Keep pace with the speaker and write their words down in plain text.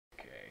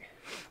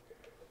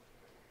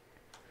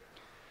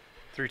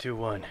3, 2,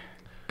 1,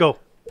 go.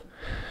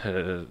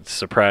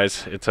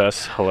 Surprise, it's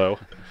us. Hello.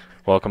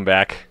 Welcome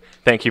back.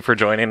 Thank you for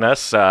joining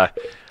us. I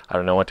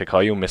don't know what to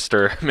call you,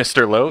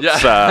 Mr.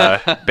 Loates.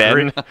 Yeah.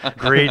 Ben.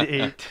 Grade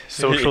 8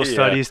 social Yeah.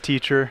 studies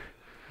teacher,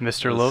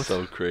 Mr. Loates.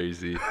 So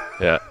crazy.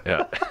 Yeah.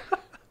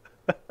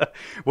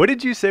 What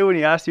did you say when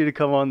he asked you to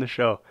come on the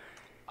show?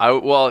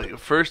 Well,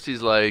 first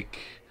he's like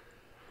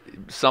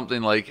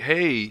something like,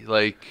 "Hey,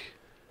 like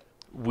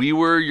we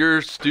were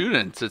your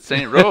students at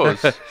St.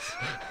 Rose,"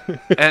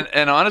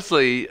 and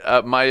honestly,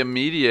 my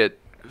immediate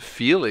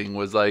feeling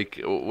was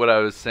like what I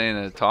was saying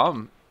to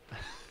Tom.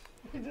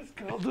 He just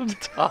called him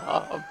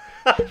Tom.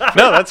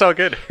 No, that's all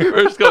good.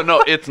 First go,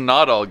 no, it's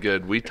not all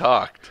good. We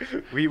talked.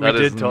 We That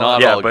is did talk.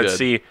 not Yeah, all but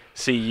good.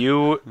 see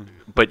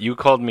you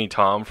called me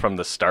Tom from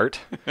the start,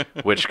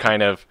 which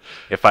kind of,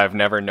 if I've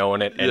never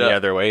known it any Yeah.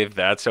 other way,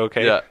 that's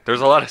okay. Yeah.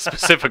 There's a lot of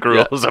specific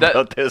rules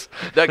about this.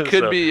 That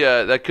could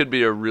So-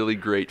 be a really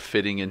great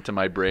fitting into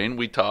my brain.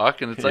 We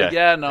talk and it's like,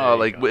 Yeah. yeah, no, There you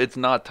like go. it's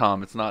not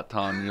Tom.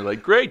 And you're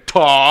like, great,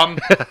 Tom,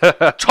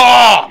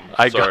 Tom.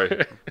 I Sorry,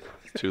 got-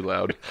 it's too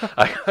loud.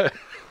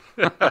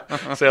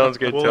 Sounds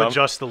good, We'll Tom.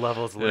 adjust the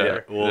levels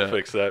later. We'll Yeah.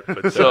 fix that.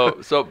 But,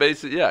 So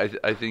basically, yeah,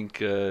 I think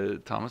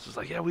Thomas was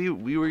like, yeah, we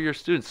were your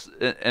students,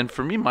 and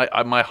for me,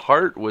 my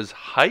heart was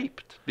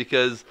hyped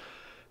because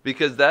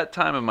that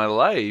time in my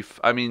life,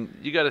 I mean,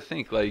 you got to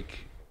think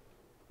like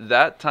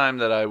that time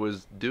that I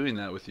was doing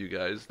that with you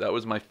guys, that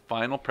was my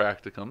final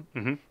practicum.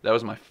 Mhm. That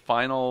was my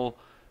final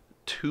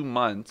 2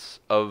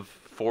 months of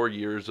 4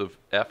 years of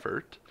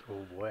effort.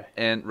 Oh boy.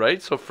 And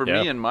right, so for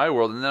Yeah. me in my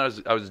world, and then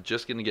I was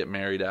just gonna get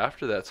married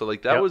after that. So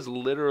like that Yep. was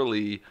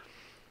literally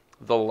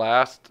the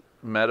last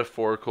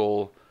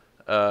metaphorical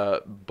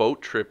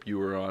boat trip you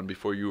were on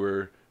before you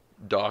were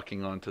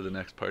docking onto the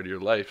next part of your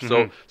life.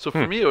 So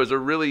for me, it was a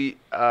really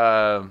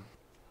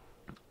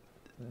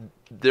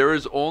there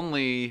is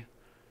only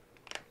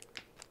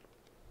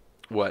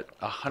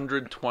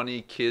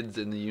 120 kids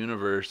in the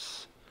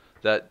universe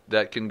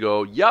that can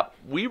go, yep,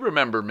 we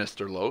remember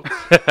Mr. Loates.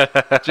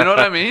 Do you know what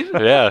I mean?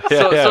 yeah,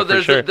 So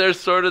for sure. there's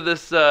sort of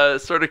this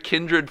sort of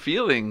kindred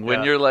feeling when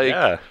Yeah. you're like,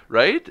 Yeah.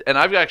 right? And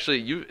I've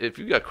actually, if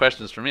you got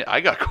questions for me,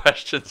 I got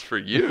questions for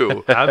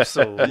you.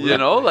 Absolutely. You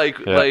know,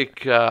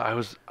 like Yeah. I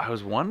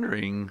was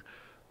wondering,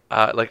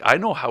 like I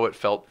know how it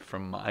felt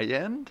from my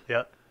end,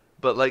 Yeah.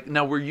 but like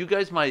now were you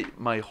guys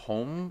my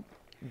home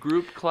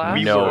group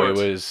class? No, or- it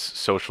was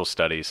social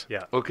studies.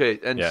 Yeah. okay,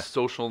 and Yeah.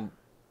 social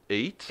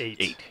 8?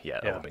 8. Yeah,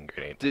 that would have been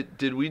grade 8.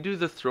 Did we do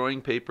the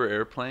throwing paper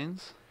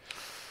airplanes,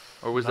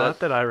 or was Not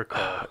that? that I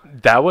recall.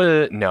 That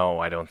was no,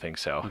 I don't think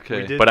so.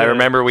 Okay. We did But I the-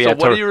 remember we So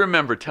had what to. do you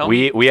remember? Tell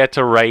me. we had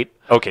to write.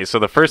 Okay, so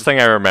the first thing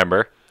I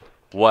remember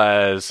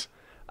was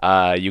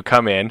you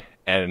come in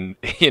and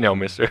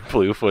Mr.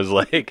 Plouffe was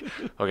like,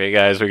 "Okay,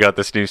 guys, we got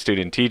this new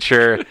student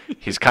teacher.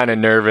 He's kind of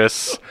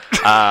nervous."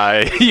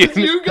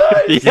 You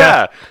guys.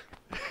 Yeah.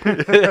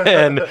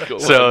 And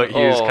so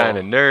he was Oh. kind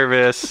of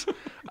nervous.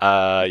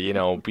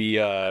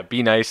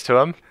 Be nice to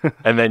him.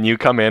 And then you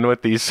come in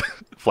with these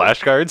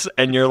flashcards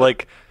and you're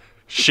like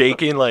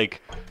shaking,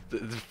 like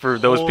for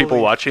those people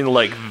Holy watching,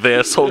 like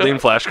this, holding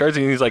flashcards.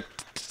 And he's like,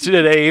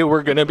 "Today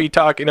we're going to be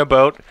talking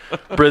about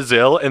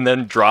Brazil," and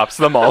then drops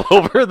them all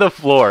over the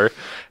floor.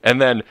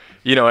 And then,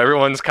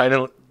 everyone's kind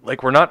of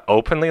like, we're not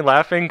openly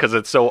laughing because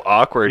it's so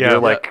awkward. Yeah. You're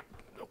like,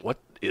 what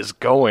is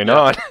going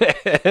on?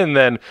 And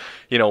then,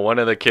 one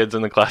of the kids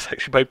in the class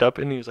actually piped up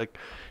and he was like,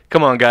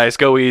 "Come on, guys,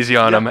 go easy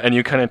on him." And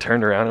you kind of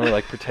turned around and were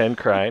like, pretend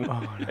crying.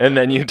 And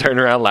then you turn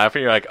around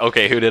laughing. You're like,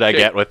 okay, who did I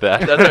get with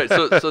that? That's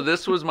right. So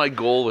this was my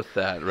goal with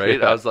that, right?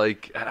 Yeah. I was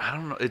like, I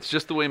don't know. It's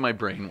just the way my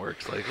brain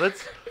works. Like,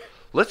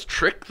 let's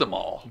trick them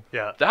all.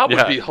 Yeah. That would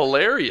Yeah. be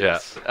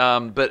hilarious.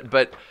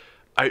 But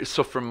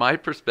so from my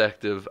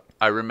perspective,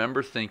 I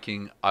remember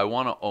thinking I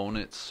want to own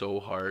it so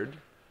hard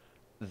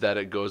that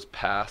it goes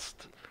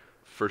past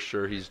for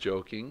sure he's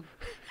joking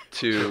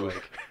to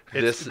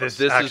this This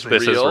is actually-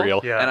 This is real.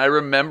 real. Yeah. And I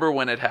remember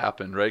when it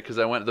happened, right? Because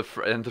I went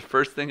and the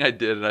first thing I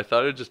did, and I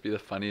thought it would just be the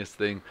funniest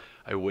thing.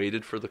 I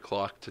waited for the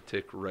clock to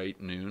tick right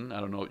noon. I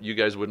don't know, you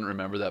guys wouldn't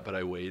remember that, but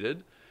I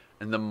waited.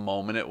 And the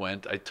moment it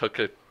went, I took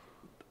a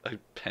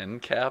pen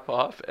cap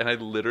off and I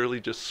literally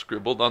just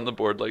scribbled on the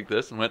board like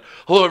this and went,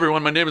 "Hello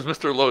everyone, my name is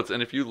Mr. Loates."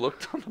 And if you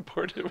looked on the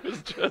board, it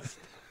was just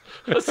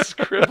a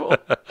scribble.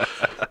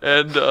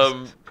 And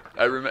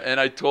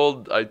I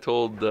told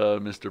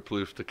Mr.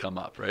 Plouffe to come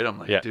up, right? I'm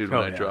like, Yeah. dude, when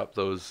Oh, I yeah. drop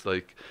those,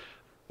 like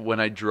when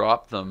I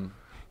dropped them,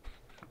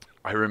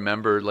 I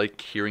remember like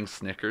hearing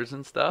Snickers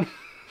and stuff.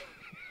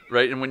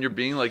 Right, and when you're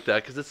being like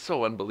that, because it's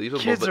so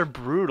unbelievable. Kids but- are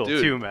brutal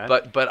Dude, too, man.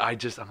 But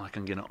I'm like,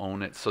 I'm gonna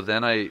own it. So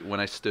then when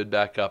I stood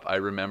back up, I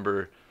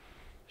remember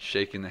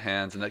shaking the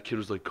hands, and that kid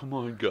was like, "Come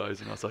on, guys,"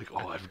 and I was like,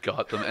 "Oh, I've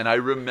got them." And I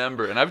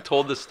remember, and I've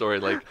told this story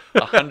like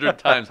 100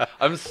 times.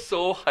 I'm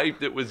so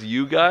hyped it was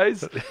you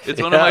guys.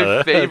 It's one of Yeah, my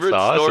that's favorite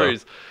awesome.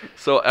 stories.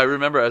 So I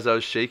remember as I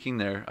was shaking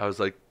there, I was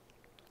like,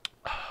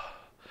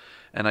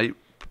 and I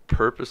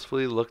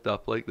purposefully looked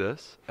up like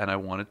this, and I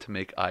wanted to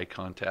make eye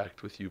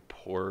contact with you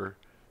poor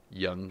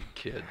young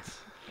kids.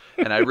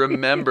 And I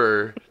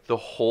remember the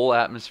whole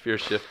atmosphere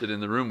shifted in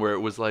the room where it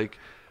was like,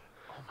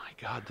 oh my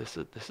God, this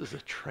is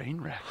a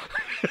train wreck.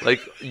 Like,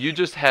 you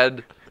just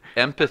had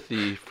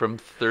empathy from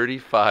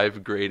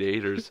 35 grade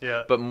 8ers.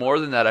 Yeah. But more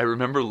than that, I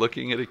remember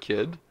looking at a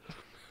kid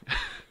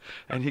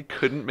and he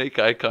couldn't make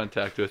eye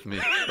contact with me.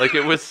 Like,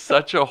 it was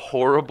such a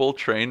horrible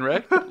train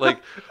wreck.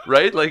 Like,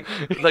 right? Like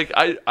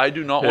I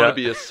do not want to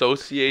be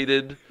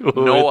associated.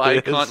 No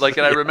eye contact. Like,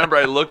 and I remember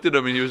I looked at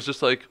him and he was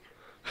just like,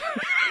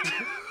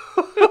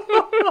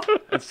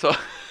 and so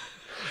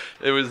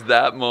it was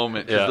that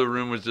moment because the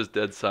room was just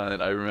dead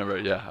silent. I remember,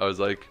 I was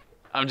like,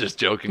 I'm just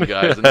joking,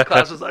 guys. And the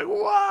class was like,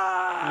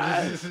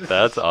 what?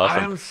 That's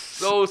awesome. I'm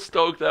so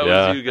stoked that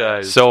was you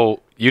guys.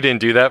 So you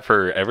didn't do that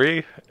for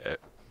every...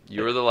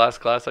 You were the last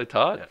class I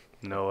taught?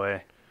 No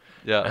way.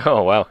 Yeah.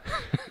 Oh, wow.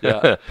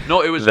 Yeah.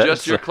 No, it was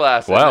just your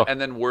class. Wow. And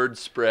then word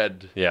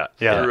spread Yeah.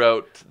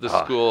 throughout the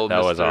school.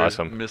 That was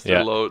awesome. Mr.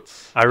 Yeah.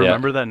 Loates. I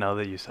remember that now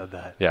that you said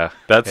that. Yeah.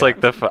 That's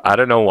like I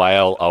don't know why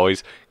I'll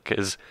always...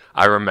 Because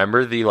I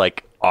remember the,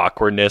 like,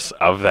 awkwardness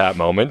of that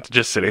moment.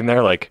 Just sitting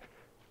there like...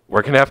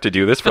 We're going to have to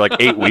do this for like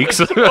 8 weeks.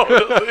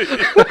 Totally.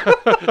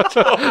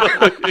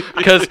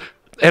 Because,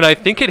 and I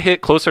think it hit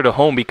closer to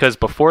home because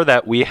before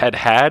that we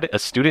had a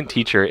student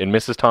teacher in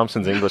Mrs.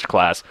 Thompson's English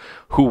class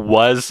who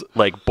was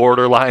like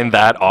borderline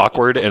that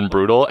awkward and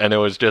brutal. And it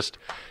was just,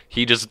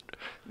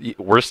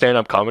 we're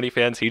stand-up comedy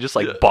fans. He just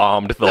like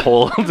bombed the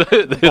whole,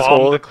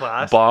 the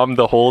class? bombed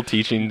the whole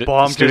teaching,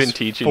 student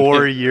teaching.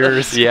 4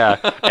 years. Yeah.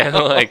 And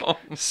like,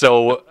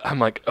 so I'm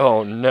like,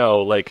 oh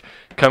no, like,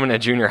 coming to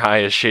junior high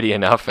is shitty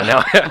enough, and now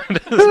I have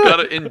Just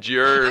gotta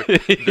endure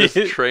this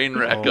train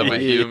wreck of a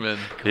human.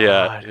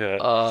 Yeah.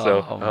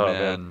 Oh,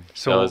 man.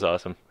 So that was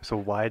awesome. So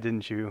why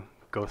didn't you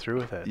go through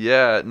with it?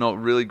 Yeah, no,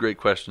 really great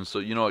question. So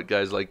you know what,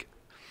 guys, like,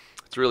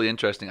 it's really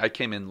interesting. I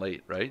came in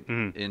late, right?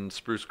 In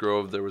Spruce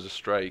Grove, there was a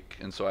strike,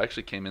 and so I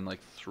actually came in like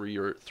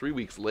 3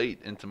 weeks late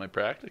into my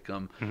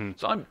practicum.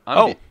 So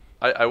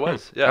I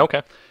was, yeah.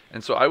 Okay.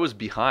 And so I was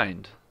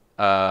behind,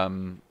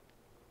 and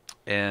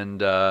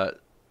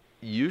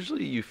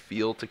usually you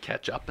feel to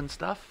catch up and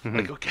stuff.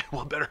 Like, okay,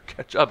 well, better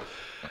catch up.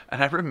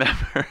 And I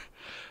remember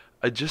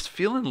I just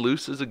feeling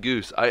loose as a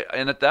goose.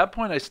 And at that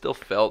point I still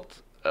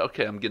felt,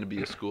 okay, I'm going to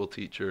be a school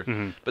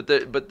teacher. But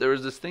there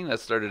was this thing that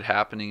started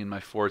happening in my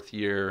 4th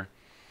year.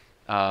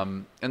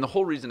 And the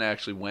whole reason I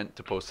actually went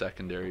to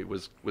post-secondary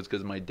was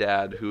because my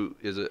dad, who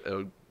is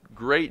a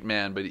great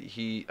man, but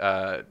he's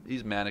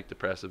manic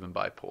depressive and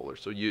bipolar.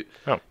 So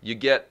you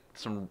get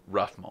some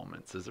rough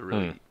moments is a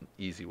really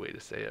easy way to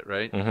say it,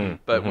 right?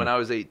 But when I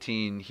was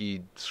 18,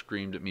 he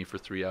screamed at me for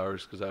 3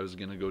 hours because I was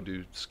going to go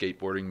do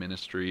skateboarding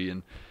ministry,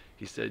 and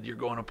he said, "You're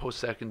going to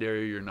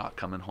post-secondary, you're not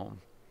coming home."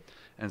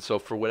 And so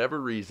for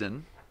whatever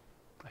reason,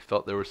 I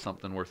felt there was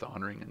something worth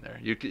honoring in there.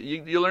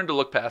 You learn to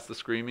look past the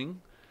screaming,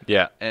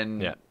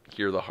 and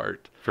hear the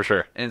heart, for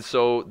sure. And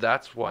so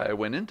that's why I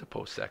went into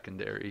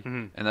post-secondary,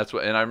 and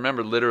I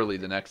remember literally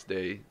the next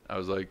day I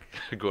was like,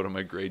 I go to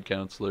my grade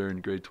counselor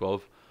in grade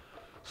 12.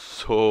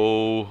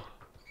 So,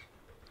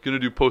 gonna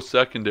do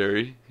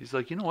post-secondary. He's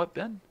like, you know what,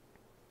 Ben?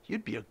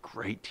 You'd be a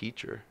great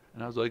teacher.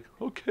 And I was like,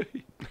 okay.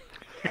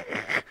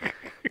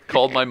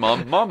 Called my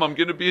mom. Mom, I'm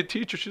gonna be a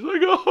teacher. She's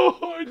like,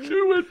 oh, I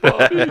knew it,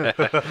 Bobby.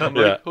 I'm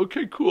like,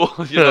 okay, cool.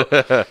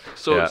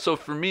 So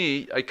for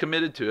me, I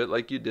committed to it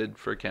like you did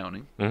for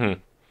accounting.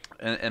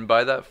 And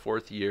by that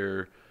 4th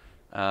year,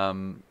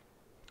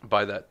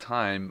 by that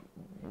time,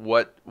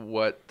 what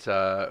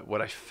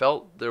I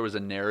felt, there was a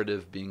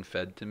narrative being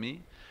fed to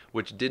me,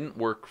 which didn't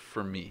work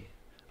for me.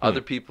 Other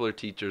people are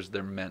teachers;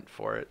 they're meant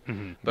for it.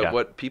 But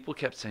what people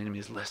kept saying to me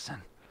is,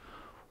 "Listen,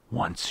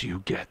 once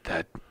you get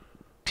that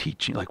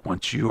teaching, like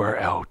once you are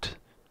out,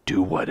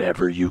 do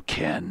whatever you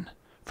can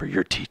for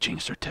your teaching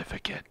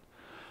certificate.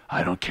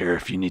 I don't care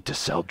if you need to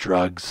sell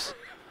drugs.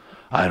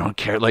 I don't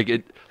care."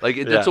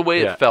 That's the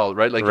way it felt,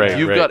 right? Like,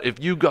 if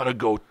you got to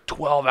go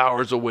 12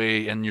 hours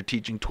away and you're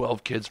teaching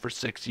 12 kids for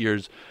 6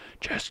 years,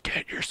 just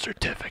get your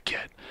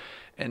certificate.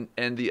 And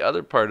the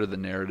other part of the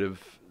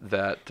narrative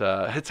that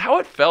it's how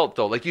it felt,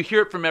 though. Like, you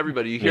hear it from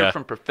everybody. You hear it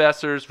from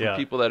professors, from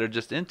people that are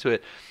just into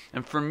it.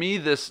 And for me,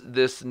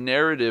 this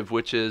narrative,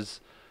 which is,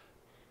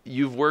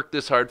 you've worked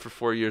this hard for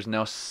 4 years,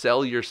 now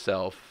sell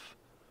yourself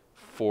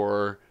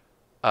for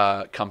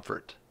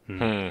comfort.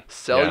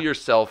 Sell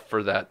yourself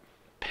for that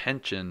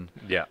pension.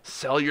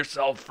 Sell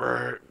yourself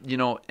for,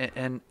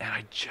 and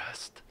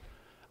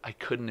I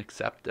couldn't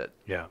accept it.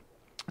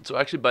 And so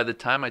actually, by the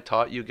time I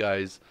taught you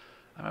guys,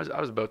 I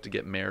was about to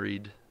get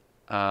married.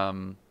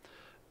 I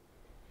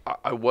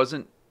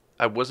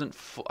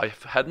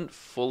hadn't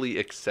fully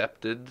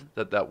accepted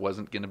that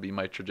wasn't going to be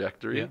my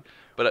trajectory,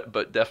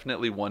 but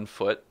definitely one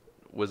foot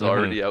was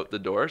already out the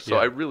door. So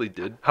I really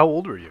did. How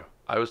old were you?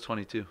 I was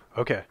 22.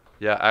 Okay.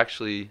 Yeah,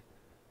 actually,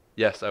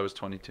 yes, I was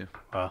 22.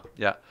 Wow.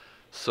 Yeah.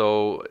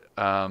 So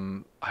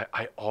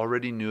I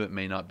already knew it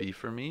may not be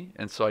for me,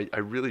 and so I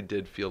really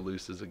did feel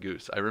loose as a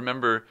goose. I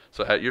remember,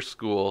 so at your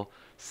school,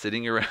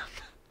 sitting around,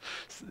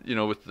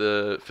 with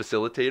the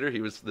facilitator. He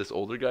was this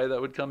older guy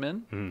that would come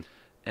in,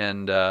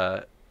 and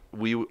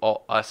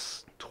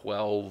us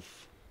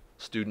 12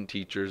 student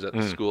teachers at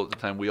the school at the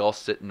time, we all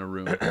sit in a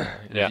room.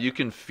 And if you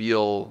can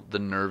feel the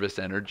nervous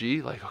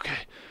energy, like, okay,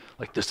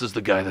 like this is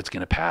the guy that's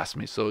going to pass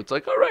me. So it's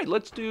like, all right,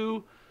 let's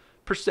do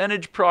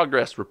percentage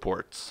progress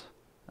reports.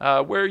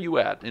 Where are you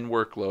at in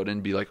workload?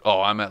 And be like,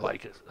 oh, I'm at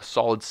like a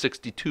solid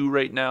 62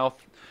 right now,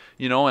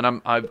 you know,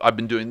 and I've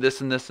been doing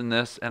this and this and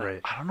this. And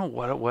I don't know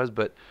what it was,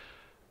 but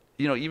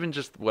you know, even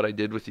just what I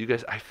did with you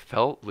guys, I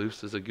felt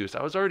loose as a goose.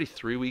 I was already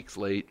 3 weeks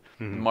late.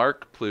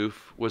 Mark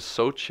Plouffe was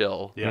so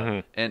chill,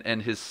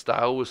 and his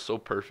style was so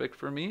perfect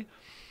for me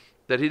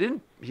that he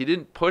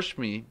didn't push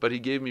me, but he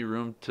gave me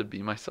room to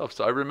be myself.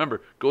 So I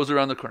remember, goes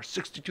around the corner,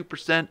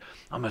 62%.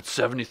 I'm at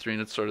 73,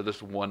 and it's sort of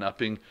this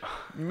one-upping,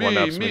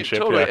 me,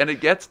 totally. And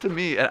it gets to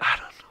me, and I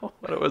don't know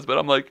what it was, but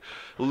I'm like,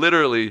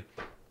 literally,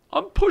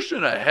 I'm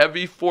pushing a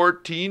heavy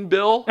 14,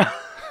 Bill.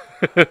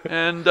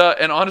 and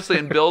honestly,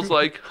 and Bill's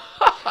like,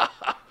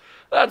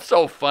 that's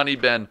so funny,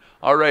 Ben.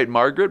 All right,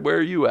 Margaret, where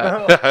are you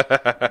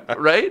at?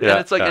 Right? And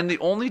it's like, and the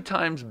only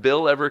times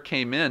Bill ever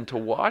came in to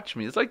watch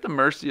me, it's like the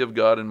mercy of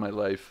God in my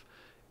life.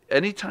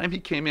 Anytime he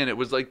came in, it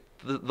was like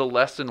the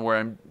lesson where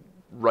I'm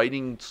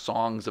writing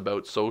songs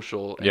about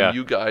social, and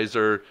you guys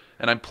are,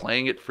 and I'm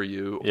playing it for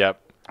you.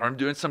 Or I'm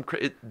doing some,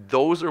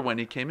 those are when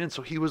he came in.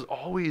 So he was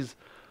always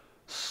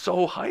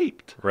so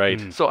hyped.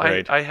 Right. So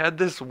I had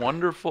this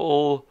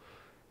wonderful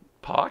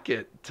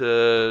pocket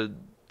to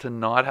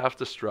not have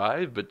to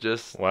strive, but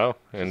just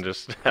and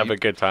just have a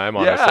good time,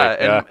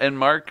 honestly. And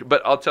Mark,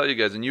 but I'll tell you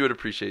guys, and you would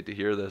appreciate to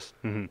hear this.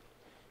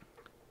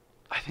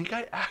 I think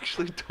I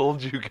actually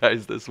told you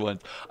guys this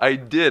once. I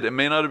did. It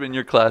may not have been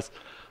your class.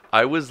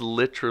 I was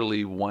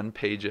literally 1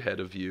 page ahead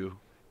of you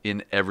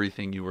in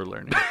everything you were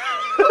learning.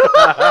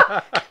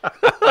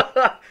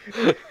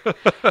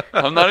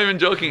 I'm not even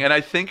joking. And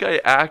I think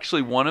I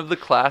actually, one of the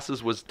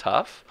classes was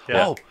tough.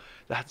 Oh,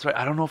 that's right.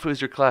 I don't know if it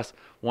was your class.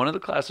 One of the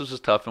classes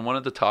was tough, and one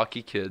of the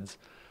talky kids,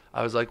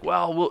 I was like,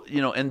 well,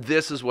 you know, and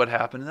this is what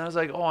happened. And I was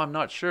like, oh, I'm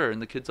not sure. And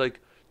the kid's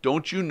like,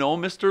 don't you know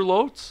Mr.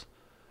 Loates?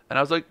 And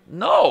I was like,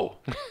 no.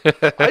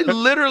 I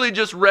literally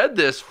just read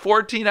this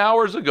 14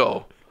 hours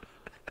ago.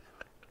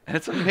 And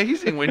it's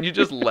amazing when you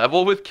just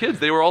level with kids.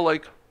 They were all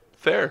like,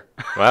 fair.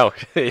 Wow.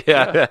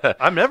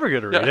 I'm never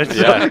going to read it.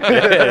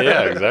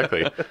 Yeah,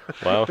 exactly.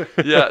 Wow.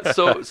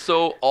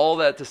 So all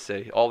that to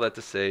say,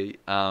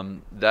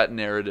 that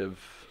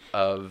narrative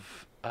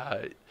of,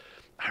 I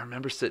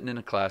remember sitting in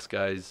a class,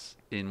 guys,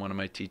 in one of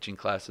my teaching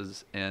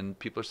classes, and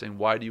people are saying,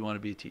 why do you want to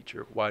be a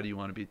teacher? Why do you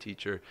want to be a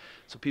teacher?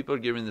 So people are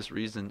giving this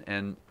reason,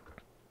 and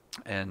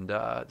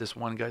this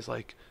one guy's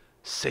like,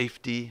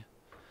 safety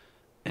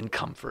and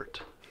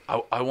comfort.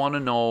 I want to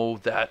know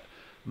that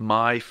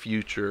my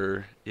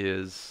future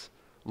is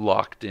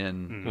locked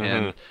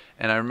in.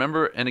 And I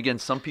remember, and again,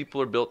 some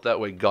people are built that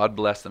way. God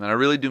bless them. And I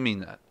really do mean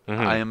that.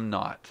 I am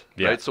not.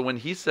 Right? So when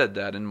he said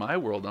that, in my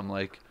world, I'm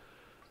like,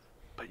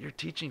 but you're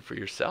teaching for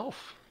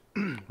yourself.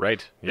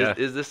 Right. Yeah.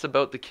 Is this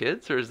about the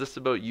kids, or is this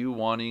about you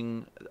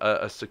wanting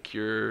a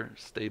secure,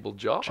 stable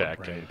job?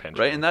 Check and pension.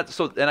 Right. And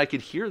and I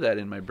could hear that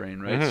in my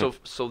brain. Right.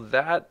 So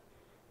that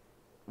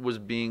was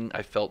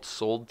I felt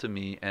sold to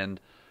me,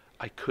 and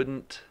I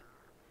couldn't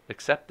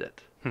accept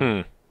it.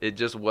 It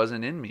just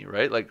wasn't in me.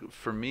 Right. Like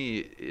for me,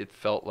 it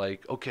felt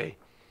like, okay,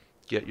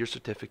 get your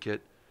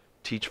certificate,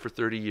 teach for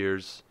 30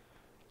 years,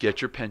 get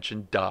your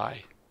pension,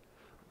 die.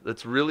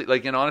 That's really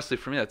like, and honestly,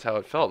 for me, that's how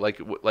it felt.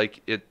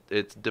 Like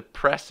it's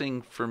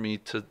depressing for me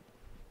to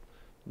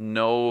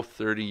know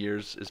 30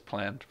 years is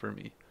planned for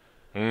me.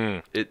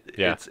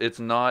 It's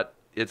not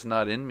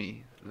in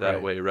me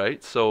that way,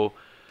 right? So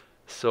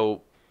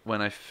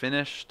when I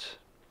finished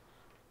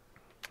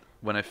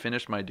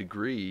my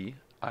degree,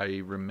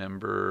 I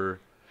remember,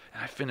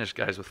 and I finished,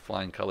 guys, with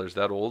flying colors.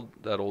 That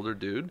older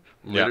dude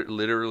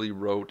literally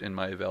wrote in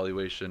my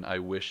evaluation, "I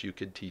wish you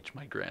could teach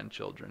my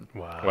grandchildren."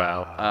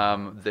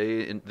 Wow.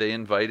 They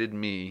invited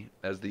me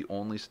as the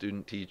only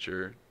student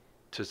teacher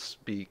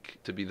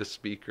to be the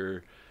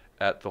speaker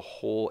at the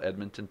whole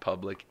Edmonton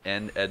Public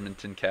and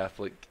Edmonton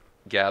Catholic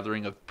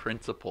gathering of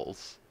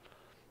principals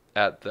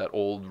at that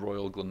old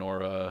Royal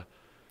Glenora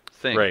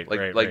thing.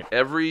 Right.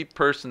 Every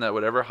person that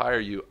would ever hire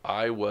you,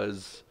 I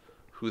was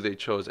who they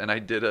chose. And I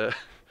did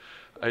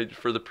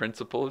for the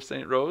principal of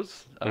St.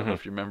 Rose, I don't know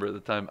if you remember at the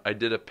time, I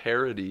did a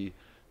parody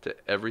to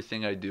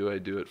Everything I Do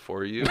It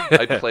For You.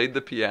 I played the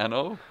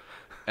piano,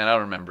 and I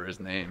don't remember his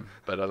name,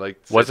 but I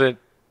liked. Was it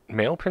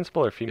male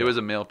principal or female? It was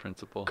a male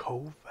principal.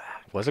 Kovac.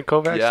 Was it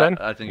Kovac then?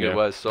 Yeah, I think it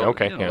was. So,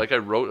 okay, like I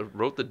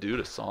wrote the dude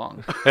a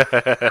song.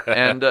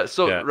 And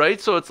right?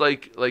 So it's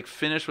like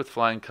finish with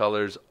flying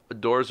colors.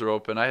 Doors are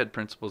open. I had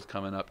principals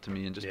coming up to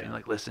me and just being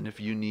like, listen, if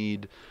you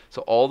need.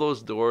 So all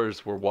those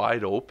doors were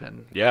wide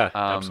open. Yeah,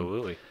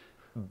 absolutely.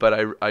 But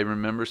I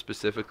remember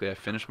specifically, I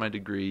finished my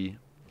degree,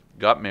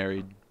 got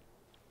married,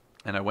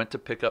 and I went to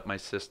pick up my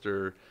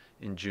sister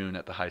in June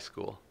at the high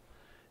school.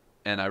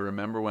 And I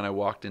remember when I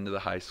walked into the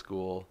high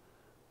school,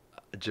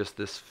 just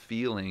this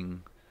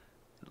feeling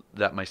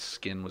that my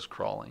skin was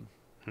crawling.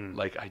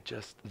 Like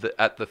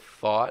at the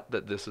thought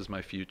that this is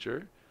my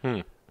future,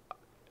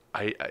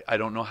 I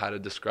don't know how to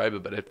describe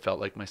it, but it felt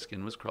like my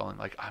skin was crawling.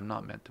 Like, I'm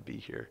not meant to be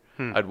here.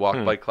 I'd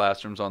walk by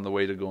classrooms on the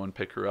way to go and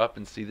pick her up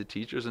and see the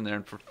teachers in there.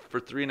 And for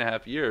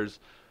 3.5 years,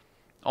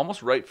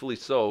 almost rightfully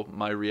so,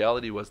 my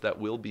reality was that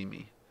will be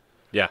me.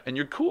 Yeah. And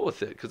you're cool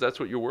with it because that's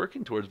what you're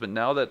working towards. But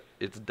now that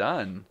it's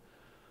done,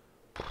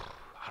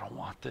 I don't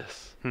want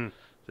this.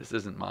 This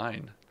isn't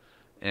mine.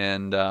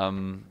 And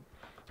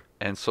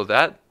so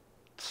that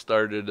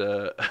started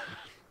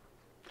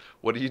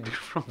what do you do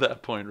from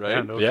that point, right?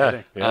 Yeah, no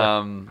kidding.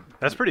 Yeah.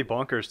 That's pretty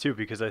bonkers too,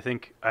 because I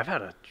think I've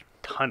had a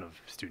ton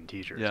of student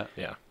teachers.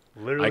 Yeah.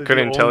 Literally I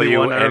couldn't tell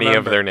you any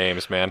of their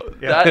names, man.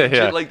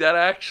 That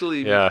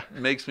actually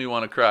makes me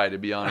want to cry, to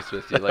be honest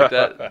with you. Like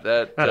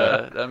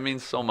that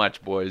means so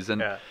much, boys.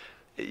 And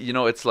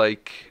it's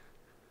like,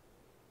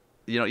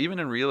 even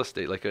in real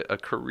estate, like a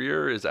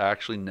career is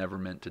actually never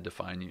meant to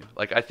define you.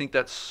 Like, I think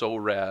that's so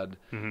rad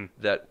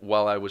that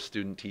while I was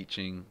student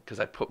teaching,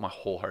 because I put my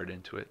whole heart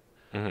into it,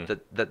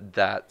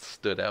 that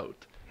stood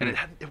out. And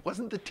it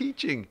wasn't the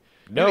teaching.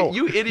 No,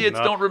 you idiots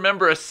don't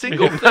remember a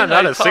single thing.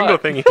 Not a single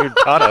thing you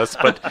taught us,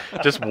 but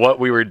just what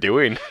we were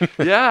doing.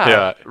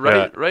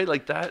 Right.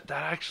 Like that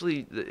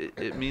actually,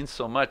 it means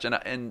so much.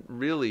 And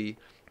really,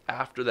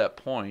 after that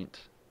point,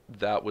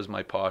 that was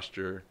my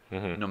posture.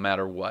 No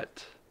matter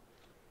what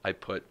I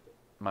put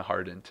my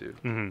heart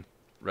into.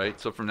 Right.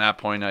 So from that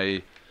point,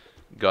 I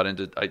got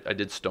into. I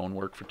did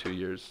stonework for 2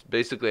 years.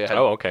 Basically,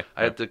 I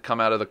had to come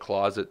out of the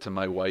closet to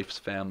my wife's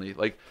family.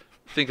 Like,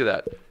 think of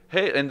that.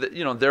 Hey, and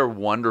they're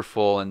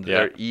wonderful, and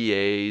they're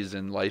EAs,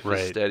 and life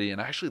is steady, and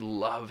I actually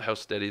love how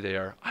steady they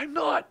are. I'm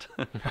not.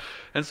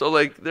 And so,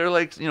 like, they're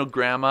like,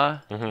 Grandma,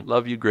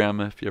 love you,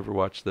 Grandma, if you ever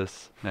watch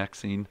this,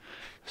 Maxine.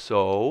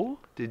 So,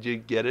 did you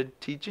get a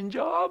teaching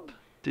job?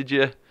 Did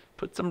you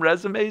put some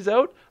resumes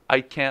out?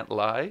 I can't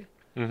lie.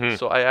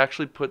 So I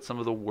actually put some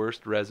of the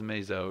worst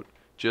resumes out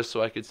just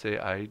so I could say,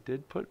 I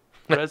did put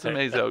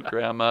resumes out,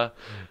 Grandma.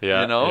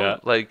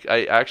 Like,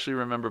 I actually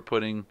remember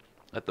putting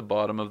at the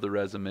bottom of the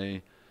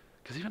resume,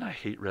 because even I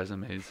hate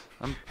resumes.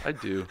 I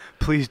do.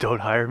 Please don't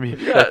hire me.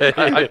 Yeah,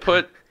 I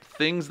put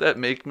things that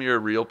make me a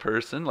real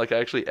person. Like, I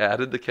actually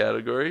added the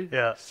category.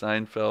 Yeah.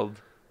 Seinfeld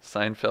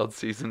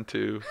season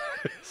 2,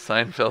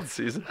 Seinfeld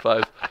season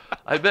 5.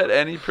 I bet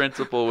any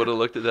principal would have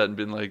looked at that and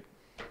been like,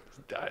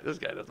 this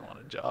guy doesn't want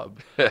a job.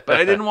 But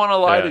I didn't want to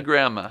lie to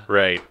Grandma.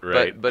 Right.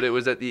 But it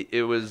was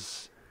it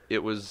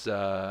was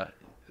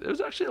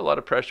actually a lot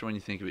of pressure when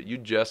you think of it. You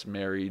just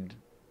married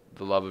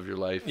the love of your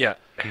life. Yeah.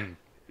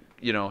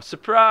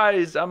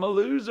 Surprise, I'm a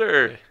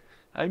loser.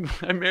 I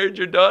married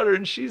your daughter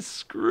and she's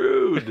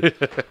screwed.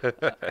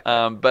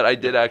 But I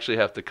did actually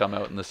have to come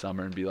out in the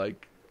summer and be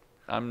like,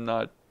 I'm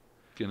not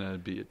going to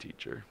be a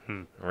teacher.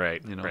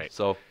 Right. Right.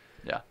 So,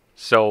 yeah.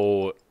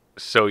 So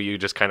you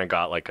just kind of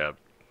got like a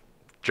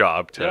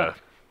job to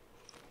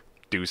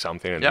do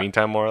something in the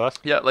meantime, more or less?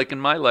 Yeah, like in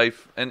my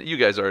life, and you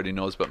guys already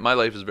know this, but my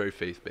life is very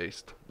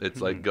faith-based. It's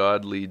like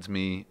God leads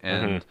me,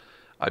 and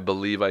I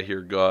believe I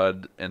hear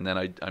God, and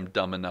then I'm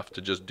dumb enough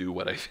to just do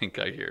what I think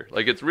I hear.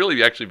 Like, it's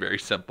really actually very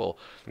simple.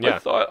 Yeah,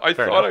 I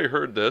thought I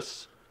heard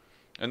this,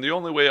 and the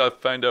only way I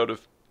find out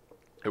if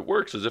it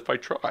works is if I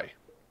try.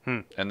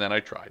 And then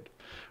I tried.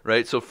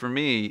 Right? So for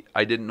me,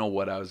 I didn't know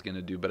what I was going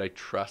to do, but I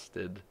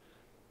trusted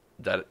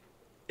that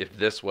if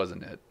this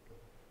wasn't it,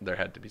 there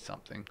had to be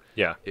something.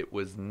 Yeah. It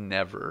was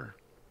never,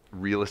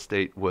 real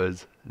estate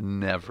was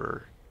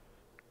never,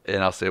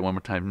 and I'll say it one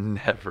more time,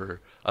 never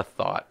a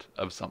thought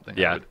of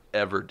something I would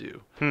ever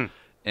do.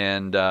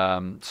 And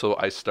so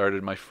I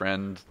started, my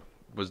friend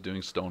was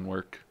doing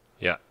stonework.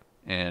 Yeah.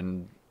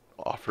 And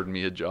offered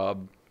me a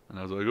job. And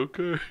I was like,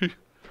 okay.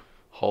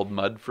 Hauled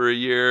mud for a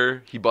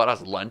year. He bought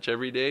us lunch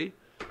every day.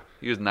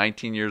 He was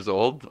 19 years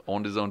old,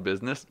 owned his own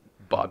business,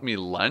 bought me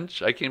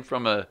lunch. I came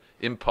from a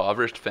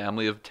impoverished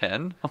family of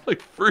 10. I'm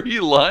like, free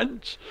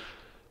lunch?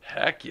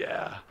 Heck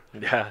yeah.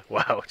 Yeah.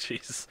 Wow.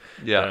 Jeez.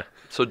 Yeah.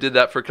 So did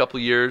that for a couple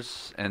of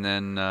years, and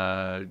then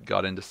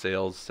got into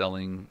sales,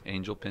 selling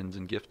angel pins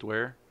and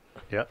giftware.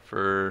 Yeah.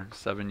 For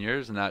 7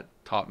 years, and that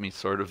taught me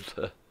sort of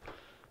the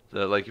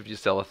like, if you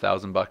sell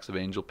 $1,000 of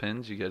angel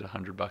pins, you get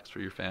 $100 for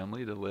your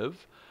family to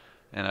live.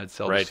 And I'd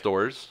sell to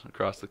stores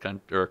across the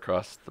country or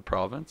across the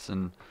province,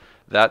 and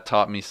that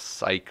taught me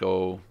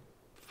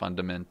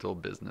fundamental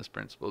business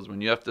principles.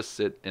 When you have to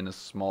sit in a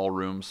small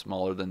room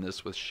smaller than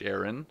this with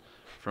Sharon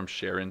from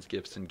Sharon's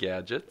Gifts and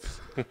Gadgets.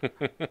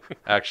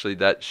 Actually,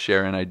 that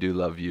Sharon, I do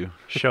love you.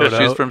 Shout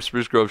out. She's from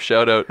Spruce Grove.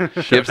 Shout out.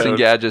 Gifts and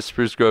Gadgets,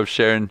 Spruce Grove.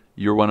 Sharon,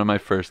 you're one of my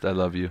first. I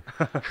love you.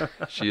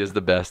 She is the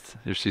best.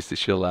 If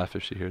she'll laugh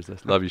if she hears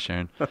this. Love you,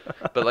 Sharon.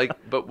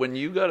 But when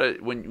you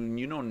when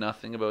you know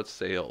nothing about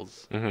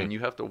sales, and you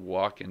have to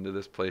walk into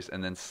this place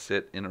and then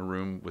sit in a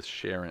room with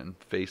Sharon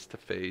face to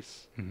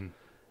face,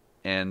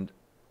 and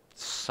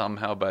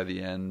somehow by the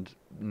end,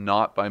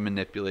 not by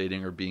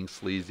manipulating or being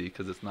sleazy,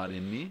 because it's not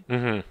in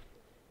me,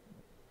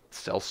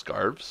 sell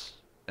scarves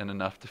and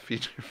enough to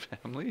feed your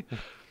family.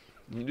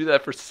 You do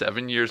that for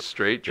 7 years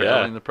straight,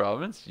 traveling the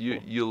province.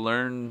 You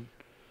learn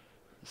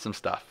some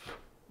stuff,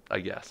 I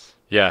guess.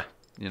 Yeah.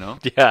 you know?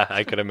 Yeah,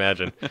 I could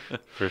imagine.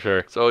 For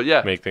sure. So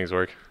yeah, Make things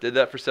work. did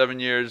that for 7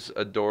 years.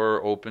 A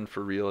door opened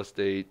for real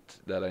estate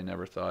that I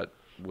never thought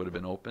would have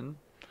been open.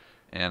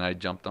 And I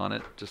jumped on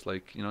it just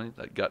like, you know,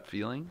 that gut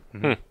feeling.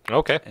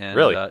 Okay. And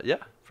Really? yeah,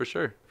 for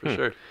sure.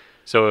 Sure.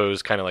 So it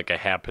was kind of like a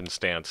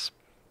happenstance,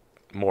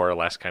 more or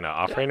less, kind of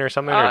offering or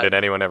something? Or did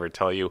anyone ever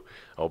tell you,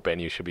 oh, Ben,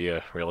 you should be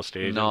a real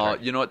estate agent? No, or-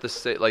 you know what,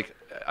 like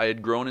I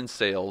had grown in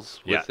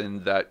sales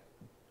within that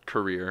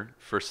career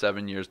for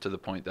 7 years to the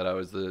point that I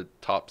was the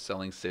top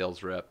selling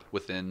sales rep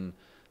within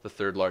the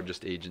third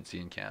largest agency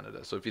in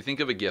Canada. So if you think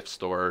of a gift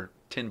store,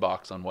 Tin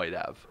Box on White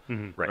Ave,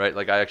 right?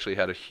 Like I actually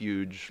had a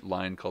huge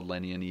line called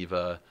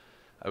L&H50.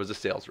 I was a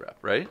sales rep,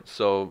 right?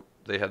 So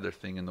they had their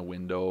thing in the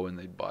window and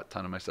they bought a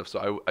ton of my stuff.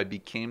 So I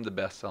became the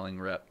best selling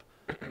rep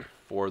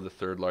for the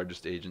third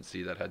largest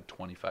agency that had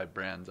 25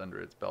 brands under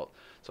its belt.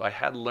 So I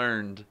had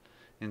learned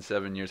in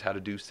 7 years how to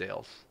do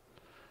sales.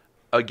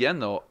 Again,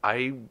 though,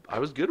 I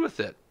was good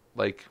with it.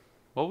 Like,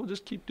 well, we'll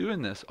just keep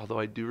doing this. Although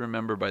I do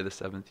remember by the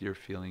 7th year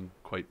feeling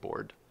quite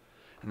bored.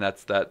 And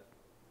that's that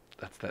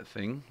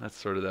thing. That's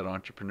sort of that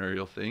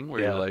entrepreneurial thing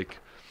where you're like,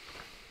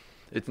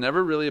 it's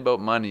never really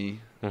about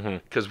money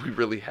because we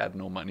really had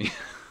no money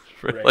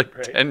for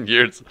 10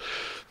 years.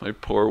 My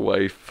poor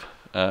wife.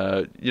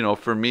 You know,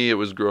 for me, it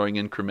was growing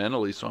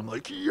incrementally. So I'm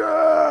like,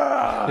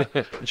 yeah.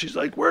 And she's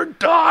like, we're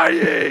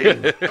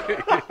dying.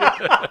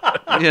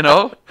 You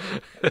know?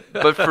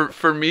 But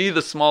for me,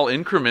 the small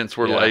increments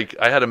were like,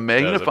 I had a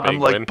magnify. I'm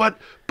like,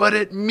 but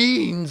it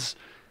means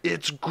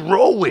it's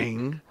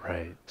growing.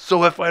 Right.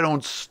 So if I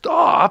don't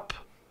stop,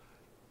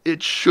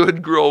 it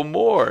should grow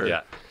more.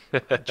 Yeah.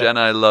 Jenna,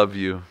 I love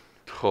you.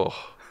 Oh.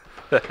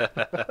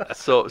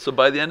 So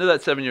by the end of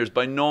that 7 years,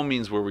 by no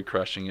means were we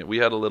crushing it. We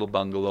had a little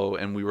bungalow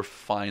and we were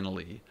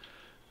finally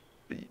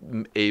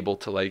able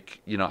to, like,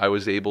 you know, I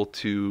was able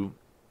to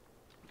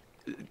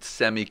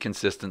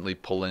semi-consistently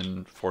pull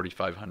in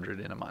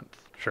 $4,500 in a month.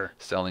 Sure.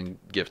 Selling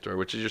gift store,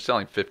 which is you're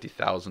selling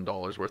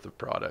 $50,000 worth of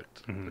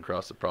product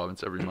across the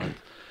province every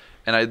month.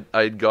 And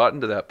I'd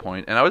gotten to that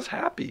point and I was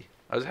happy.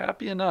 I was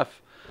happy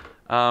enough.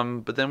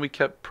 But then we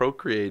kept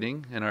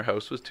procreating and our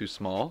house was too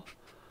small.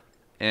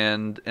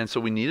 And so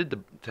we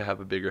needed to have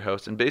a bigger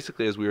house. And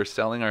basically, as we were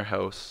selling our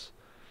house,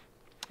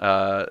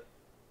 the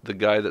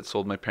guy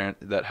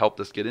that helped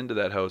us get into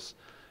that house,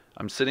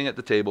 I'm sitting at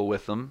the table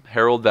with him,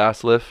 Harold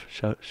Vasliff.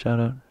 Shout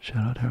out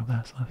Harold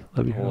Vasliff.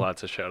 Love you, Harold.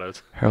 Lots of shout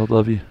outs. Harold,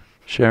 love you.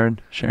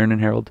 Sharon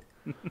and Harold.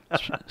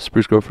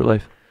 Spruce Grove for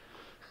life.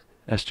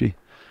 SG.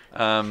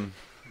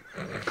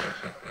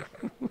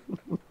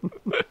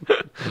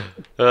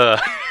 Yeah.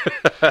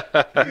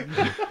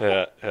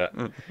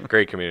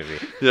 Great community.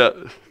 Yeah.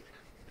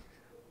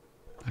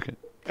 Okay.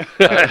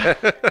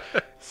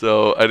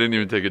 So I didn't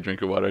even take a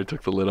drink of water. I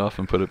took the lid off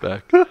and put it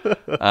back.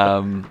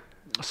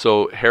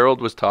 So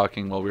Harold was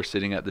talking while we were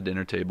sitting at the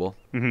dinner table.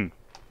 And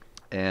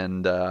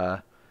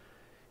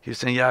he was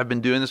saying, yeah, I've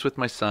been doing this with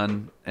my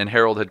son. And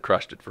Harold had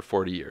crushed it for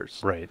 40 years.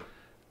 Right.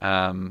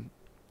 And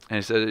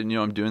he said, you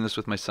know, I'm doing this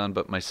with my son,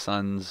 but my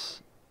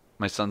son's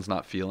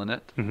not feeling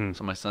it.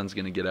 So my son's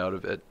going to get out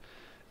of it.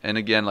 And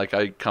again, like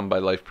I come by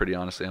life pretty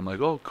honestly. I'm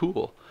like, oh,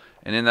 cool.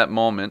 And in that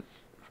moment,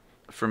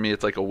 for me,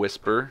 it's like a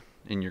whisper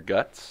in your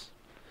guts.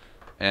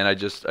 And I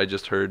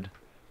just heard,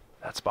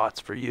 that spot's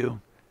for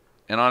you.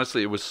 And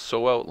honestly, it was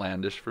so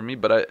outlandish for me.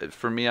 But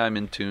for me, I'm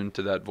in tune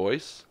to that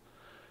voice.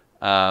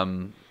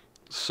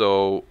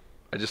 So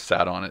I just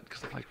sat on it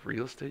because I'm like,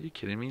 real estate? Are you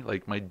kidding me?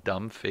 Like my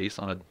dumb face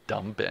on a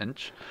dumb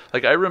bench.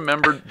 Like I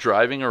remember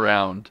driving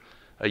around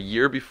a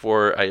year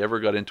before I ever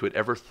got into it,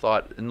 ever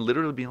thought, and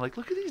literally being like,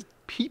 look at these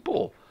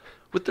people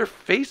with their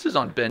faces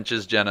on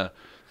benches, Jenna.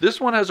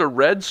 This one has a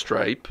red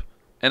stripe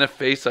and a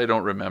face I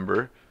don't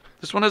remember.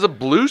 This one has a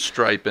blue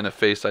stripe and a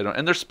face I don't,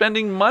 and they're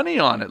spending money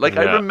on it. Like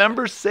I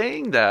remember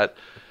saying that.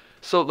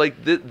 So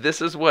like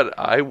this is what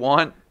I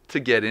want to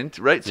get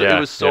into, right?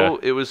 So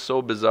it was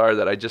so bizarre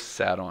that I just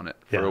sat on it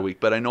for a week,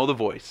 but I know the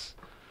voice.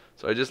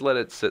 So I just let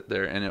it sit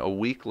there, and a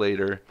week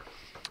later,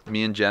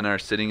 me and Jenna are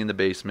sitting in the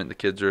basement, the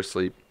kids are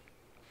asleep.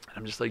 And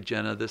I'm just like,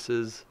 Jenna, this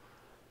is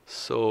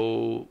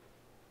so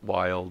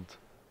wild,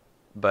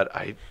 but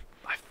I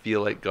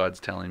feel like God's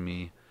telling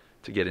me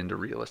to get into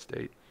real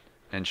estate.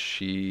 And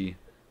she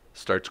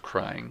starts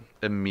crying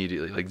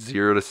immediately, like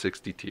 0 to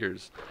 60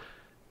 tears.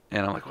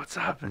 And I'm like, what's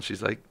up? And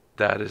she's like,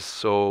 that is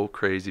so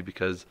crazy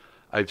because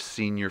I've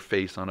seen your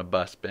face on a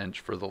bus bench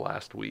for the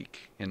last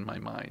week in my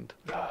mind.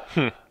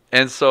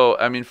 And so,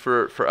 I mean,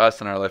 for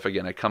us in our life,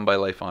 again, I come by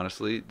life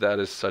honestly, that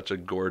is such a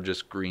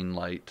gorgeous green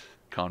light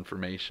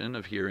confirmation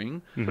of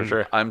hearing. For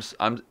sure.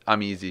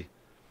 I'm easy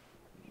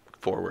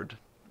forward,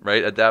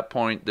 right? At that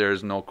point,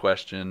 there's no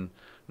question.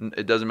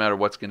 It doesn't matter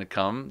what's going to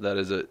come. That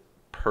is a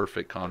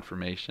perfect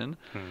confirmation.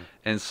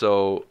 And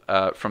so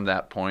from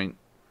that point,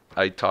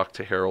 I talked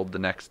to Harold the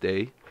next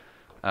day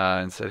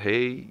and said,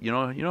 hey, you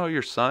know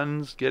your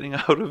son's getting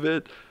out of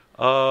it.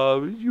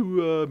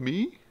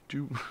 Me?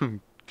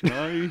 Can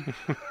I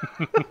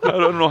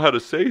don't know how to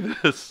say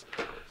this.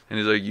 And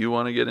he's like, you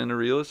want to get into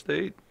real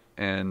estate?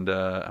 And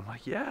I'm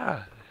like,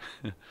 yeah.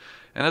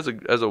 And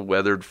as a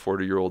weathered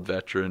 40-year-old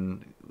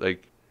veteran,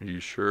 like, are you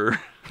sure?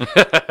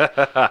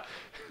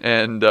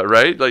 And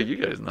right, like you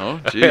guys know,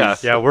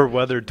 jeez. Yeah, we're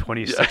weathered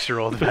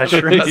 26-year-old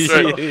veterans. That's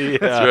right. Yeah,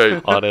 That's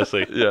right.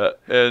 honestly. Yeah,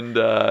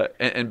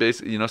 and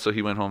basically, so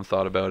he went home,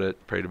 thought about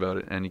it, prayed about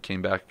it, and he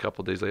came back a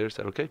couple of days later,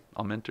 said, "Okay,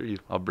 I'll mentor you.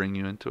 I'll bring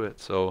you into it."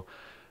 So,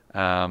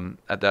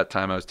 at that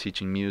time, I was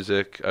teaching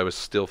music. I was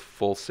still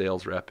full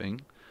sales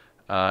repping,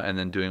 and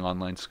then doing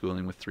online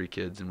schooling with 3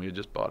 kids, and we had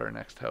just bought our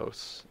next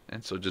house,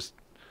 and so just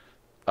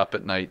up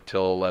at night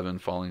till 11,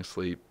 falling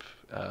asleep,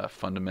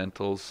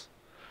 fundamentals.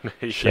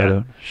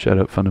 Yeah. Shout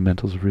out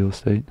fundamentals of real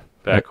estate.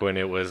 Back when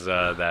it was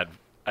that,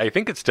 I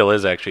think it still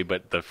is actually,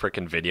 but the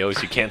frickin'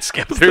 videos you can't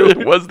skip through.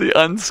 It was the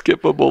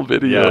unskippable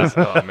videos.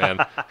 Yeah. Oh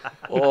man.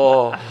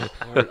 Oh,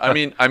 I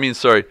mean,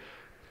 sorry.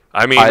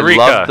 I mean, I Rika,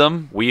 love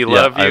them. We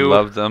love you. I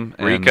love them.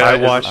 And Rika I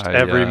is- watched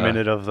every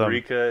minute of them.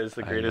 Rika is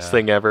the greatest yeah.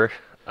 thing ever,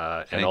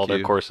 and Thank all their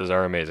you. courses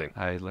are amazing.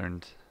 I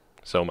learned.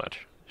 So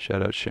much.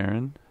 Shout out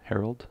Sharon,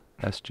 Harold,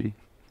 SG,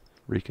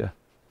 Rika.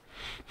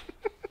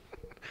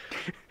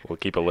 We'll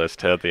keep a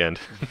list at the end.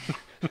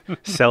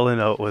 Selling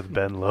out with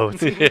Ben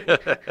Loates.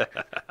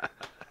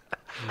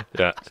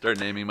 Yeah. Start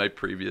naming my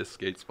previous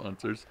skate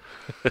sponsors.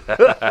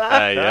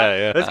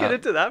 Yeah. Let's get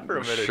into that for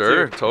a minute.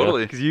 Sure,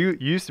 totally. Because you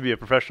used to be a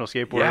professional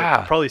skateboarder.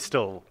 Yeah. Probably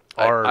still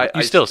are.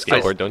 You still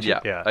skateboard, don't you?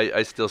 Yeah, Yeah.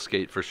 I still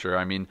skate for sure.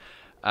 I mean,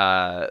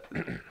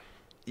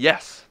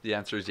 yes. The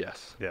answer is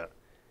yes. Yeah.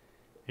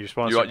 You're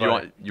sponsored you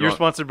want-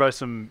 sponsored by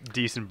some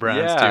decent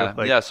brands Yeah, too.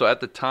 Like, yeah. So at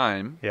the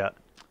time, Yeah.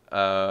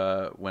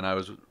 when I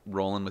was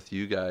rolling with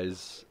you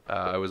guys,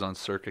 I was on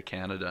Circa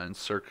Canada, and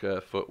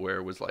Circa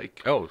footwear was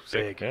like Oh,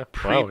 sick. Big. Yeah.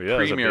 Wow, yeah,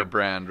 that's a premier big,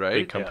 brand, right?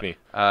 big company.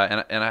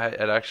 And I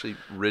had actually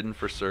ridden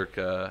for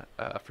Circa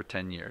for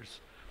 10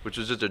 years, which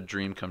was just a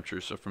dream come true.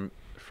 So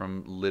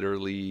from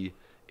literally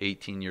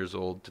 18 years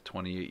old to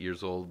 28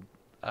 years old,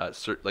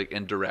 like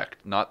in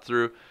direct, not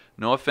through.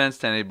 No offense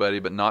to anybody,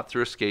 but not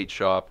through a skate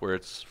shop where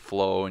it's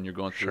flow and you're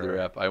going through the Sure.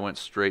 rep. I went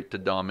straight to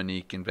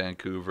Dominique in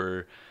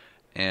Vancouver,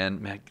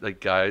 and man, like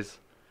guys,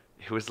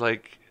 it was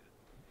like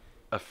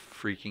a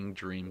freaking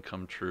dream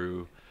come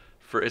true,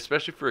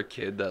 especially for a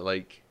kid that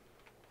like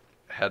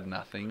had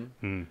nothing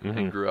Mm.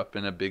 and grew up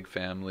in a big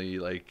family.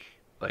 Like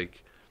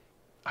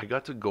I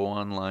got to go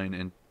online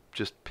and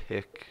just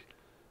pick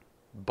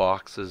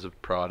boxes of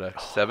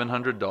products,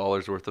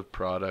 $700 worth of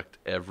product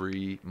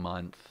every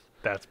month.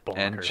 That's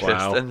And bonkers. just,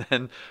 Wow. and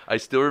then I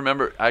still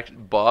remember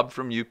Bob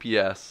from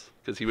UPS,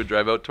 because he would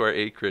drive out to our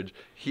acreage.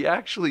 He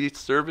actually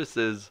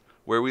services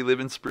where we live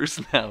in Spruce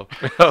now.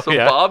 Oh, So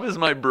yeah? Bob is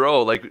my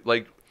bro.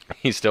 Like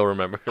He still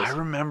remembers. I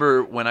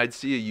remember when I'd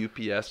see a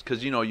UPS,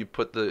 because you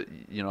put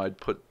I'd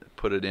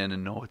put it in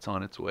and know it's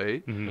on its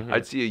way. Mhm.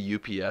 I'd see a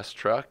UPS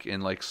truck in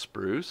like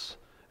Spruce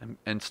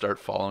and start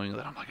following it.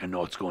 I'm like, I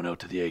know it's going out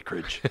to the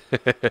acreage.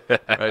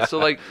 Right. So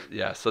like,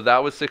 yeah. So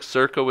that was sick.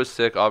 Circa was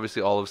sick.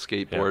 Obviously, all of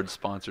skateboards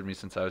sponsored me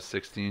since I was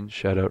 16.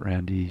 Shout out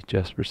Randy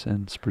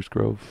Jesperson, Spruce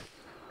Grove.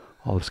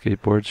 All of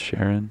skateboards.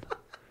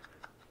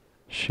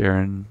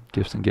 Sharon,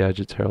 Gifts and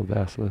Gadgets, Harold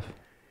Vasilif,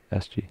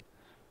 SG,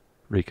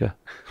 Rika.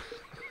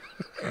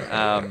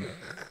 Yeah,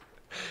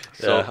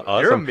 You're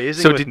awesome.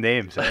 amazing So with did-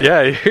 names.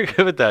 Yeah, you're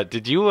good with that.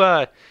 Did you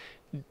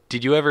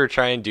ever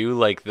try and do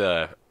like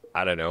the,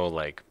 I don't know,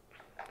 like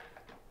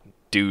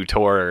do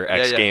tour or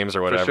X Yeah, Games or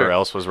for whatever sure.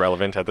 else was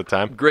relevant at the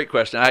time? Great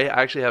question. I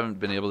actually haven't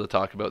been able to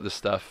talk about this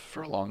stuff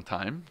for a long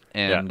time,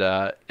 and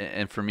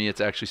and for me,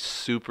 it's actually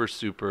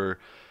super.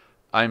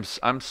 I'm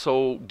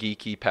so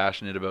geeky,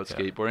 passionate about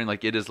skateboarding.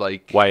 Like it is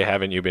like. Why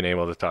haven't you been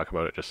able to talk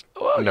about it? Just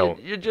Well, no,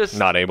 you're just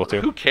not able to.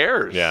 Who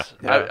cares? Yeah.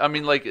 I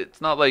mean, like it's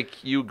not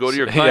like you go to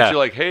your Yeah. clients. You're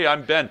like, hey,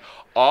 I'm Ben.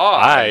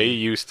 I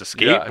used to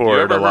Yeah, have you skateboard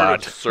ever a heard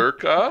lot. of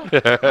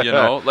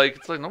Circa? Like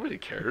it's like nobody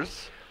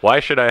cares. Why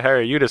should I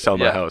hire you to sell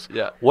my Yeah, house?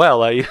 yeah.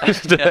 Well, I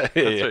used to. Yeah,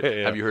 that's right.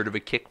 Have you heard of a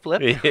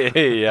kickflip?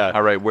 Yeah.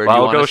 All right, where Well, do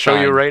you I'll want go to show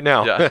you sign? right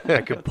now. Yeah. I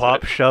could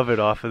pop shove it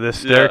off of this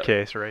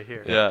staircase right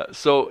here. Yeah.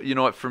 So you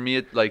know what? For me,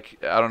 it like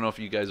I don't know if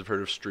you guys have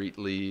heard of Street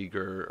League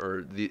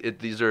or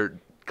these are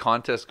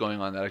contests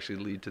going on that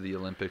actually lead to the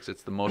Olympics.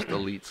 It's the most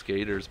elite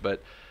skaters,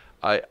 but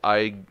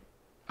I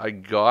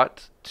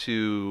got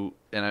to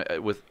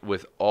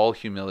with all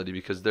humility,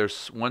 because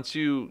there's once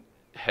you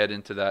head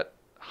into that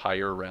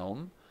higher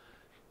realm,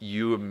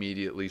 you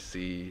immediately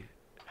see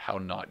how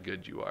not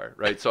good you are,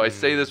 right? So I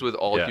say this with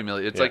all Yeah.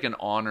 humility. It's Yeah. like an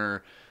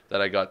honor that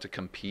I got to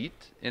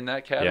compete in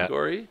that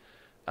category.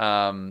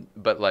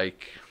 But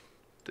like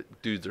the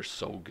dudes are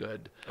so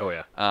good. Oh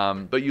yeah.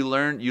 But you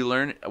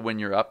learn when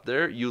you're up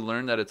there, you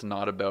learn that it's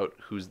not about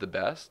who's the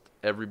best.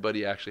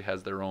 Everybody actually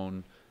has their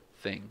own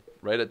thing,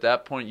 right? At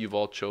that point, you've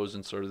all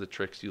chosen sort of the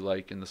tricks you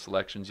like and the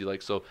selections you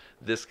like. So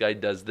this guy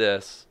does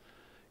this.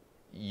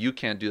 You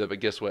can't do that, but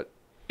guess what?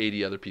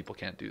 80 other people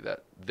can't do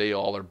that. They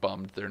all are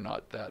bummed they're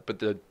not that.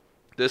 But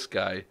this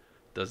guy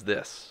does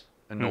this,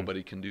 and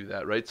nobody can do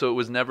that, right? So it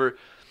was never,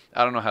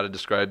 I don't know how to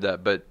describe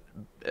that, but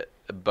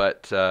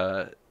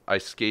I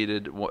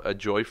skated. A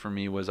joy for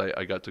me was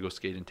I got to go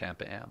skate in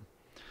Tampa Am.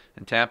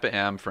 And Tampa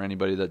Am, for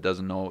anybody that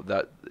doesn't know,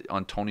 that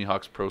on Tony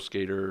Hawk's Pro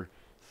Skater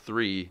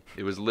 3.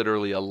 It was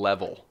literally a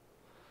level.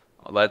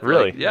 Like,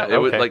 Really? yeah, it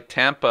was Okay. like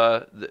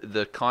Tampa.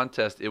 The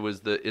contest.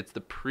 It's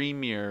the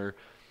premier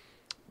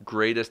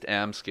greatest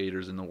am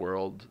skaters in the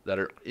world that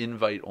are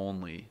invite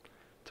only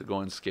to go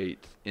and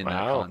skate in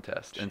that Wow.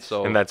 contest. And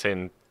so And that's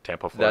in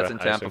Tampa, Florida. that's in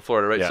I Tampa, assume.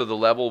 Florida, right? Yeah. So the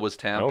level was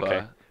Tampa,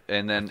 Okay.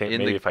 and then I think in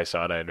maybe the if I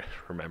saw it, I'd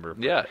remember.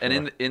 but, yeah,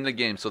 and in the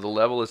game, so the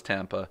level is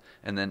Tampa,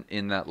 and then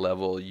in that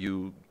level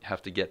you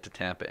have to get to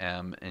Tampa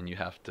Am, and you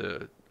have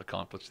to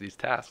accomplish these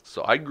tasks.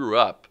 So I grew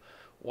up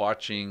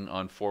watching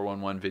on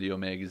 411 Video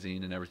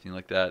Magazine and everything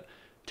like that,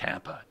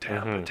 Tampa,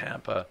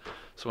 Tampa.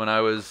 So when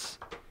I was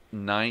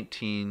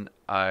 19,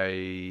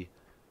 I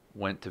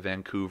went to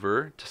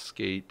Vancouver to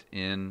skate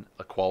in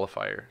a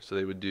qualifier. So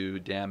they would do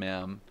Dam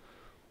Am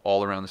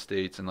all around the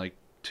States and like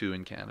 2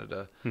 in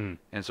Canada.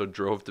 And so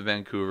drove to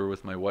Vancouver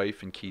with my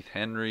wife and Keith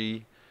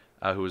Henry,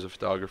 who was a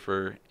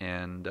photographer,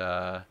 and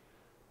I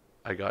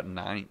got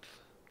 9th,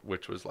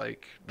 which was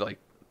like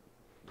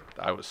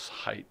I was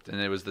hyped,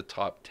 and it was the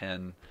top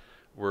 10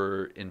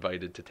 were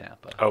invited to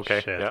Tampa.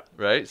 Okay. Shit. Yeah.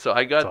 Right? So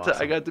I got That's I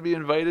awesome. got to be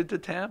invited to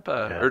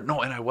Tampa. Yeah. Or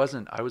no, and I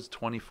wasn't. I was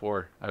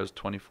 24. I was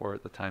 24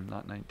 at the time,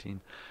 not 19.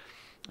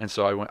 And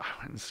so I went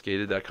and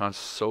skated that con.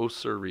 So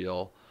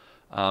surreal.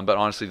 But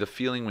honestly, the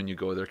feeling when you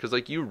go there, because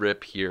like you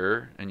rip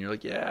here and you're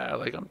like, yeah,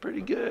 like I'm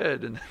pretty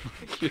good. And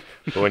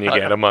But when you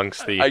get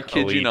amongst the I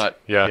kid you elite, not.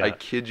 Yeah. I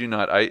kid you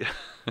not.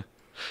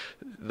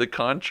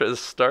 The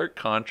stark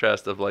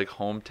contrast of like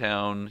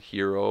hometown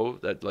hero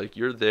that like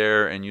you're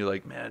there and you're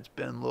like, man, it's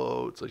Ben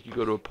Loates. Like you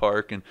go to a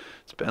park and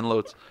it's Ben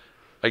Loates.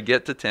 I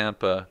get to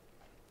Tampa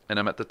and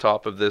I'm at the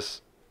top of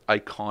this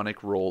iconic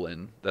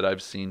roll-in that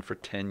I've seen for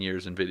 10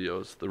 years in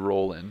videos. The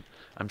roll-in.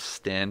 I'm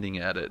standing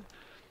at it.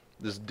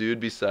 This dude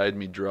beside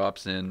me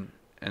drops in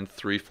and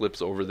 3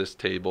 flips over this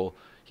table.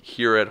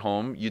 Here at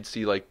home, you'd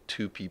see like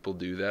 2 people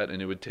do that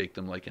and it would take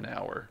them like an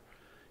hour.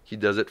 He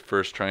does it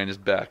first try, and his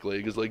back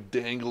leg is like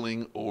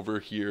dangling over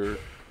here.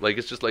 Like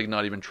it's just like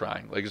not even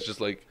trying. Like it's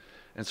just like,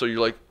 and so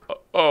you're like,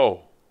 oh.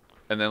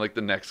 And then like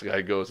the next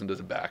guy goes and does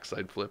a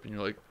backside flip and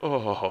you're like,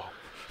 oh.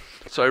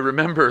 So I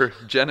remember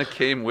Jenna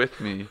came with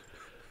me.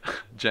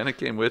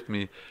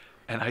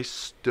 And I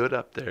stood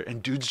up there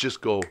and dudes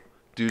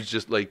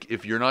just like,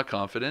 if you're not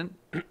confident,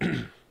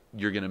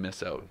 you're going to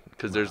miss out.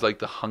 Because there's like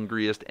the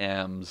hungriest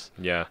AMs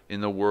Yeah.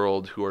 in the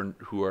world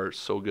who are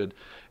so good.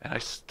 And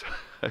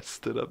I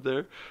stood up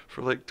there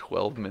for like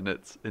 12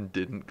 minutes and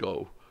didn't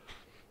go.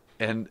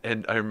 And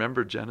I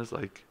remember Jenna's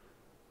like,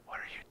 what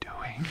are you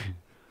doing?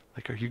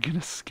 Like, are you going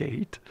to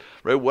skate?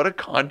 Right? What a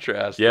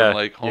contrast Yeah, from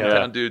like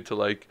hometown yeah. dude to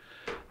like,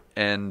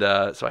 and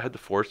so I had to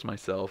force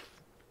myself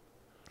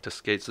to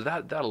skate. So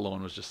that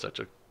alone was just such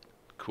a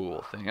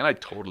cool thing. And I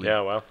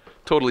Yeah. Wow.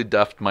 totally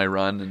duffed my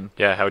run, and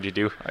Yeah. How'd you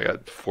do? I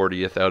got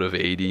 40th out of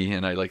 80,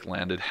 and I like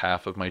landed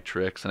half of my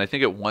tricks. And I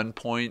think at one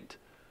point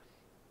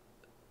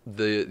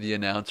the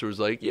announcer was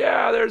like,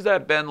 yeah, there's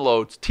that Ben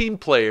Loates, team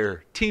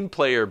player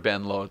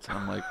Ben Loates. And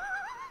I'm like,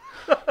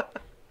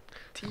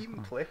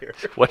 Team player.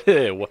 What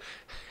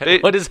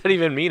does that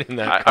even mean in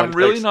that I'm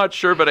really context? not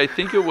sure, but I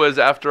think it was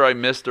after I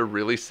missed a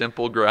really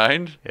simple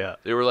grind. Yeah.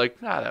 They were like,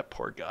 that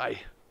poor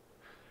guy.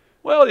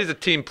 Well, he's a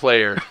team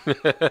player.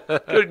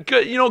 good,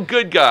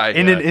 good guy.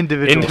 In an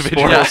individual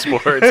Individual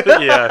sport. sports.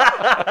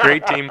 Yeah.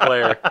 Great team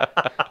player.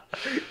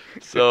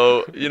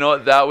 So,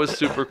 that was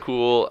super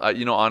cool.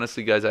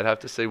 Honestly, guys, I'd have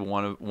to say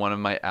one of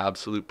my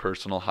absolute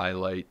personal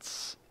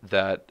highlights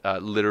that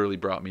literally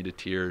brought me to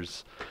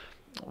tears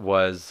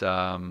was,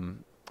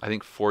 I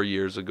think 4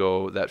 years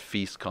ago, that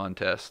Feast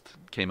contest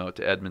came out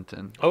to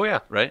Edmonton. Oh yeah.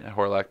 Right, at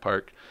Horlack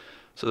Park.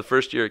 So the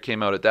first year it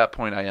came out, at that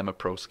point I am a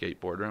pro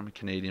skateboarder. I'm a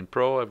Canadian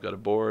pro. I've got a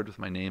board with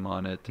my name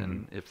on it,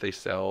 and if they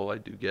sell, I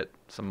do get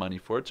some money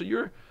for it. So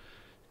you're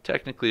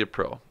technically a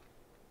pro.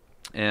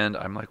 And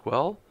I'm like,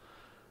 well,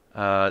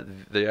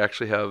 they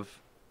actually have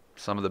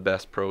some of the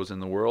best pros in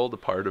the world a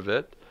part of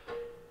it.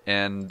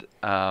 And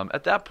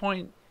at that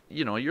point,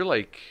 you're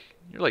like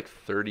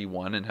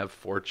 31 and have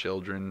 4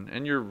 children,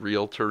 and you're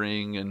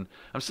realtoring, and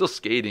I'm still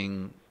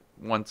skating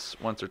once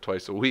or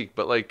twice a week,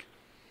 but like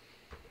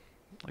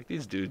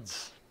these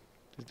dudes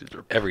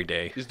are Every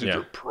day. These dudes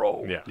Yeah. are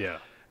pro. Yeah. Yeah.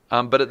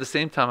 But at the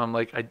same time, I'm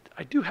like,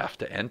 I do have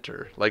to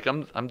enter. Like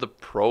I'm the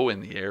pro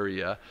in the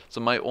area. So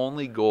my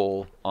only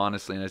goal,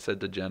 honestly, and I said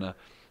to Jenna,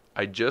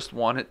 I just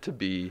want it to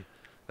be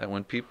that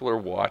when people are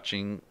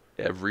watching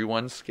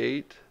everyone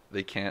skate,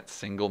 they can't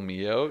single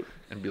me out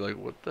and be like,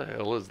 what the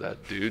hell is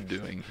that dude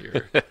doing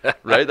here?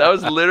 Right? That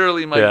was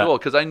literally my Yeah. goal,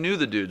 because I knew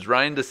the dudes.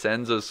 Ryan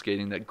DeCenzo's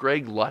skating that.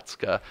 Greg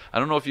Lutzka. I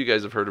don't know if you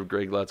guys have heard of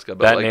Greg Lutzka, but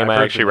That like, name I've I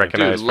heard actually of him.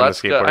 recognize Dude, from the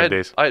Lutzka, skateboarding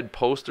days. I had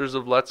posters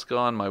of Lutzka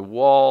on my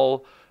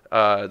wall.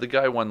 The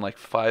guy won like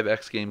 5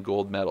 X Game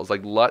gold medals.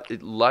 Like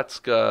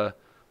Lutzka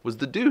was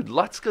the dude.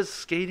 Lutzka's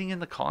skating in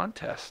the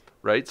contest,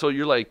 right? So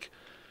you're like,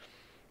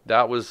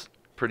 that was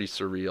pretty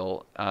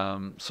surreal.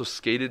 So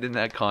skated in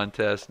that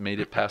contest, made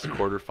it past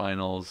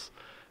quarterfinals,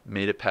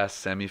 made it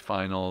past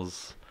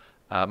semifinals.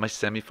 My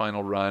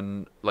semifinal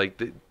run,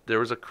 like there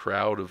was a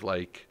crowd of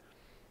like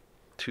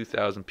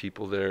 2,000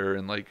 people there,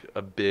 and like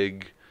a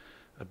big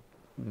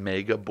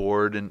mega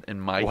board,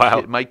 and my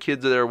Wow. my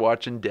kids are there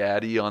watching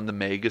Daddy on the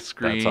mega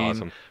screen. That's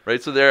awesome.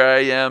 Right, so there I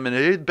am, and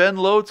hey, Ben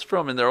Loates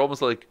from, and they're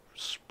almost like,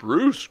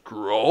 Spruce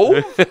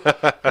Grove,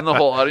 and the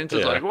whole audience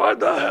is like, what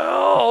the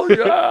hell?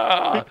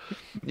 Yeah.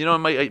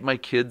 And my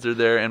kids are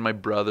there, and my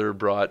brother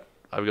brought.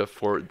 I've got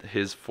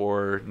his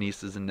four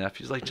nieces and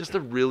nephews. Like, just a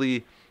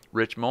really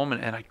rich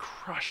moment, and I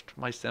crushed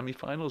my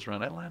semifinals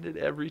run. I landed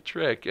every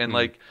trick, and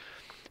like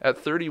at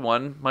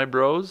 31, my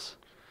bros,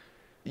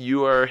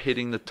 you are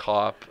hitting the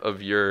top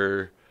of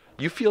you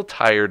feel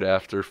tired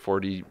after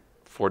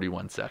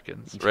 41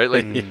 seconds, right?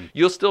 Like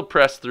you'll still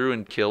press through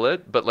and kill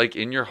it, but like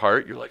in your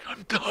heart, you're like,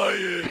 I'm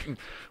dying.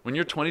 When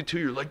you're 22,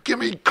 you're like, give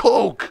me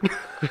Coke.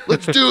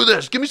 Let's do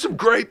this. Give me some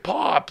great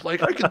pop.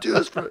 Like I can do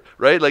this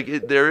right?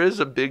 Like there is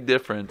a big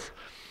difference,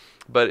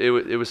 but it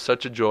was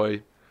such a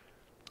joy.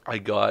 I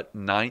got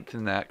 9th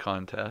in that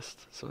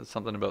contest. So it's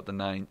something about the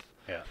 9th.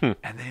 Yeah.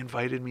 And they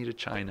invited me to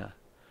China.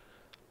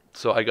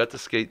 So I got to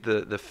skate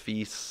the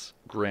FIS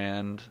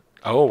Grand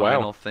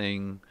final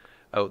thing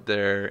out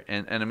there.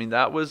 And I mean,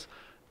 that was,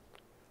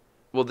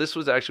 well, this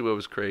was actually what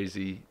was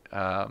crazy.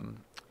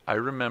 I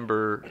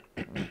remember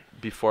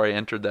before I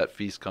entered that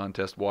FIS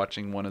contest,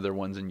 watching one of their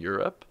ones in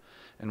Europe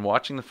and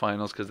watching the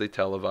finals because they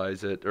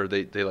televise it, or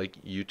they like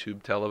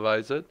YouTube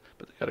televise it,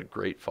 but they got a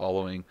great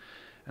following.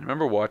 And I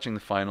remember watching the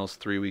finals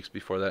 3 weeks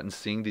before that and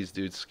seeing these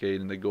dudes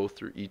skate, and they go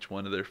through each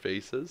one of their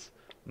faces.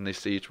 And they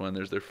see each one,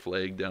 there's their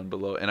flag down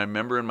below. And I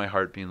remember in my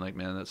heart being like,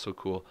 man, that's so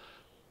cool.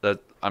 That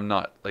I'm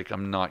not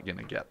going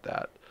to get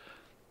that.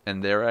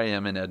 And there I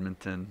am in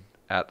Edmonton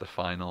at the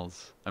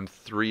finals. I'm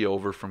 3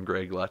 over from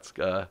Greg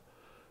Lutzka.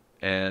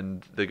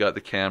 And they got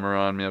the camera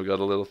on me. I've got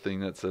a little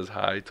thing that says,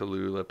 hi to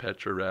Lula,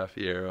 Petra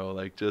Raffiero.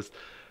 Like, just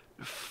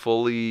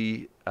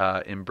fully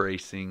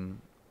embracing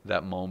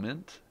that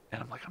moment.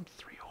 And I'm like, I'm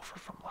 3 over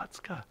from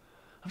Lutzka.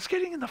 I'm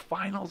skating in the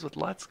finals with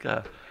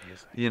Lutzka.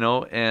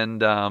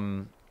 And...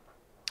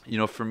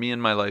 for me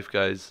in my life,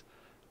 guys,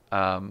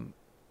 when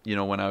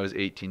I was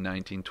 18,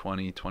 19,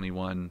 20,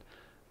 21,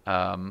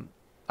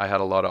 I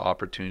had a lot of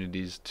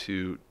opportunities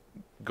to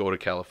go to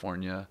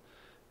California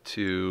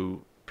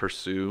to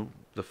pursue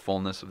the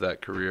fullness of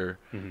that career.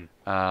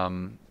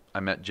 I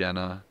met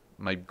Jenna.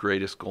 My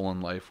greatest goal in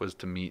life was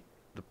to meet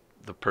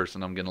the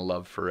person I'm going to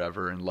love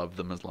forever and love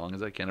them as long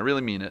as I can. I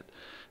really mean it.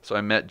 So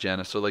I met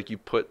Jenna. So like you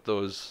put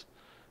those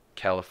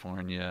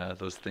California,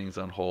 those things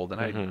on hold,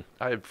 and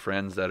I have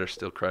friends that are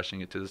still crushing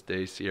it to this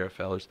day. Sierra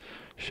Fellers,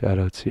 shout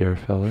out Sierra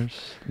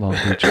Fellers, Long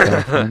Beach,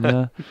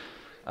 California.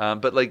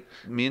 But like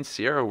me and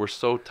Sierra were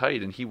so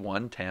tight, and he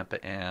won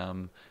Tampa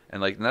Am,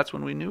 and that's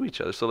when we knew each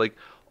other. So like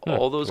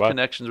all those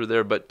connections were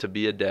there. But to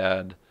be a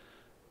dad,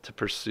 to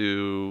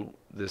pursue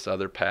this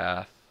other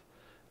path,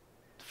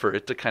 for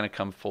it to kind of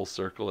come full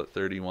circle at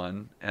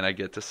 31, and I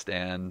get to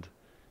stand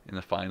in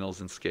the finals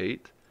and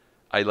skate.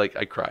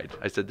 I cried.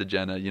 I said to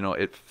Jenna,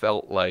 it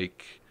felt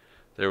like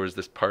there was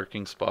this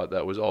parking spot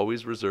that was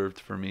always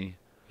reserved for me.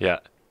 Yeah.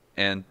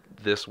 And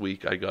this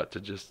week I got to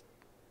just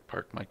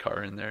park my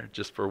car in there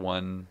just for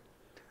one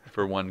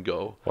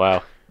go.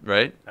 Wow.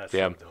 Right? That's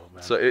so dope,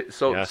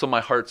 man. So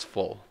my heart's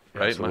full,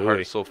 right? Absolutely. My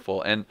heart's so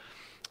full. And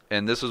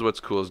this is what's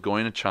cool is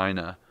going to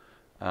China.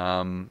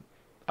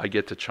 I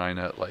get to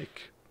China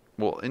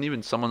and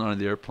even someone on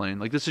the airplane,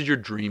 this is your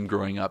dream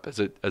growing up as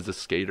a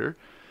skater.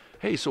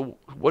 Hey, so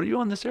what are you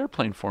on this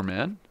airplane for,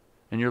 man?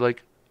 And you're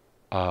like,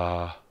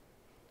 I'm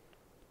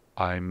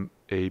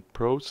a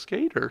pro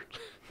skater.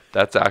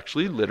 That's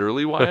actually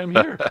literally why I'm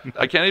here.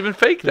 I can't even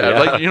fake that. Yeah,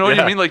 what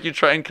I mean? You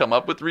try and come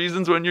up with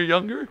reasons when you're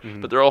younger,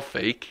 but they're all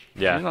fake.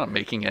 Yeah. You're not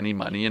making any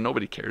money, and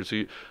nobody cares.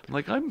 I'm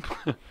like,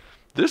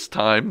 this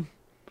time,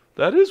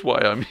 that is why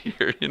I'm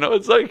here.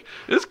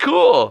 It's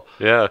cool.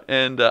 Yeah.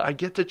 And I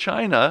get to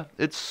China.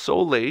 It's so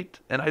late,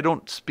 and I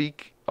don't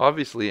speak,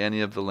 obviously,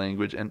 any of the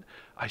language, and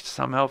I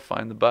somehow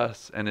find the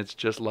bus, and it's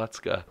just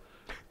Lutzka.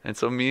 And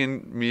so me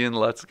and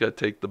Lutzka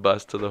take the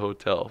bus to the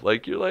hotel.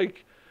 You're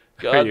like,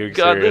 God,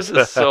 this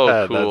is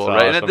so cool, right?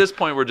 Awesome. And at this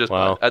point, we're just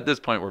at this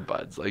point we're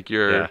buds.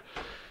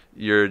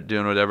 You're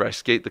doing whatever. I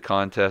skate the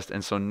contest,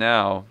 and so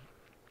now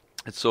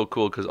it's so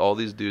cool because all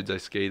these dudes I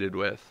skated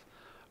with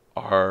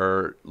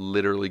are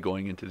literally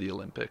going into the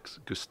Olympics.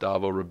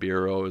 Gustavo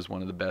Ribeiro is one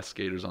of the best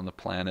skaters on the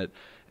planet,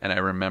 and I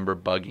remember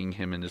bugging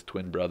him and his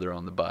twin brother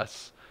on the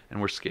bus. And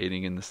we're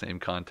skating in the same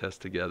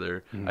contest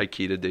together.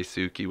 Aikita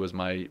Daisuke was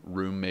my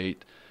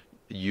roommate.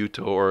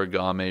 Yuto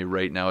Origame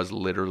right now is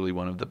literally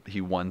he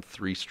won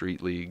 3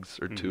 street leagues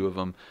or 2 of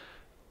them.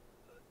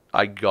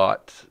 I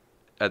got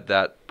at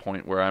that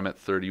point where I'm at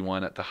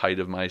 31 at the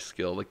height of my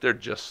skill. They're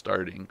just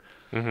starting.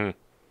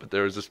 But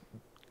there was this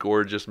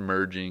gorgeous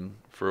merging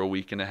for a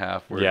week and a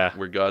half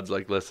where God's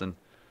like, listen,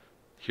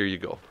 here you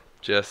go.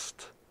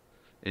 Just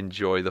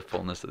enjoy the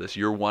fullness of this.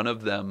 You're one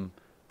of them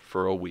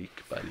for a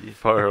week, buddy.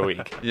 For a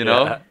week.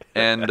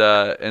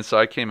 And so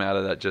I came out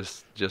of that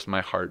just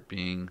my heart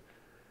being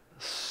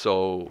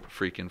so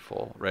freaking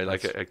full, right? I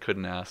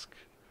couldn't ask.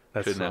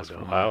 Couldn't ask for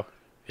more. Wow.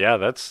 Yeah,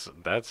 that's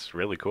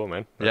really cool,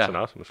 man. That's an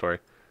awesome story.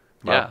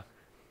 Wow.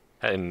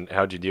 Yeah. And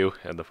how'd you do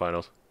at the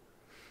finals?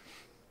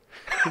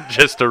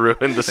 Just to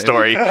ruin the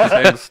story.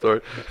 Same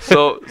story.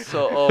 So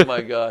oh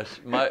my gosh,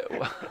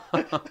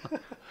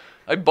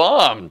 I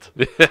bombed.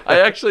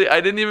 I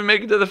didn't even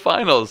make it to the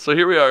finals. So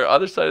here we are,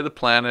 other side of the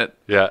planet.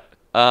 Yeah.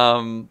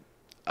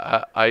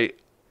 I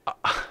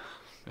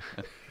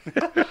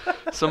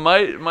so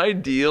my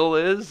deal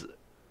is,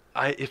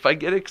 if I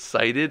get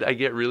excited, I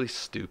get really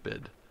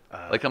stupid.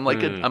 Like I'm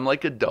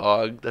like a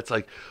dog that's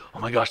like, oh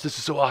my gosh, this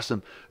is so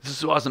awesome. This is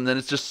so awesome. Then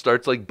it just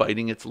starts like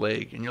biting its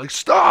leg. And you're like,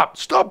 stop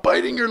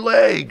biting your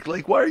leg.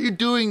 Like, why are you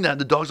doing that?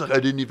 And the dog's like, I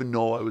didn't even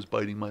know I was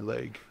biting my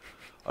leg.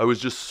 I was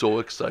just so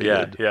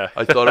excited. Yeah.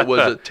 I thought it was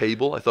a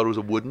table. I thought it was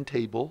a wooden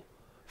table.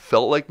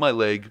 Felt like my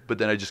leg, but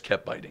then I just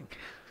kept biting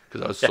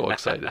because I was so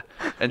excited.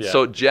 And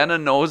so Jenna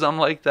knows I'm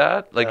like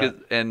that. Like,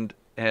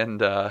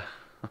 oh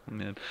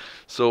man.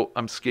 So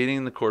I'm skating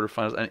in the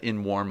quarterfinals and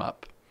in warm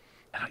up.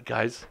 And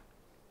guys,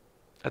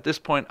 at this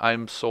point,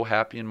 I'm so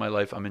happy in my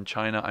life. I'm in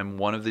China. I'm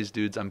one of these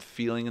dudes. I'm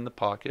feeling in the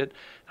pocket.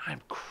 I'm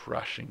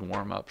crushing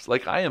warm-ups.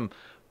 Like, I am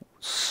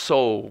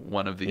so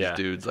one of these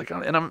dudes. Like,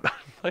 and I'm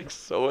like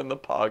so in the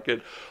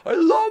pocket. I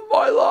love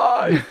my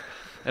life.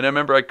 And I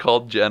remember I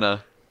called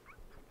Jenna.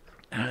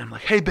 And I'm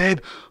like, hey, babe.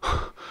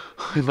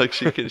 And like,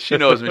 she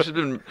knows me. She's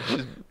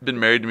been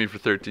married to me for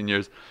 13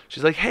 years.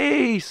 She's like,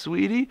 hey,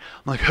 sweetie.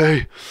 I'm like,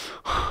 hey,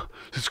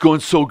 it's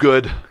going so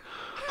good.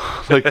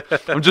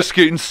 Like, I'm just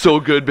skating so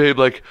good, babe.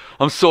 Like,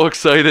 I'm so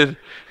excited.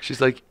 She's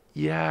like,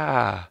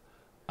 yeah.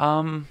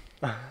 And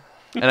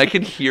I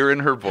can hear in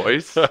her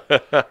voice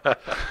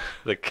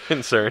the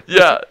concern.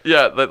 Yeah.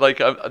 Like,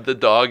 the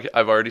dog,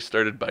 I've already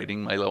started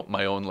biting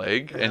my own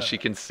leg, and she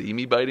can see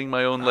me biting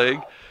my own leg.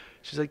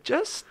 She's like,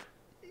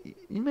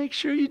 you make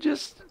sure you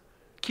just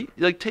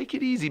take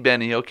it easy,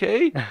 Benny,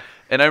 okay?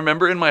 And I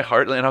remember in my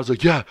heart, and I was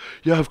like, yeah,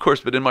 of course.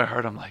 But in my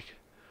heart, I'm like,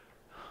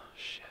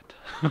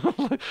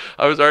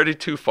 I was already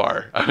too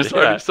far. I was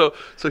already so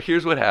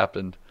here's what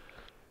happened.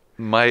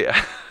 My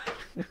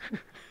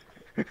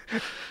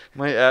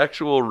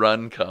actual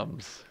run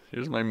comes.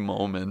 Here's my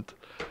moment.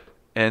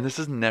 And this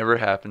has never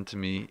happened to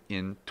me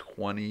in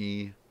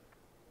 20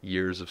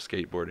 years of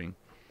skateboarding.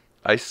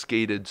 I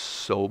skated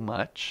so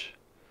much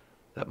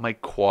that my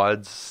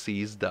quads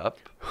seized up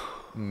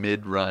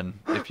mid-run.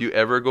 If you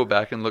ever go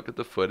back and look at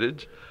the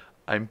footage,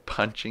 I'm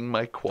punching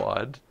my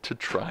quad to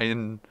try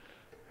and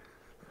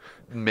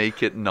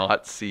make it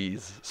not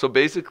seize. So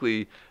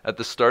basically, at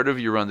the start of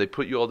your run, they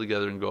put you all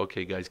together and go,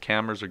 okay, guys,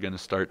 cameras are going to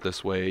start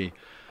this way.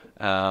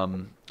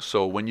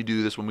 So when you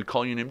do this, when we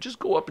call your name, just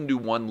go up and do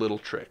one little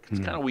trick. It's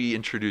kind of we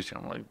introduce you.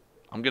 I'm like,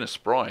 I'm going to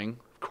sproing.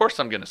 Of course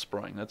I'm going to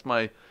sproing. That's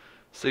my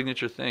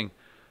signature thing.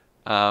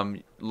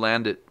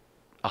 Land it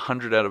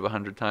 100 out of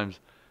 100 times.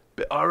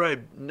 All right,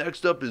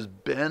 next up is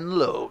Ben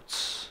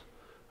Loates.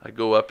 I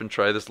go up and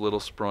try this little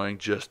sproing,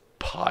 just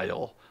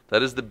pile.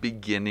 That is the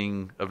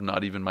beginning of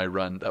not even my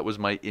run. That was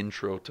my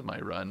intro to my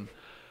run.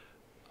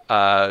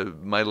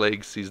 My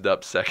leg seized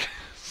up second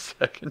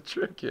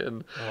trick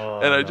in.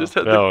 And I just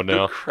had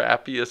the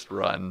crappiest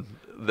run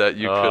that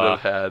you could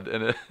have had.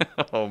 And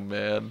oh,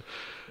 man.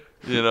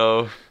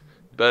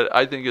 But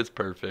I think it's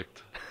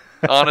perfect.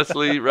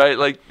 Honestly, right?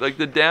 Like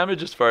the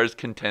damage as far as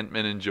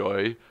contentment and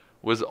joy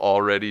was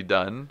already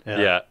done.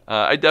 Yeah.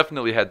 I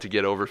definitely had to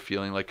get over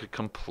feeling like a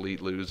complete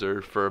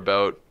loser for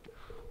about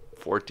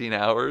 14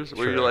 hours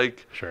where you're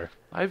like,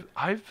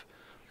 I've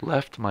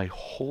left my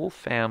whole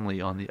family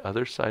on the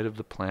other side of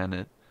the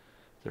planet.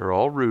 They're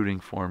all rooting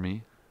for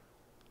me.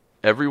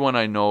 Everyone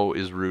I know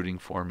is rooting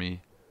for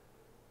me.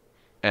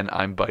 And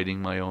I'm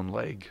biting my own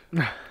leg.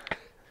 Okay.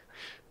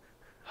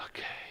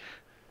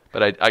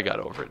 But I got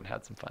over it and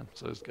had some fun,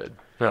 so it was good.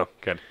 Oh,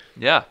 good.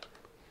 Yeah.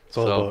 It's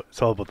all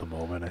about the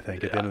moment, I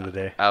think, at the end of the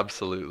day.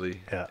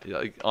 Absolutely. Yeah.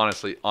 Like,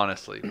 honestly,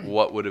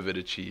 what would have it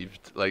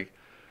achieved? Like,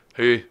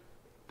 hey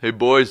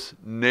boys,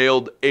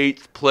 nailed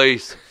 8th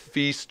place,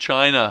 Feast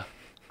China.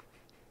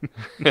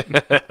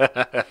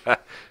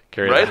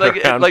 Right?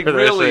 Like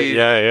really,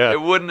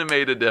 it wouldn't have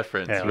made a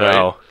difference,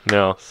 right?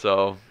 No.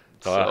 So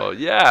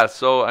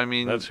I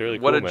mean, that's really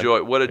what cool, a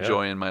joy, what a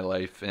joy in my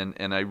life,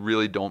 and I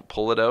really don't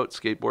pull it out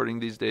skateboarding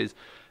these days,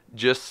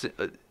 just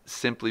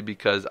simply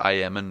because I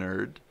am a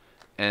nerd,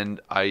 and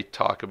I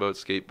talk about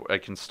skateboard. I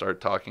can start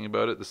talking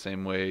about it the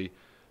same way,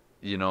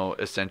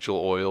 essential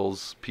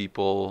oils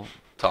people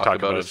talk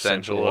about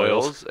essential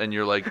oils, and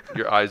you're like,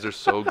 your eyes are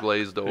so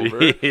glazed over.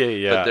 But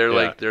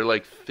they're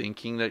like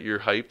thinking that you're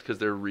hyped because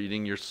they're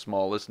reading your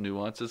smallest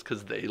nuances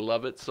because they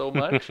love it so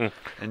much,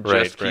 and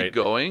just keep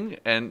going.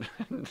 And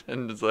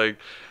it's like,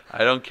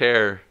 I don't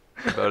care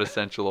about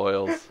essential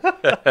oils.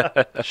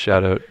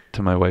 Shout out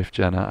to my wife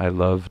Jenna. I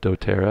love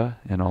doTERRA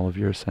and all of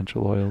your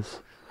essential oils.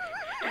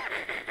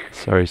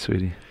 Sorry,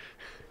 sweetie.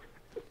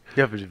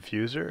 You have a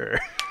diffuser? Or?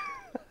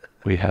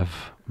 We have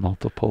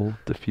multiple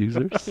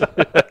diffusers.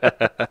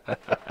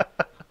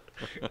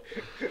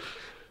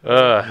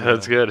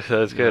 That's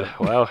good.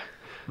 Wow.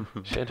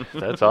 Shit,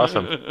 that's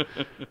awesome.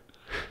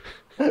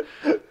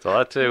 It's a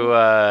lot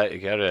to you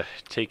gotta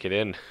take it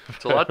in.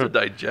 It's a lot to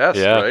digest,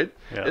 right?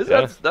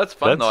 Yeah. That's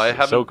fun though. I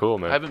haven't so cool,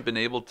 man. I haven't been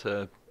able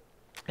to.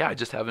 Yeah, I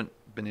just haven't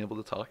been able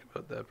to talk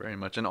about that very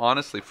much. And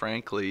honestly,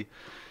 frankly,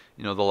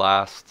 the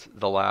last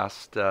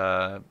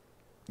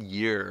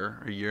year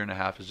or year and a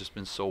half has just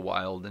been so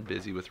wild and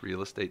busy with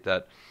real estate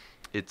that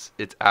it's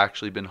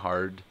actually been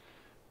hard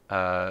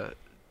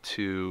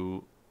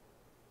to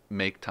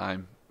make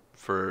time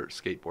for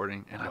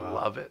skateboarding, and I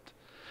love it.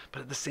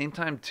 But at the same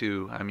time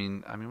too, I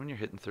mean when you're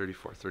hitting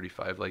 34,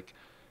 35, like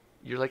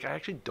you're like, I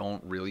actually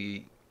don't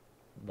really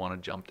want to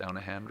jump down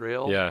a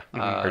handrail. Yeah,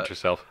 hurt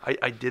yourself.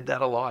 I did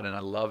that a lot and I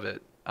love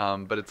it.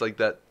 But it's like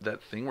that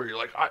thing where you're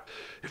like,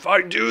 if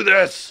I do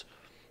this,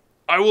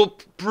 I will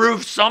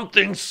prove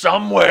something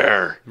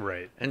somewhere.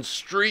 Right. And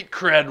street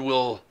cred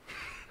will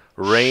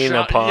rain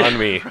upon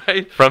me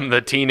right? from the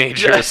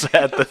teenagers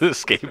at the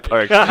skate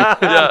park.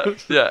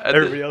 Yeah.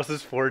 Everybody else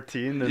is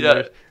 14. And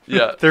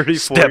Yeah.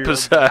 34. Step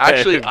aside.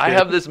 Actually, I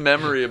have this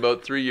memory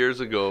about 3 years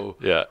ago.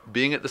 Yeah.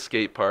 Being at the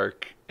skate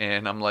park,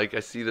 and I'm like, I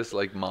see this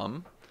like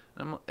mom,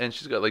 and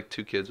she's got like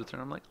 2 kids with her.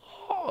 And I'm like,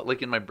 oh,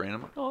 like in my brain,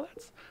 I'm like, oh,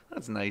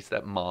 that's nice.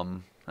 That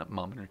mom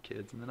and her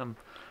kids. And then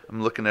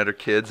I'm looking at her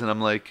kids, and I'm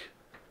like,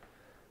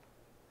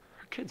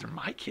 her kids are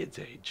my kids'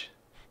 age.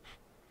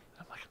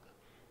 I'm like,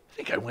 I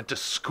think I went to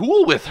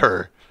school with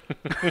her.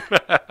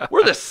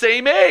 We're the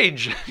same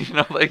age.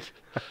 Like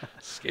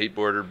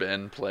skateboarder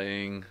Ben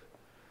playing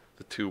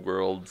the two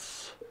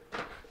worlds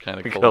kind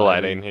of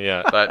colliding.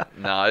 Yeah. But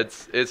no,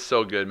 it's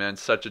so good, man.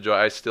 Such a joy.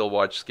 I still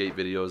watch skate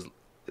videos.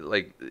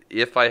 Like,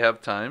 if I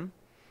have time,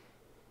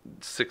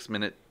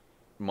 6-minute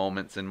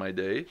moments in my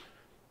day,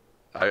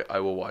 I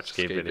will watch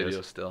skate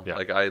videos still. Yeah.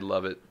 Like, I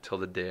love it till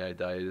the day I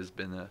die. It has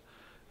been a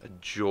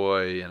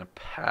joy and a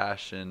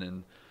passion,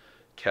 and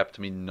kept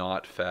me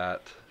not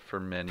fat for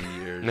many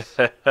years.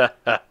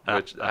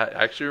 Which I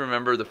actually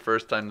remember the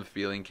first time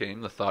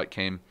the thought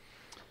came.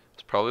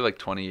 It's probably like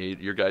 28,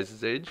 your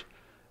guys' age,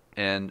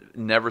 and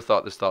never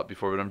thought this thought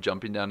before, but I'm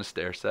jumping down a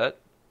stair set,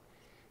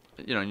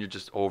 and you're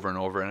just over and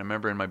over, and I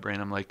remember in my brain,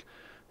 I'm like,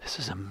 this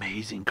is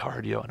amazing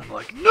cardio, and I'm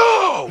like,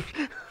 no,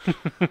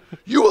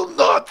 you will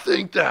not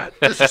think that.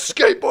 This is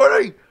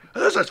skateboarding.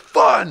 This is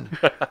fun.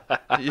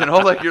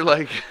 Like you're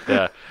like,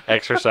 yeah,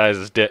 exercise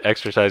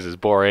is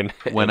boring.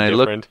 When and I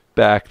different. look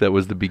back, that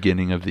was the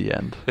beginning of the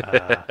end.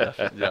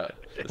 Yeah.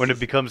 When it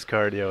becomes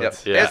cardio, Yep.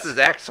 it's This is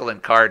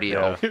excellent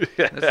cardio.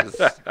 This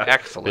is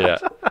excellent. Yeah.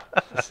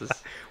 This is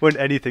when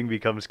anything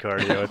becomes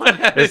cardio.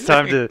 It's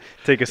time to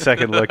take a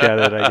second look at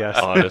it, I guess.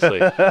 Honestly.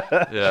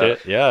 yeah.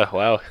 Shit. Yeah.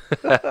 Wow.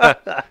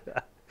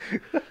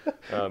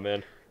 Oh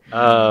man.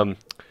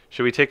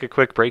 Should we take a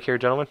quick break here,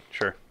 gentlemen?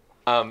 Sure.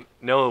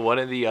 No. One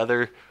of the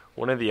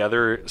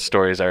other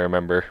stories I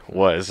remember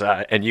was,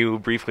 and you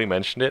briefly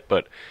mentioned it,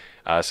 but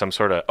some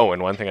sort of. Oh,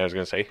 and one thing I was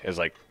going to say is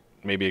like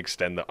maybe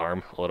extend the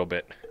arm a little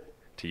bit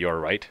to your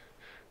right.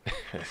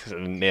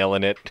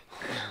 Nailing it.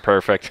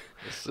 Perfect.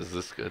 Is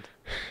this good?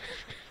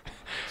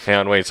 Hang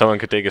on, wait. Someone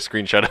could take a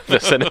screenshot of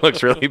this, and it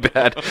looks really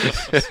bad.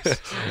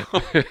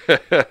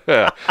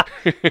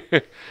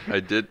 I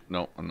did.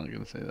 No, I'm not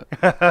going to say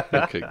that.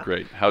 Okay,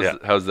 great.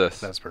 How's this?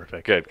 That's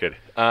perfect. Good.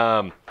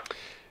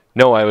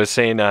 No, I was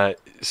saying,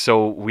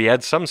 so we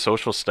had some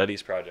social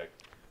studies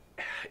project.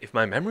 If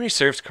my memory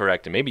serves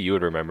correct, and maybe you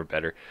would remember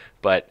better,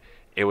 but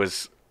it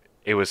was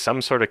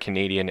some sort of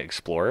Canadian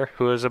explorer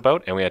who it was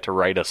about, and we had to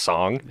write a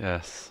song.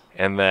 Yes.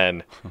 And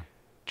then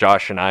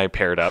Josh and I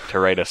paired up to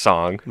write a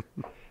song,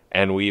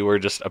 and we were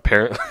just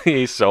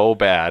apparently so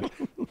bad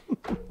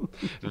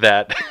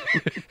that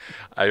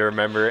I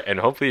remember, and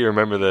hopefully you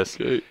remember this,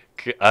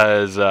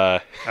 as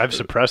I've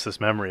suppressed this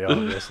memory,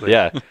 obviously.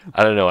 yeah,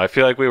 I don't know. I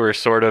feel like we were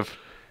sort of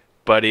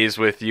buddies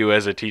with you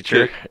as a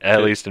teacher,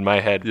 at least in my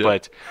head. Yeah.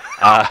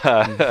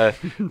 But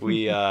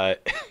we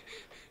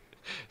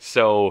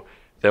so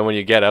then when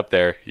you get up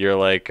there, you're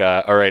like,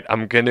 all right,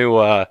 I'm going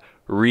to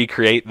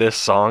recreate this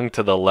song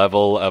to the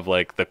level of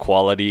like the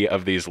quality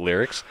of these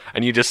lyrics,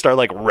 and you just start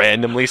like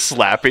randomly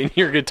slapping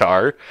your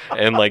guitar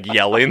and like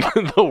yelling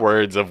the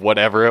words of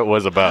whatever it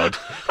was about.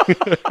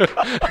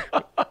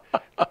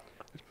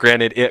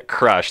 Granted, it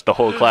crushed. The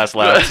whole class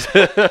laughed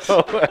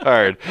so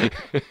hard.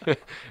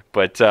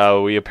 But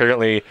we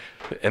apparently,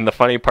 and the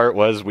funny part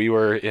was we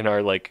were in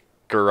our like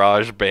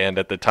garage band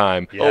at the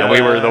time, and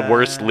we were the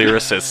worst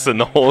lyricists in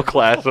the whole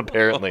class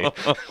apparently.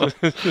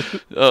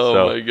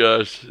 My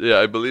gosh. Yeah,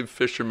 I believe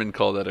fishermen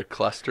call that a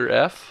cluster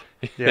F.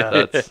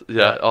 Yeah.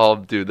 Oh,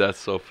 dude, that's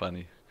so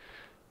funny.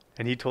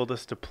 And he told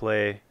us to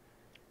play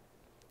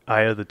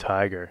Eye of the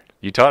Tiger.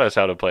 You taught us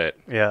how to play it.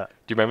 Yeah.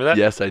 Do you remember that?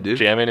 Yes, I do.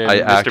 Jamming in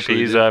Mr.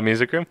 P's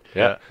music room?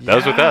 Yeah. That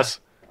was with us.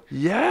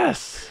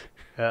 Yes.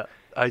 Yeah.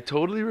 I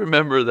totally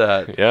remember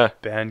that. Yeah.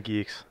 Band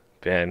geeks.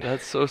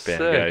 That's so sick.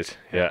 Guys.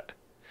 Yeah.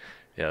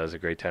 Yeah, it was a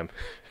great time.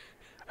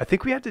 I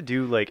think we had to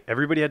do, like,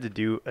 everybody had to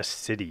do a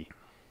city,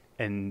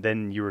 and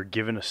then you were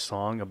given a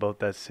song about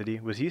that city.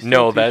 Was he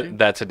still teaching?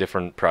 That's a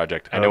different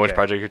project. I know which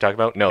project you're talking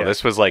about. No,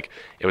 this was like,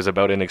 it was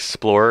about an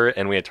explorer,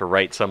 and we had to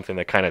write something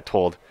that kind of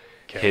told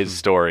his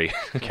story.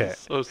 Okay.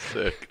 So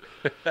sick.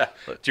 Do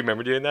you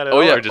remember doing that at Oh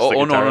all? yeah. Or just the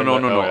No, guitar no,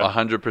 and the- no, oh, yeah.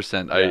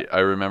 100%. Yeah. I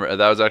remember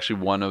that was actually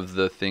one of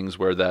the things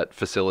where that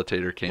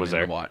facilitator came Was in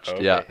there? and watched.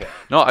 Okay, Yeah. yeah.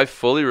 No, I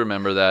fully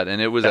remember that,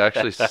 and it was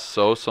actually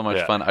so much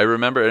Yeah. fun. I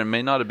remember it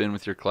may not have been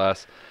with your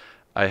class.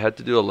 I had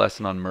to do a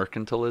lesson on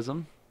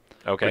mercantilism,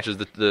 Okay. which is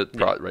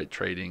right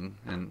trading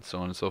and so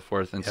on and so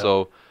forth. And Yeah.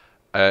 so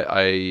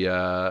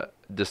I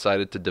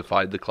decided to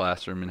divide the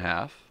classroom in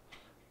half,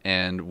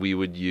 and we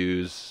would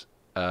use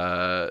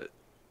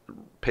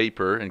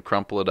paper and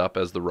crumple it up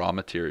as the raw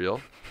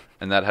material,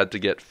 and that had to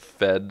get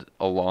fed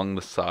along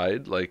the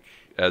side, like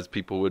as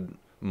people would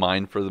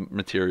mine for the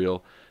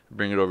material,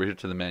 bring it over here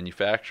to the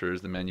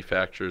manufacturers. The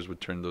manufacturers would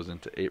turn those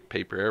into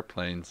paper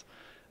airplanes,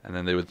 and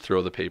then they would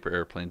throw the paper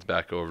airplanes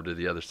back over to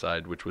the other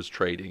side, which was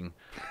trading.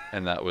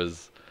 And that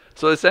was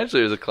so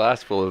essentially it was a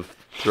class full of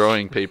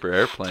throwing paper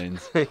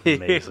airplanes.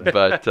 Amazing.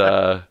 But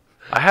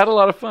I had a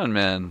lot of fun,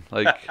 man.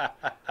 Like I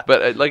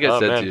Oh,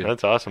 said man, to you,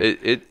 that's awesome.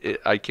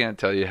 It I can't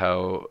tell you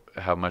how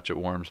much it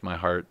warms my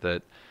heart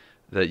that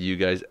you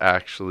guys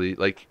actually,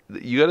 like,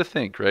 you got to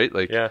think, right?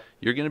 Like, Yeah.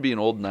 you're gonna be an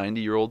old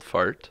 90-year-old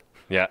fart.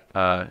 Yeah.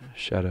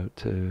 Shout out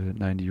to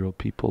 90-year-old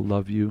people.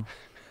 Love you.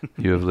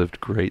 You have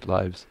lived great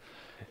lives.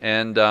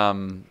 And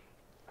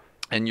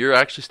you're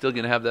actually still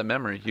going to have that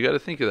memory. You got to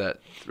think of that,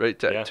 right?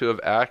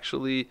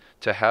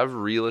 To have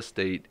real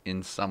estate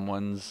in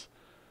someone's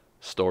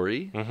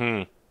story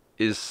Mm-hmm.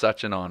 is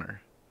such an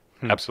honor,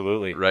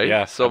 Absolutely. right?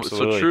 Yeah. So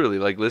absolutely. truly,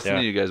 like, listening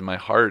Yeah. to you guys, my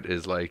heart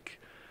is like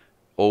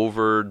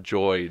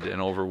overjoyed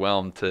and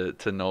overwhelmed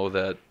to know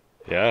that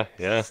Yeah.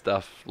 Yeah.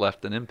 stuff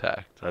left an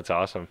impact. That's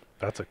awesome.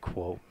 That's a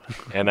quote.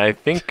 And I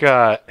think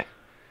I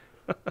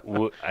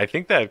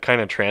think that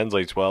kind of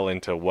translates well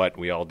into what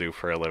we all do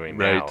for a living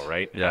now, Right.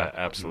 right? Yeah.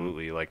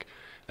 Absolutely. Like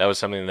that was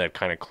something that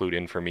kind of clued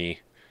in for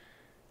me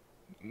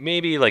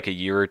maybe like a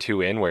year or two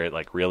in where it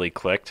like really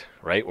clicked,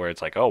 right? Where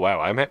it's like, oh wow,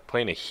 I'm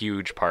playing a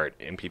huge part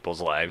in people's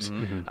lives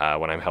when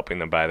I'm helping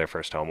them buy their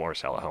first home or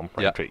sell a home,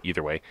 right? Yeah. But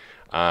either way.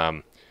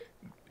 And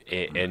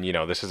you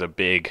know, this is a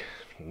big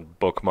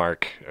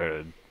bookmark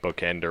or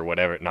bookend or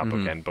whatever, not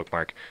bookend,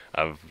 bookmark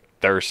of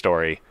their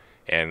story.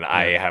 And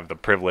I have the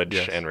privilege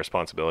Yes. and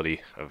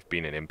responsibility of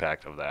being an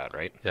impact of that,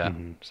 right? Yeah.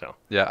 So,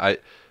 Yeah,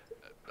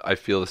 I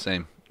feel the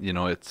same. You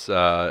know, it's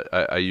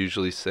I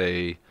usually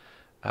say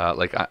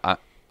like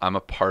I'm a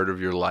part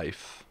of your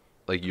life.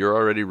 Like, you're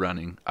already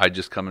running. I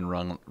just come and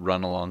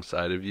run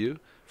alongside of you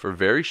for a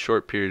very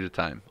short period of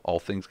time, all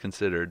things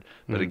considered.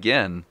 But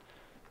again,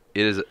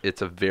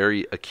 it's a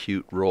very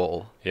acute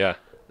role yeah.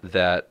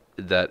 that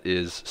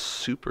is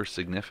super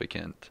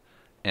significant,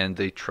 and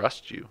they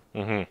trust you.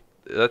 Mm-hmm.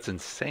 That's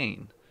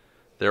insane.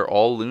 They're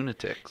all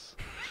lunatics.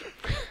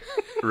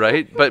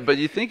 Right? But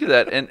you think of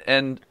that,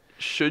 and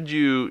should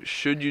you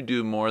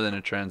do more than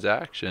a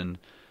transaction,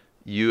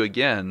 you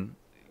again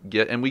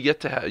we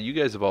get to have, you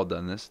guys have all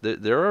done this.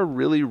 There are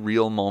really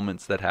real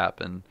moments that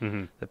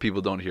happen that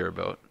people don't hear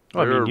about.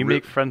 Oh, I There mean, are you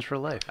make friends for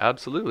life.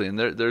 Absolutely. And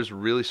there's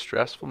really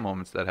stressful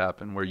moments that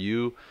happen where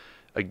you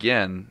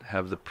again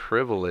have the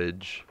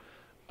privilege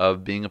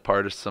of being a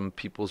part of some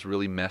people's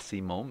really messy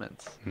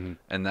moments.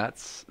 And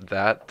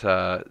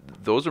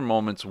those are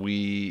moments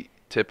we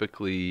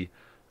typically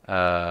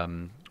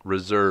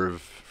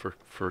reserve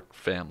for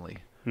family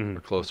or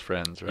close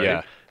friends, right?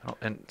 Yeah.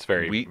 And It's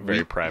very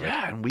private.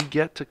 Yeah, and we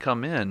get to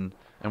come in,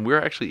 and we're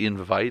actually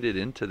invited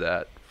into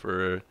that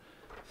for a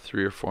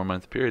 3 or 4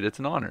 month period. It's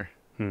an honor.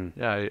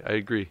 Yeah, I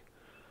agree.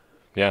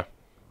 Yeah.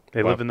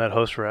 They Well- live in that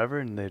house forever,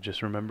 and they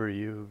just remember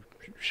you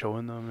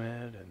showing them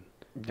it. And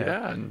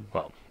Yeah, and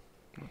Well,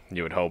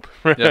 you would hope,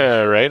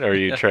 Yeah. right? Or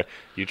you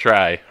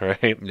try,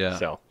 right? Yeah.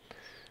 So,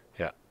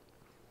 yeah.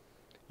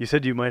 you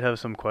said you might have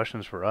some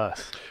questions for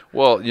us.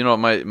 well, you know,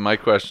 my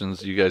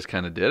questions, you guys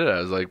kind of did it. I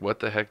was like,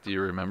 what the heck do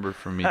you remember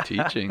from me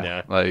teaching?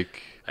 Yeah.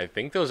 Like, I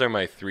think those are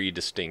my 3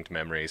 distinct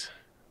memories.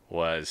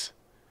 Was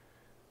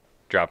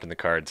dropping the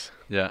cards,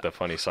 Yeah. the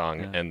funny song,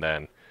 Yeah. and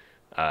then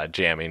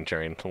jamming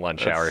during the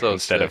lunch That's hour so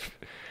instead sick. of,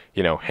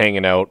 you know,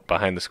 hanging out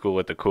behind the school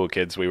with the cool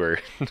kids. We were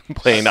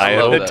playing I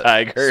Eye love of the that.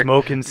 Tiger.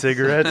 Smoking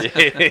cigarettes.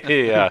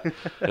 yeah.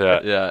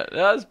 yeah,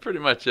 that's pretty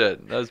much it.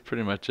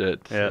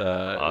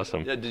 Yeah.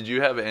 Awesome. Yeah, did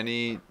you have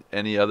any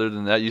other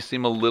than that? You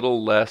seem a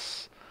little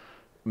less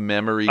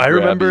memory I grabby.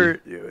 remember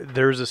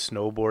there was a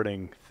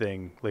snowboarding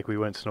thing. Like, we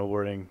went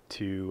snowboarding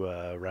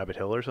to Rabbit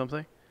Hill or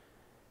something.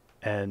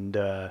 And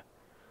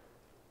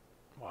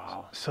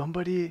wow,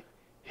 somebody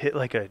hit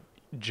like a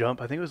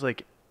jump. I think it was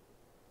like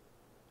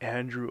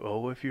Andrew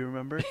O, if you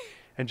remember,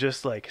 and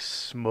just like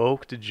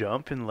smoked a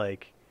jump and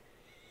like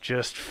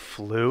just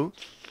flew.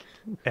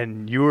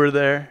 And you were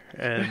there,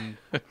 and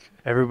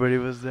everybody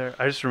was there.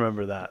 I just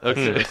remember that.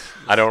 Okay.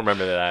 I don't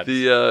remember that.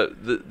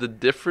 The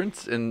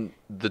difference in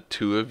the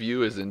two of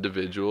you as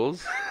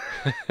individuals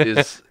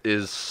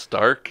is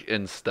stark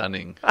and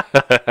stunning.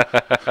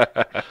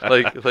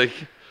 like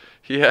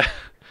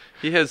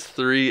he has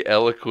 3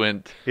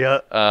 eloquent,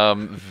 Yeah.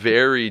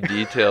 very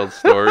detailed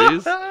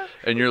stories,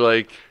 and you're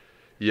like,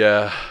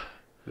 yeah,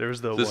 There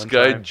was the This one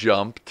guy time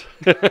jumped.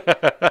 he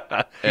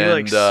and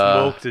like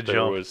smoked a There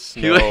jump. was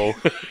snow.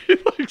 he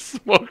like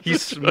smoked. He the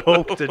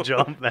smoked snow. a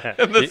jump, man.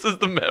 And this is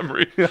the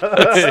memory.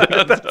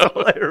 That's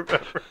all I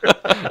remember.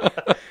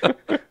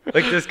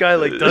 Like this guy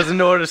like doesn't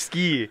know how to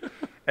ski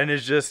and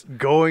is just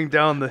going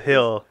down the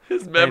hill.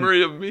 His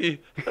memory of me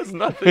has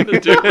nothing to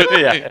do with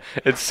me. Yeah,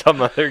 it's some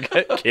other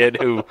kid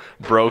who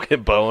broke a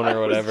bone or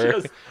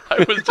whatever,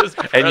 I was just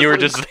and you were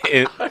present.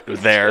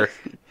 just there.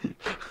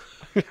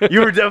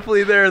 You were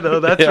definitely there though,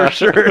 that's Yeah. for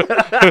sure.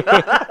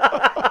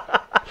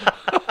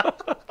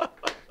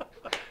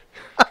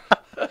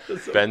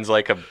 Ben's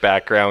like a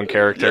background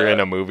character Yeah, in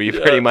a movie,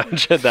 yeah. pretty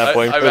much at that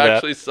point. I've for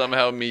actually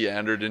somehow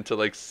meandered into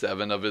like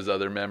 7 of his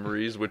other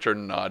memories, which are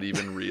not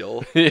even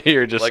real. that.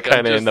 You're just Like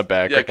kind of in the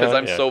background. Yeah, because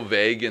I'm so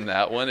vague in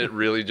that one, it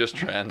really just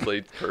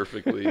translates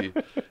perfectly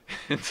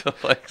into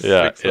like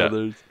 6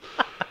 others.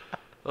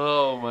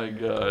 Oh my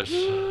gosh.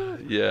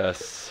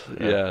 Yes.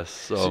 Yes.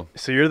 So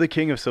So you're the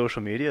king of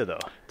social media though.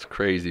 it's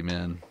crazy,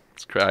 man.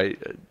 It's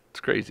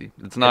crazy.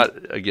 It's not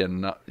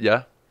again. Not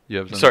yeah. You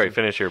have something Sorry, to say?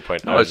 finish your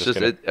point. No, I was it's just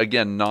gonna-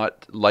 again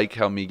not like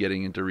how me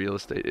getting into real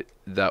estate.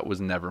 That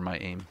was never my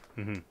aim.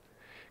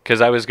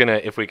 Because I was gonna,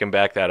 if we can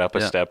back that up a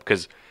Yeah. step,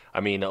 because I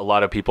mean, a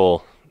lot of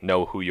people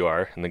know who you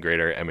are in the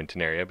greater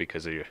Edmonton area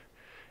because of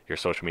your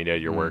social media,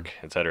 your work,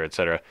 et cetera, et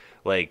cetera.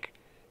 Like,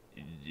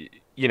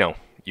 you know,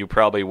 you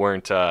probably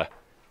weren't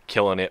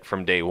killing it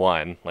from day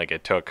one. Like,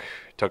 it took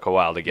a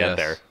while to get Yes.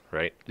 there,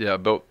 right? Yeah,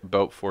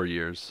 about 4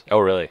 years. Oh,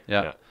 really?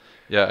 Yeah.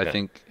 I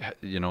think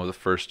the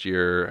first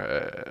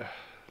year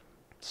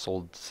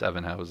sold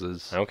 7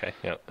 houses. Okay.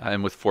 Yeah.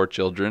 And with 4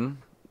 children,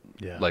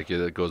 Yeah. like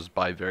it goes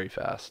by very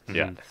fast.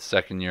 Yeah.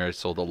 Second year I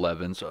sold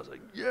 11, so I was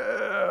like,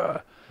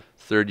 yeah.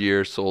 Third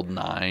year sold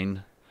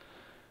 9.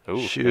 Ooh,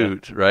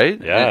 Shoot,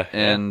 right? Yeah,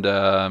 And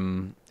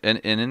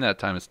in that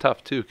time it's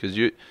tough too because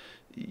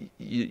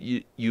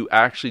you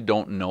actually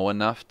don't know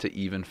enough to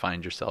even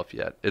find yourself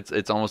yet.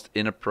 It's almost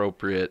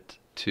inappropriate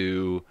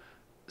to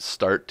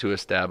start to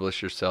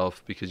establish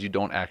yourself because you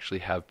don't actually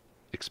have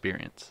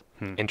experience.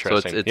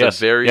 Interesting. So it's Yes, a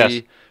very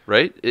yes.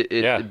 right.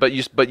 Yeah. But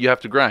you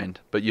have to grind.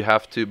 But you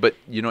have to. But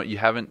you know you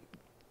haven't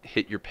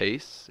hit your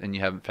pace and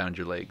you haven't found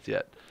your legs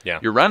yet. Yeah.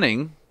 You're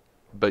running,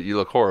 but you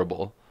look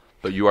horrible.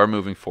 But you are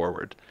moving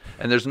forward,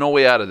 and there's no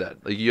way out of that.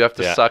 Like you have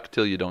to Yeah. suck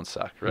till you don't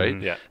suck,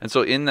 right? Yeah. And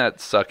so in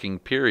that sucking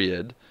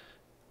period,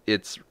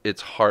 it's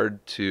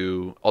hard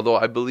to. Although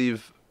I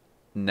believe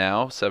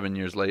now, 7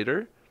 years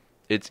later,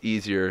 it's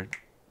easier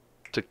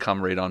to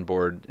come right on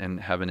board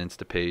and have an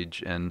Insta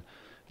page and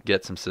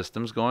get some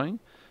systems going.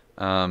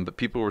 But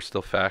people were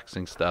still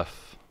faxing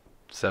stuff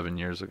 7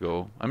 years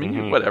ago. I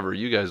mean, whatever.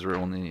 You guys were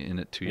only in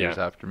it 2 years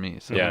Yeah. after me.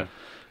 So, Yeah.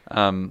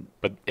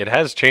 But it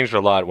has changed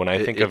a lot when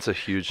I think it's of a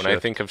huge when I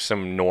shift. think of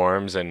some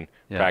norms and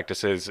Yeah.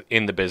 practices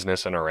in the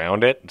business and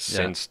around it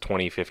since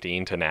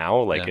 2015 to now.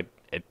 Like Yeah.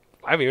 it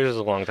 5 years is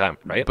a long time,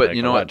 right? But like,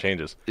 you know a lot what?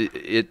 changes.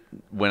 It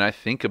when I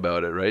think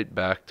about it, right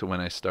back to when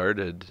I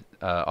started,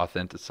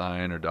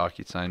 AuthentiSign or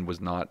DocuSign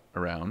was not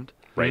around.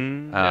 Right.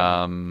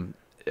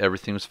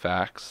 Everything was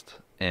faxed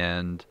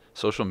and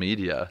social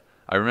media.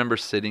 I remember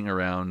sitting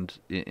around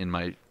in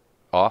my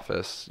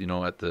office,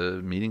 at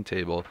the meeting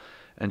table,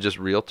 and just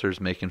realtors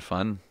making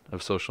fun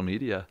of social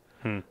media.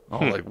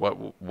 Like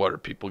what are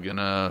people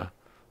gonna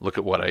look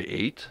at what I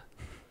ate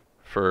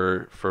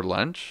for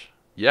lunch?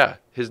 Yeah,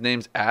 his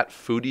name's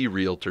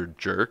 @FoodieRealtor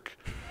jerk,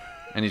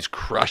 and he's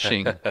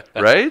crushing,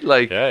 right?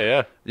 Like,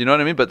 Yeah. you know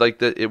what I mean? But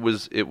like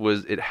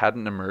it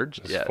hadn't emerged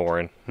It's yet.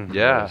 foreign. Yeah.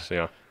 Yes,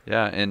 yeah.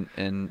 Yeah,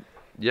 and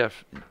yeah,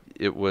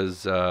 it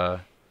was.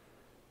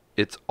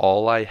 It's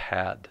all I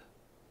had,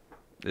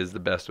 is the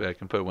best way I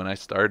can put it. When I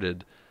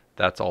started,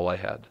 that's all I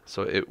had.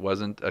 So it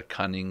wasn't a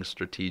cunning,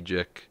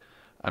 strategic,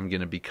 I'm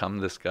going to become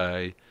this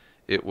guy.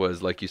 It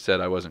was, like you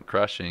said, I wasn't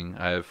crushing.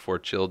 I have 4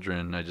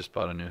 children. I just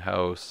bought a new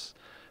house.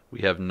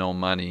 We have no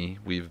money.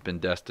 We've been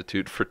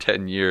destitute for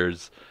 10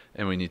 years,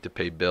 and we need to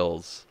pay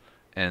bills.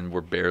 And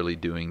we're barely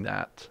doing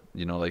that.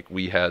 Like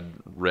we had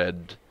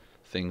red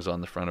things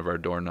on the front of our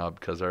doorknob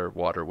because our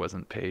water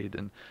wasn't paid,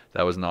 and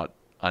that was not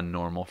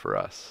unnormal for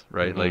us,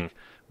 right? Like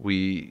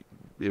we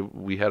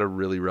had a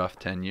really rough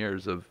 10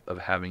 years of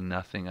having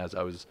nothing as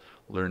I was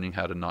learning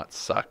how to not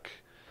suck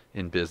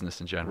in business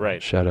in general.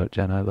 Right. Shout out,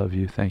 Jen. I love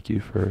you. Thank you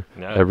for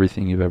Yeah.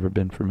 everything you've ever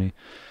been for me.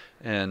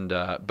 And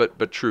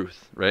but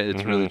truth, right?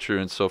 It's really true.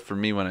 And so for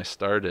me, when I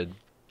started,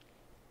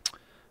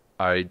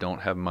 I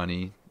don't have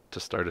money to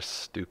start a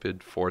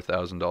stupid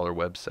 $4,000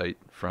 website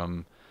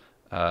from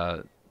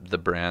the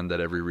brand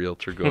that every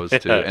realtor goes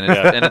to,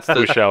 and it's the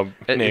Who shall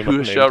name who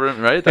names. shall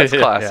right? That's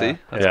classy. Yeah.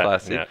 That's Yeah.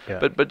 classy.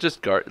 Yeah. But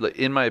just like,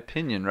 in my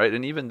opinion, right?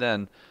 And even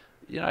then,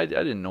 I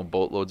didn't know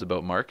boatloads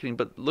about marketing.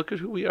 But look at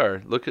who we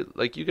are. Look at,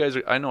 like, you guys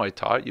are. I know I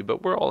taught you,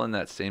 but we're all in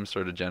that same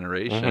sort of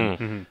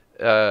generation.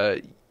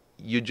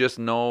 You just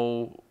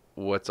know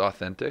what's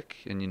authentic,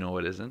 and you know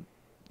what isn't.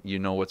 You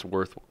know what's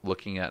worth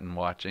looking at and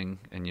watching,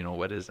 and you know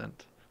what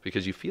isn't,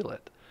 because you feel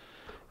it.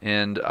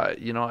 And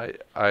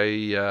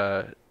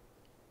I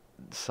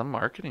some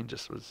marketing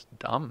just was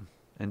dumb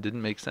and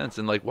didn't make sense.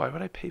 And like, why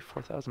would I pay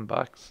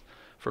 $4,000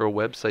 for a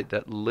website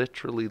that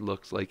literally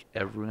looks like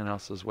everyone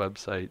else's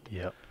website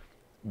Yep.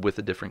 with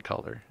a different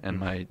color and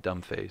my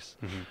dumb face,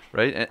 Mm-hmm.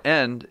 right?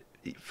 And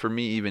for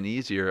me, even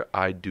easier,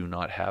 I do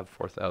not have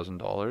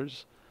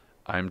 $4,000.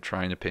 I'm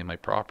trying to pay my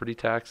property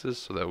taxes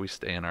so that we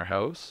stay in our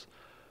house.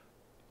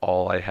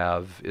 All I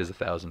have is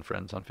 1,000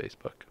 friends on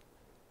Facebook.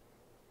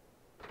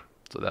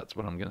 So that's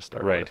what I'm going to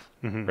start Right. with.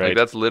 Mm-hmm. Right. Like,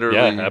 that's literally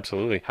Yeah,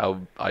 absolutely.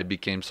 how I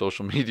became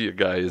social media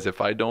guy, is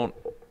if I don't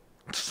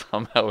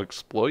somehow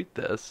exploit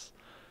this,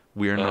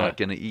 we're not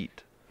going to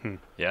eat.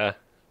 Yeah.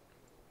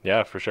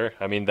 Yeah, for sure.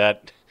 I mean,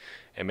 that,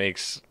 it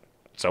makes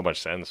so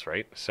much sense,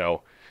 right?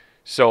 So,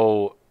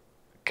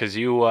 because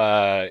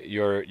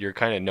you're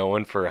kind of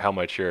known for how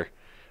much your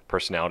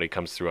personality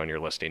comes through on your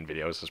listing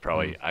videos, is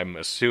probably, I'm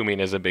assuming,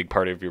 is a big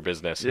part of your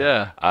business.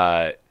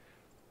 Yeah.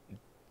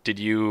 Did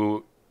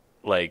you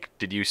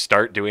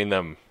start doing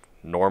them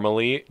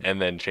normally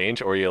and then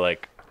change, or are you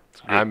like,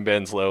 I'm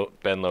Ben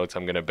Loates,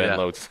 I'm gonna Ben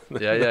Loates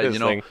Yeah, this you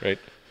know, thing, right?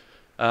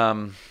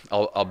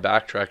 I'll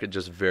backtrack it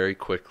just very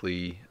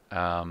quickly.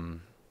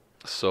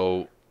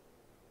 So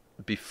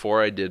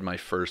before I did my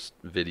first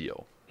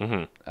video,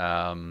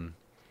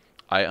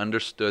 I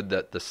understood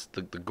that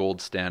the gold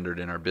standard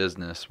in our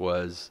business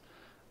was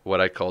what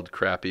I called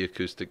crappy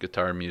acoustic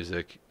guitar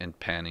music and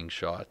panning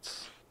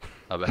shots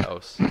of a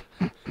house.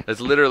 That's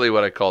literally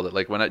what I called it.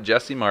 Like, when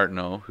Jesse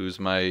Martineau, who's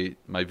my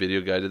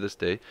video guy to this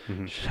day,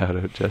 shout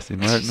out Jesse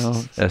Martineau,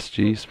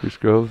 SG, Spruce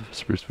Grove,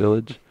 Spruce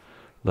Village.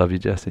 Love you,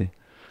 Jesse.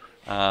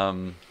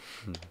 Sharon,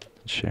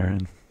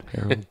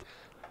 Harold.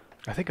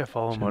 I think I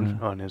follow him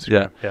on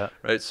Instagram. Yeah.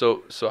 Right.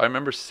 So I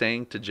remember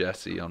saying to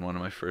Jesse on one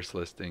of my first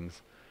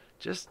listings,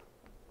 just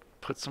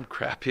put some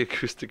crappy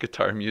acoustic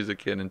guitar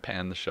music in and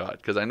pan the shot,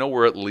 because I know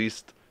we're at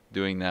least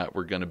doing that.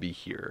 We're going to be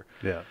here.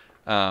 Yeah.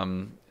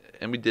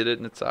 And we did it,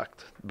 and it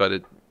sucked, but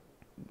it,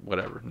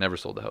 whatever, never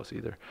sold the house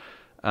either.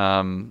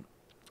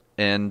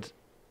 And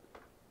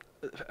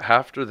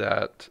after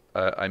that,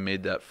 I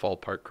made that fall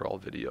park crawl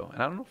video.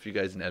 And I don't know if you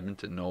guys in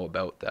Edmonton know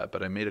about that,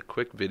 but I made a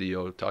quick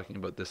video talking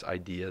about this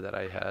idea that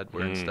I had,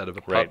 where instead of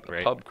a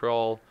pub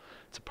crawl,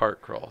 it's a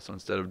park crawl. So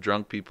instead of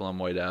drunk people on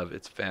White Ave,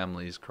 it's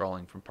families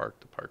crawling from park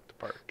to park to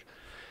park.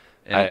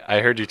 And I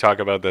heard you talk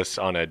about this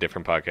on a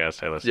different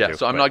podcast I listened to. Yeah,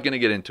 so I'm not going to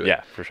get into it.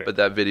 Yeah, for sure. But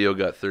that video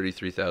got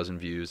 33,000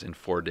 views in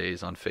 4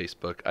 days on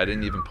Facebook. I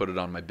didn't even put it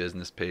on my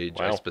business page.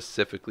 Wow. I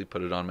specifically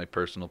put it on my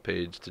personal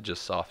page to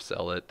just soft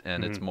sell it.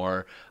 And it's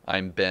more,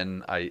 I'm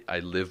Ben, I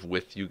live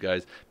with you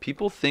guys.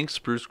 People think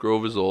Spruce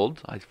Grove is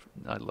old. I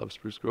love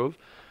Spruce Grove.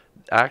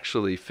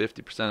 Actually,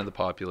 50% of the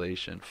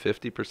population,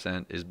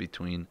 50% is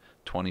between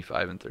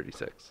 25 and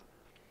 36.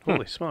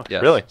 Holy smokes.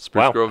 Yes. Really?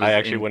 Spruce Wow. Grove is I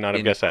actually would not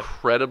have guessed that.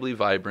 Incredibly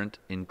vibrant,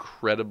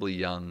 incredibly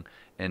young,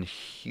 and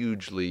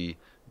hugely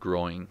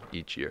growing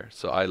each year.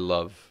 So I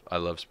love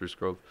Spruce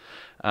Grove.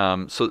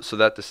 So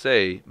that to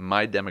say,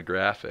 my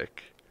demographic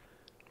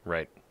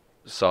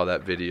saw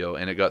that video,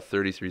 and it got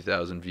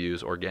 33,000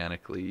 views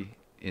organically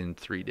in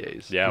 3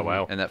 days. Yeah,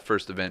 wow. And that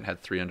first event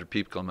had 300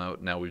 people come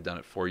out. Now we've done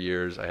it 4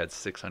 years. I had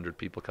 600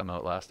 people come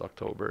out last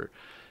October.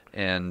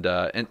 And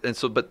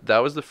so, but that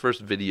was the first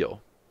video.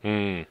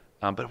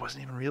 But it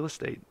wasn't even real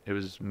estate. It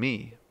was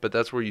me. But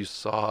that's where you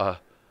saw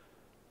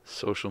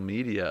social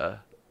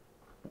media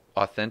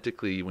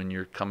authentically, when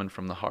you're coming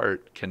from the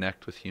heart,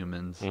 connect with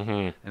humans.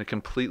 And it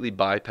completely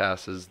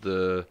bypasses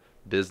the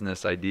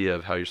business idea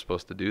of how you're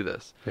supposed to do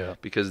this. Yeah.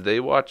 Because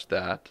they watched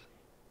that.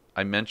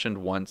 I mentioned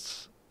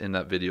once in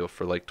that video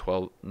for like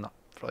 4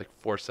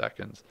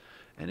 seconds.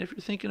 And if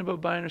you're thinking about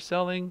buying or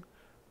selling,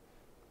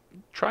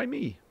 try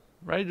me.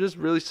 Right? Just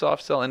really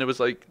soft sell. And it was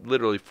like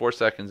literally 4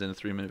 seconds in a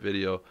 3-minute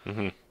video.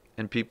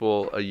 And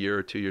people a year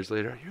or 2 years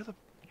later, you're the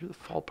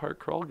fall park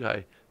crawl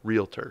guy,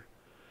 realtor.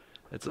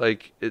 It's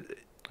like it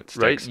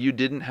right? You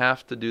didn't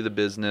have to do the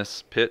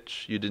business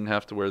pitch. You didn't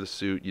have to wear the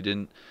suit.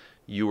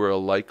 You were a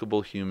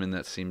likable human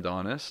that seemed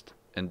honest,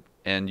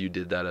 and you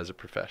did that as a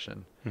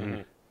profession.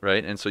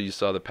 Right? And so you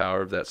saw the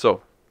power of that.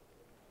 So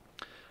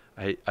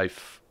I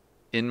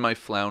in my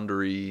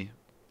floundery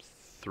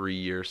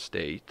 3-year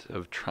state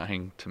of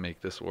trying to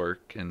make this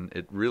work, and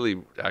it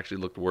really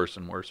actually looked worse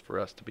and worse for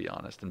us, to be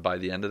honest. And by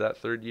the end of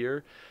that 3rd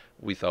year,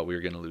 we thought we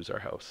were going to lose our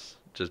house.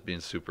 Just being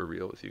super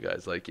real with you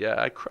guys. Like, yeah,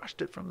 I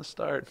crushed it from the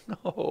start.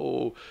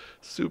 No,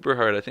 super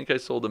hard. I think I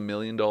sold $1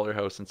 million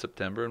house in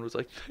September and was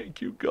like, thank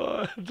you,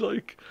 God.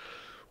 Like,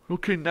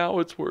 okay, now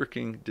it's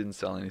working. Didn't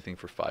sell anything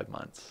for 5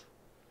 months.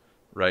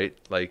 Right?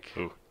 Like,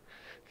 Ooh.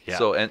 Yeah.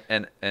 So,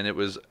 and it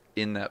was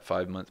in that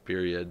 5-month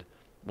period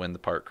when the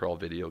park crawl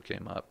video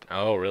came up.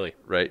 Oh, really?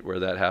 Right, where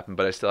that happened.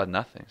 But I still had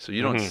nothing. So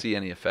you don't see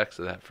any effects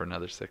of that for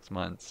another 6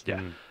 months.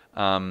 Yeah.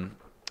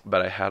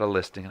 But I had a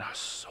listing, and I was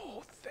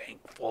so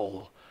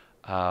thankful.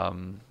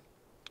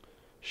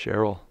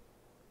 Cheryl.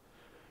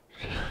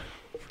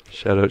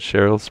 Shout out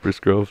Cheryl, Spruce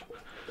Grove.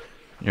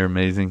 You're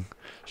amazing.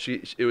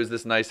 It was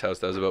this nice house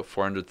that was about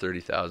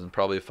 $430,000,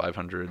 probably a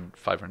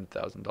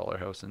 $500,000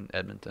 house in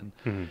Edmonton.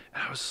 And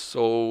I was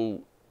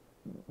so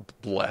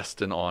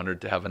blessed and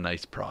honored to have a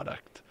nice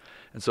product.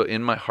 And so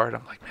in my heart,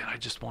 I'm like, man, I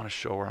just want to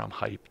show her I'm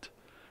hyped,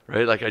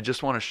 right? Like, I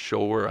just want to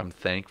show her I'm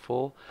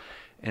thankful.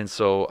 And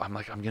so I'm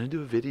like, I'm going to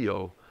do a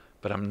video,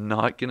 but I'm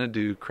not going to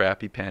do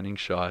crappy panning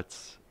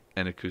shots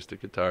and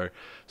acoustic guitar.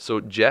 So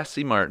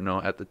Jesse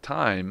Martineau at the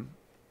time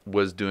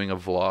was doing a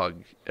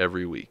vlog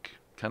every week,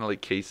 kind of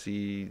like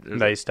Casey.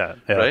 Nice that.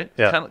 Yeah. Right?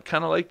 Yeah.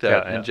 Kind of like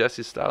that Yeah, in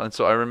Jesse's style. And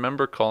so I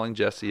remember calling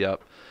Jesse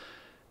up,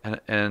 and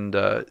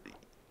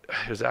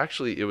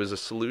it was a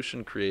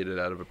solution created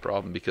out of a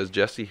problem, because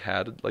Jesse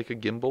had like a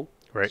gimbal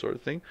sort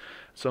of thing.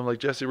 So I'm like,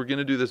 Jesse, we're going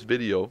to do this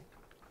video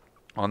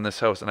on this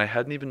house. And I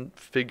hadn't even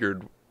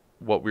figured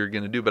what we were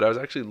going to do, but I was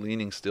actually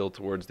leaning still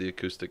towards the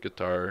acoustic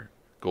guitar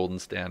golden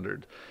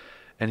standard.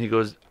 And he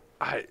goes,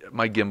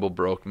 my gimbal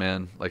broke,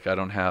 man. Like, I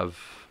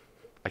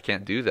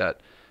can't do that.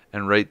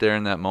 And right there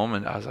in that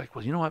moment, I was like,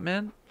 well, you know what,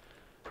 man?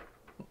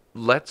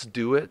 Let's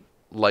do it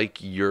like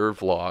your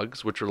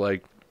vlogs, which are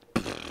like,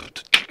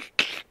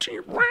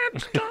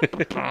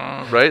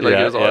 right? Like,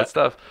 it was all that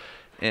stuff.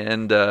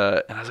 And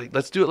I was like,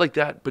 let's do it like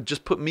that, but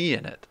just put me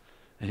in it.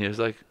 And he was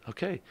like,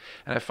 okay.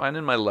 And I find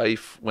in my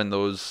life, when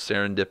those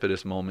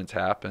serendipitous moments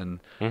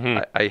happen,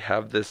 I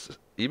have this,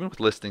 even with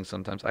listings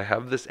sometimes, I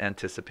have this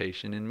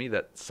anticipation in me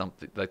that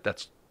something like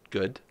that's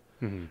good,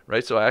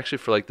 right? So I actually,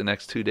 for like the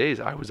next 2 days,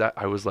 I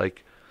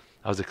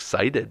was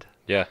excited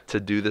to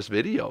do this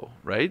video,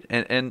 right?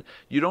 And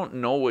you don't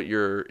know what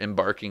you're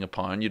embarking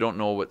upon. You don't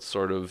know what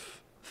sort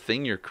of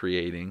thing you're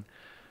creating.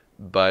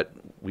 But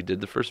we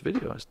did the first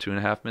video. It was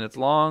 2.5 minutes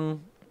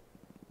long.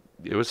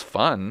 It was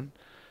fun.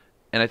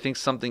 And I think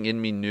something in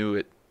me knew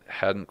it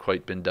hadn't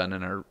quite been done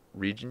in our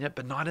region yet,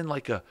 but not in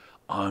like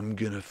I'm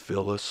going to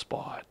fill a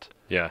spot.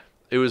 Yeah.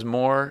 It was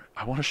more,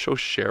 I want to show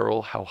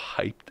Cheryl how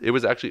hyped. It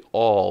was actually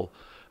I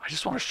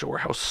just want to show her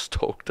how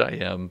stoked I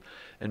am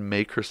and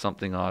make her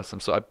something awesome.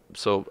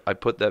 So I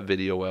put that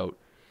video out,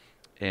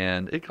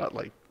 and it got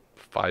like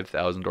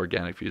 5,000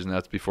 organic views, and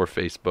that's before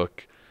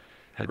Facebook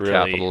had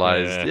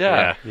capitalized.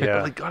 Yeah.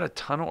 But like, got a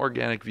ton of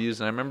organic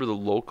views. And I remember the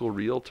local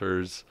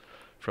realtors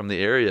from the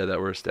area that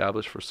were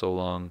established for so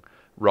long,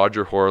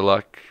 Roger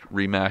Horlock,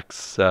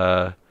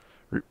 Remax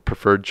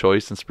preferred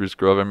choice in Spruce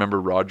Grove. I remember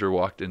Roger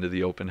walked into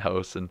the open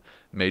house and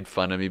made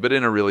fun of me, but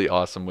in a really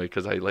awesome way,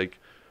 because I like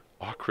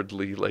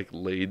awkwardly like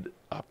laid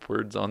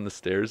upwards on the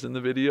stairs in the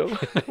video.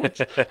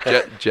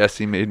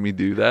 Jesse made me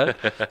do that.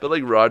 But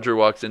like, Roger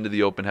walks into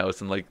the open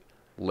house and like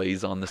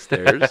lays on the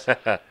stairs,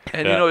 and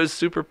you know, it's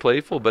super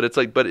playful, but it's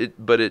like, but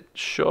it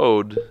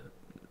showed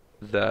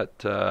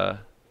that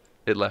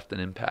it left an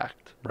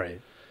impact, Right.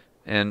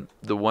 And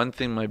the one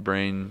thing my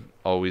brain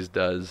always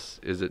does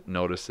is it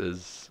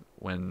notices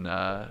when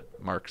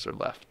marks are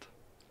left.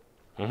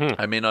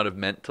 I may not have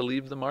meant to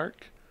leave the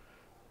mark,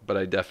 but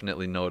I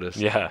definitely noticed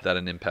that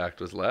an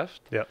impact was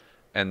left. Yep.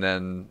 And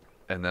then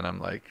I'm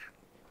like,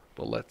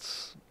 well,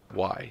 let's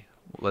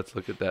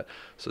look at that.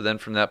 So then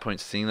from that point,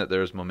 seeing that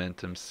there was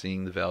momentum,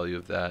 seeing the value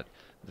of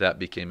that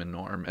became a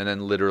norm. And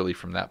then literally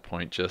from that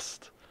point,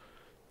 just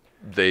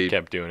they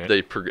kept doing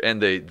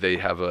it. They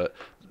have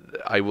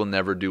I will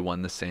never do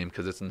one the same,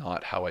 because it's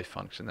not how I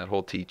function. That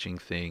whole teaching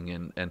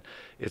thing, and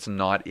it's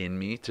not in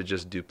me to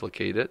just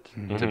duplicate it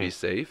to be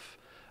safe.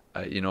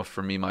 You know,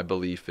 for me, my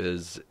belief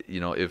is, you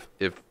know, if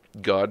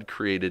God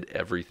created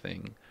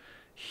everything,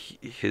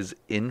 his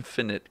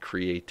infinite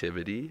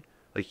creativity,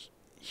 like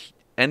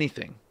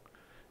anything,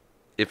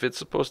 if it's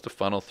supposed to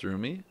funnel through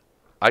me,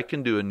 I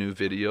can do a new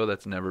video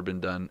that's never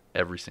been done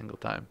every single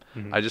time.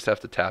 I just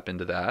have to tap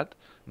into that,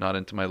 not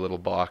into my little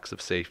box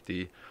of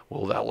safety.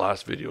 Well, that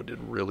last video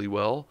did really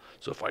well,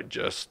 so if I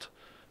just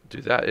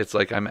do that, it's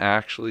like I'm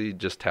actually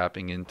just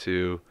tapping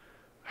into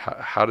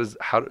how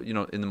you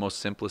know, in the most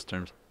simplest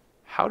terms,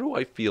 how do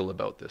I feel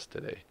about this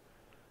today?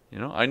 You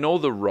know, I know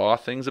the raw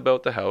things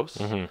about the house,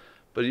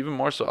 but even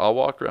more so, I'll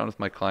walk around with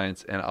my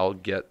clients and I'll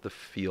get the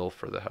feel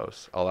for the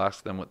house. I'll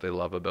ask them what they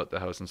love about the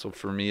house. And so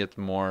for me, it's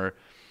more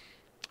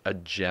a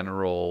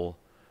general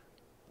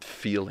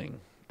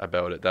feeling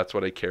about it. That's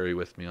what I carry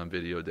with me on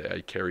video day.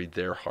 I carry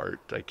their heart.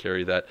 I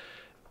carry that.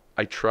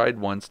 I tried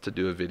once to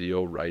do a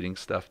video writing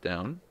stuff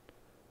down.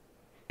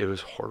 It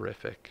was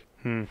horrific.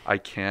 I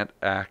can't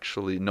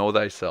actually know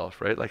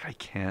thyself, right? Like, I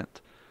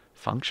can't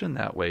function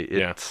that way.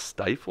 It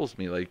stifles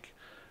me, like,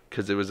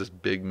 because it was this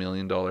big $1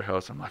 million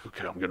house. I'm like,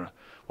 okay,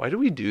 why do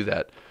we do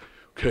that?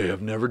 Okay,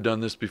 I've never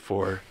done this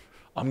before.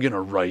 I'm going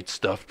to write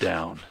stuff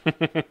down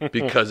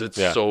because it's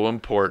so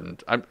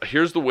important.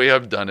 Here's the way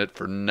I've done it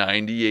for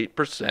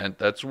 98%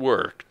 that's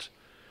worked.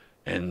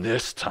 And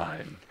this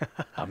time,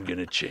 I'm going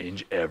to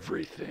change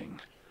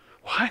everything.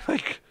 Why?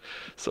 Like,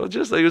 so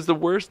just like, it was the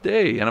worst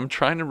day. And I'm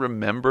trying to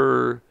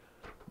remember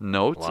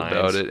notes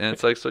about it. And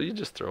it's like, so you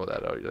just throw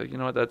that out. You're like, you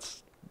know what?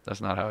 That's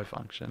not how I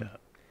function. Yeah.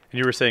 And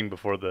you were saying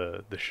before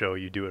the show,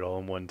 you do it all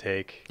in one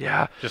take.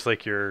 Yeah. Just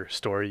like your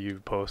story you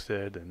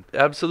posted. And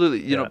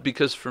absolutely. You know,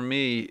 because for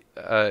me,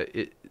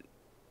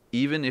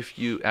 even if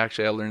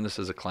I learned this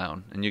as a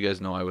clown, and you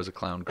guys know I was a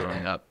clown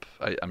growing up.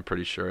 I'm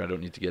pretty sure, I don't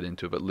need to get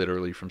into it, but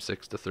literally from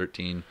 6 to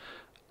 13,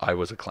 I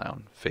was a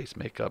clown, face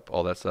makeup,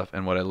 all that stuff.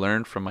 And what I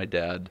learned from my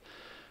dad,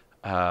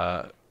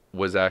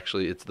 was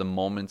actually, it's the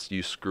moments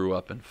you screw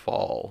up and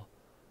fall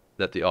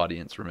that the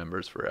audience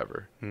remembers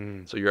forever.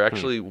 So you're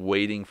actually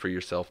waiting for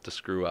yourself to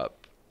screw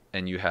up,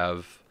 and you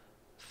have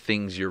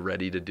things you're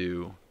ready to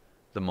do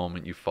the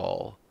moment you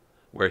fall,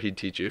 where he'd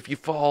teach you, if you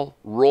fall,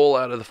 roll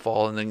out of the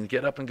fall and then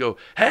get up and go,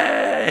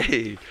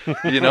 hey,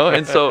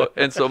 and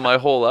so my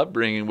whole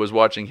upbringing was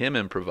watching him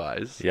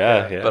improvise,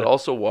 but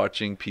also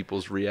watching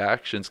people's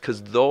reactions,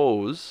 because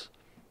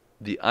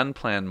the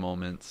unplanned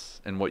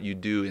moments and what you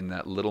do in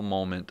that little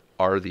moment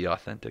are the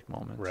authentic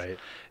moments. Right.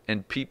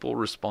 And people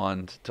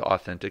respond to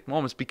authentic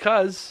moments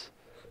because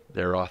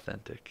they're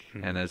authentic.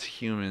 And as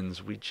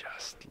humans, we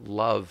just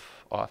love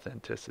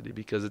authenticity,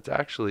 because it's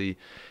actually,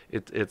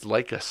 it's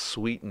like a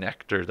sweet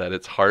nectar that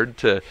it's hard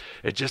to,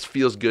 it just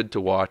feels good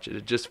to watch it.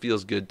 It just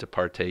feels good to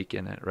partake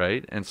in it,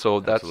 right? And so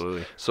that's,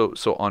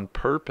 so on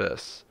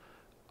purpose,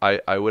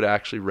 I would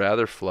actually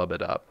rather flub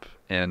it up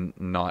and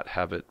not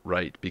have it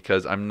right,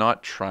 because I'm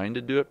not trying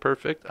to do it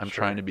perfect. I'm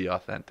trying to be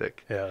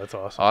authentic. Yeah, that's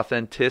awesome.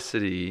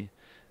 Authenticity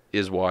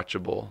is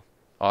watchable.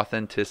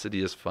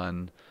 Authenticity is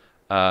fun.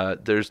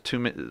 There's too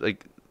many,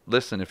 like,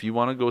 listen, if you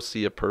want to go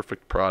see a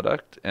perfect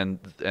product and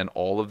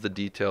all of the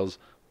details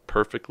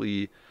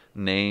perfectly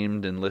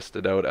named and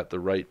listed out at the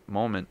right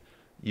moment,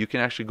 you can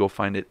actually go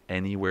find it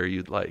anywhere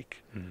you'd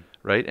like.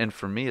 Right? And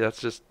for me,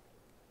 that's just,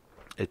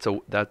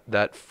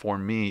 that for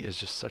me is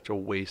just such a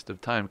waste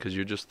of time, because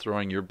you're just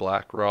throwing your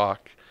black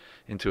rock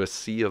into a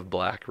sea of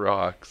black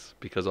rocks,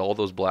 because all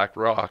those black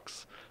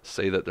rocks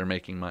say that they're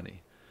making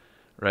money.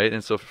 Right?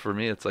 And so for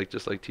me, it's like,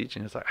 just like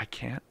teaching, it's like,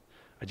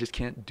 I just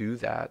can't do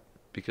that,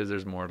 because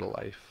there's more to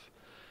life.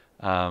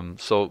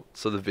 So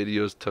the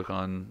videos took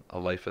on a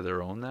life of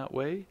their own that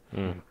way.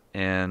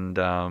 And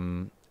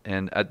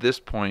at this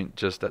point,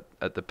 just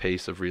at the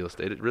pace of real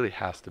estate, it really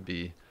has to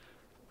be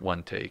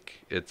one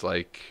take. It's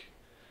like,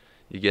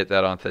 you get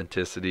that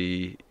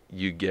authenticity,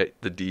 you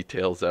get the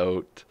details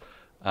out.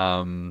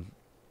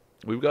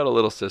 We've got a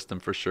little system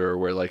for sure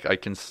where, like, I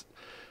can,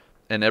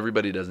 and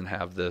everybody doesn't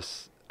have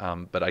this,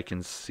 but I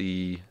can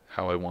see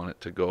how I want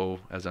it to go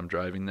as I'm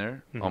driving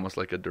there, almost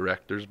like a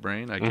director's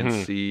brain. I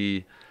can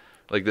see,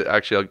 like,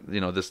 actually,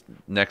 this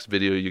next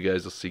video you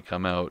guys will see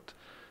come out.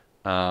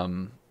 I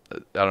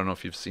don't know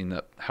if you've seen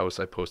that house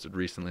I posted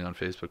recently on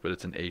Facebook, but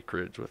it's an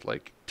acreage with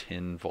like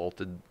tin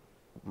vaulted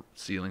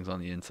ceilings on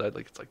the inside.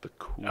 Like, it's like the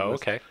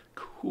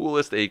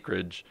coolest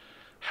acreage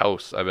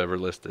house I've ever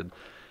listed.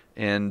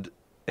 And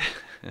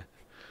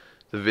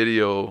the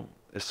video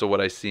is, so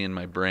what I see in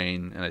my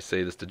brain, and I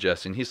say this to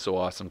Jesse, and he's so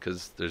awesome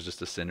because there's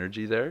just a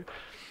synergy there.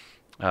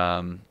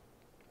 I'm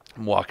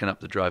walking up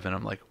the drive and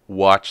I'm like,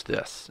 watch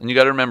this. And you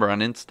got to remember, on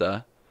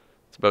Insta,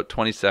 it's about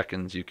 20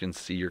 seconds you can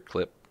see your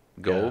clip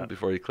go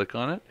before you click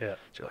on it. So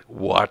you're like,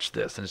 watch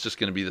this. And it's just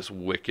going to be this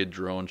wicked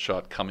drone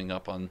shot coming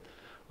up on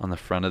the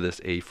front of this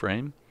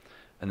A-frame.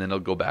 And then it'll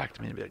go back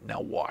to me and be like, now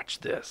watch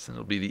this. And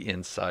it'll be the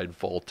inside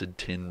vaulted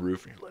tin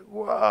roof. And you're like,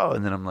 whoa.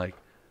 And then I'm like,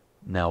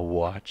 now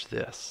watch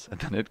this. And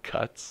then it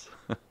cuts.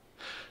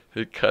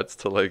 It cuts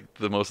to like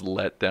the most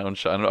let down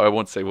shot. I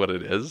won't say what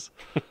it is,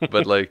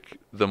 but like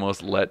the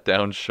most let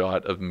down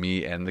shot of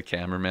me and the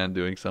cameraman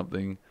doing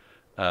something.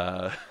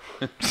 And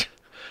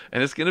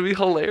it's going to be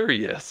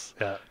hilarious.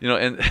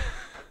 And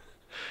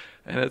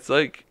it's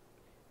like,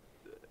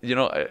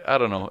 I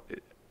don't know.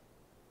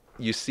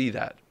 You see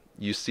that.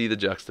 You see the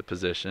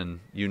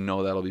juxtaposition.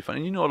 That'll be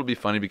funny. It'll be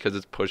funny because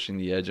it's pushing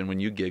the edge. And when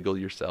you giggle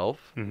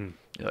yourself, you're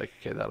like,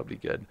 okay, that'll be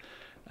good.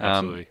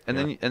 Absolutely.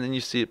 And then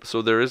you see it.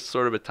 So there is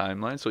sort of a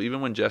timeline. So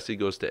even when Jesse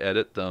goes to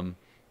edit them,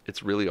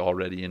 it's really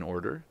already in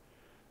order.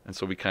 And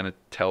so we kind of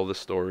tell the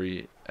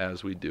story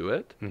as we do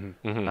it. And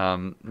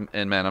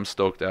man, I'm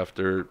stoked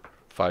after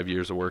 5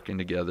 years of working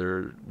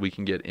together. We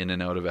can get in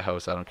and out of a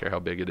house. I don't care how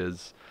big it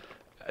is.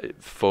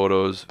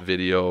 Photos,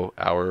 video,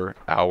 hour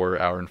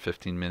and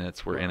 15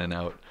 minutes. We're in and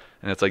out.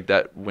 And it's like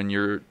that when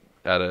you're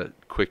at a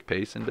quick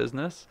pace in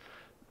business,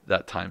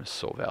 that time is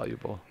so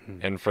valuable.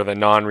 And for the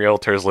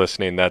non-realtors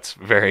listening, that's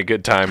very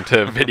good time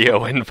to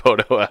video and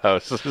photo a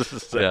house.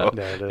 So,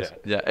 yeah, it is.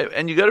 Yeah,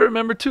 and you got to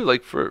remember too,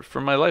 like for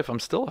my life, I'm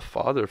still a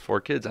father of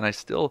 4 kids, and I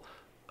still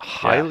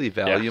highly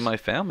value my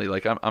family.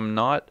 Like I'm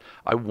not,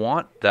 I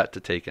want that to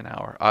take an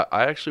hour.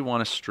 I actually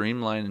want to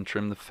streamline and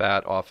trim the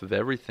fat off of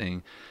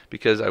everything,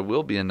 because I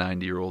will be a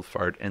 90-year-old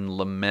fart and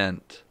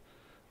lament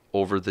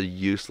over the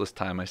useless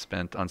time I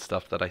spent on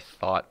stuff that I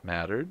thought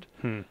mattered.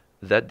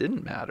 That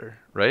didn't matter,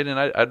 right? And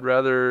I'd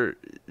rather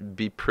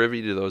be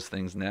privy to those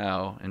things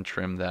now and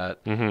trim that,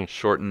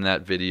 shorten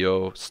that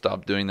video,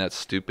 stop doing that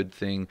stupid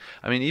thing.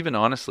 I mean, even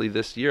honestly,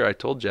 this year I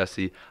told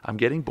Jesse, I'm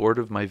getting bored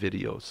of my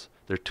videos.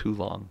 They're too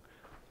long.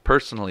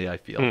 Personally, I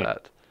feel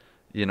that,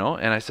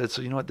 and I said,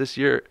 so what, this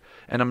year,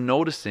 and I'm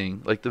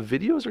noticing, like, the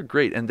videos are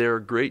great, and they're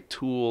a great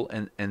tool,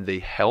 and they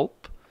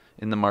help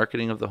in the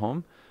marketing of the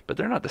home, but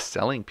they're not the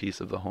selling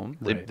piece of the home.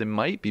 They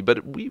might be,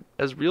 but we,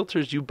 as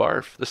realtors, you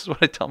barf. This is what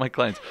I tell my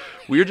clients.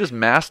 We're just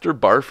master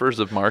barfers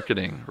of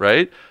marketing,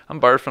 right? I'm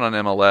barfing on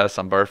MLS.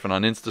 I'm barfing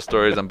on Insta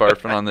stories. I'm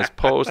barfing on this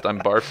post. I'm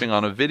barfing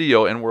on a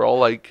video. And we're all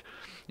like,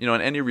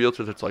 and any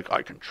realtor that's like,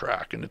 I can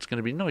track and it's going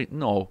to be,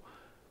 no,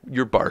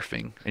 you're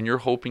barfing and you're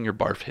hoping your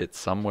barf hits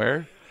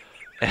somewhere.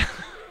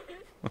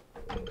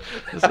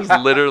 This is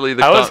literally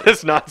the. How is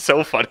this not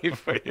so funny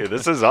for you?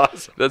 This is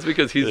awesome. That's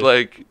because he's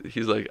like,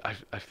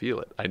 I feel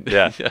it.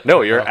 Yeah.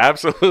 No, you're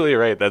absolutely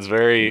right. That's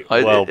very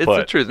well it's put.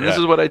 the truth. And this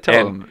is what I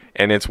tell him.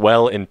 And it's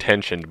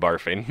well-intentioned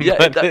barfing. Yeah,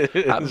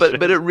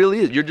 but it really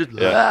is. You're just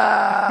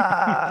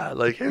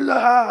like, here's the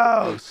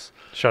house.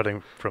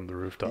 Shouting from the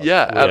rooftop.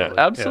 Yeah,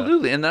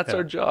 absolutely. And that's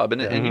our job.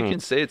 And you can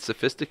say it's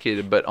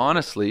sophisticated, but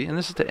honestly, and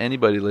this is to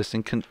anybody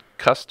listening,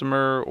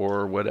 customer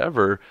or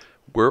whatever,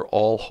 we're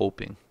all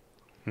hoping.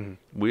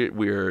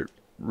 We're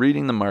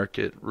reading the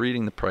market,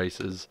 reading the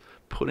prices,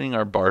 putting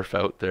our barf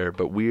out there,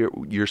 but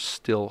you're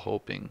still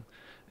hoping.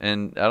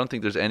 And I don't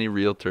think there's any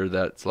realtor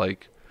that's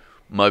like,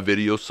 my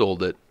video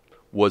sold it,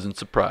 wasn't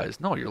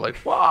surprised. No, you're like,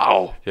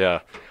 wow.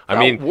 Yeah. I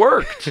mean,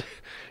 worked.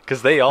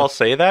 Because they all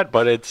say that,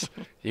 but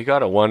you got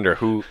to wonder,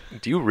 do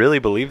you really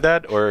believe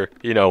that? Or,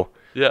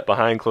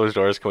 behind closed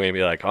doors, can we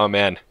be like, oh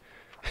man,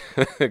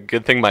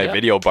 good thing my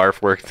video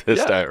barf worked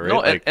this time,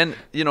 right?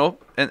 No,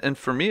 and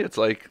for me, it's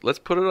like, let's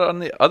put it on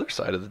the other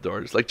side of the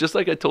doors. Like, just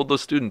like I told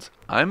those students,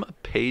 I'm a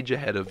page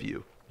ahead of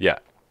you. Yeah.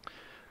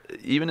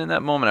 Even in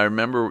that moment, I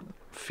remember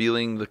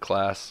feeling the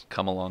class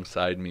come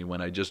alongside me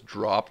when I just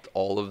dropped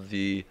all of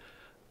the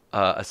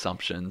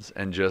assumptions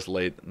and just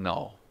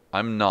no,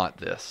 I'm not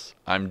this.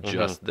 I'm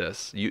just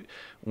this.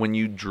 When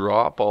you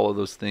drop all of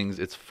those things,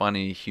 it's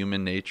funny.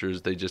 Human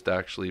natures, they just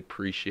actually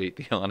appreciate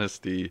the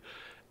honesty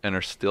and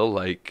are still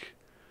like,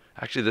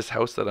 actually, this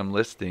house that I'm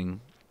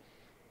listing,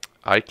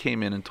 I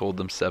came in and told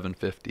them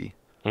 $750,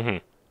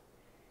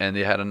 and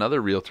they had another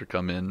realtor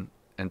come in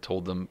and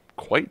told them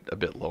quite a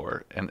bit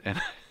lower, and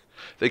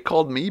they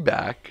called me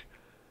back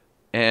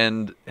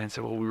and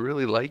said, well, we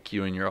really like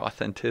you and your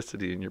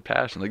authenticity and your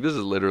passion. Like, this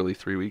is literally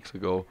 3 weeks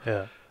ago.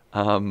 Yeah.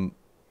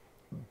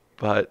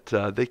 But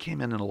they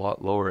came in a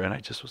lot lower, and I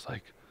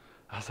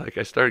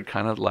started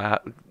kind of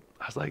laughing.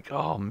 I was like,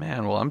 oh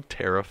man, well, I'm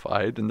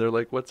terrified. And they're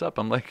like, what's up?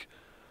 I'm like,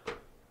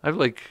 I've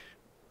like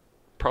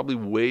probably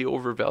way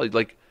overvalued.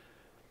 Like,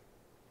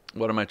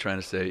 what am I trying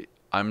to say?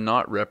 I'm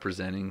not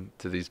representing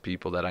to these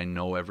people that I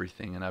know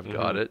everything and I've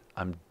got it.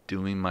 I'm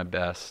doing my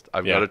best.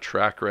 I've got a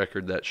track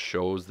record that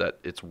shows that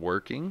it's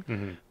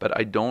working, but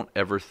I don't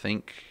ever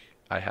think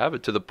I have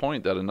it, to the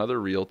point that another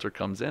realtor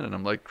comes in and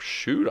I'm like,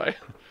 shoot, I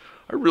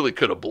really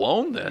could have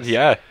blown this.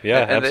 Yeah,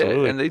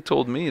 absolutely. And they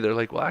told me, they're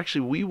like, well,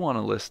 actually, we want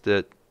to list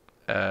it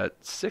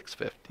at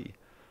 $650.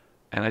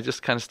 And I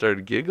just kind of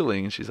started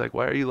giggling, and she's like,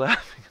 why are you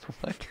laughing? And I'm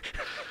like,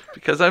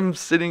 because I'm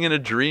sitting in a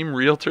dream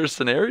realtor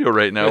scenario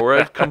right now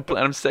where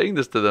I'm saying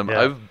this to them.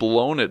 Yeah. I've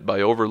blown it by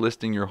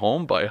overlisting your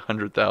home by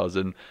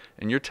 $100,000,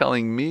 and you're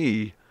telling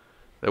me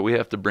that we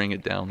have to bring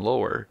it down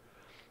lower.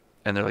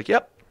 And they're like,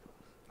 yep.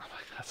 I'm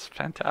like, that's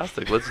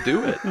fantastic. Let's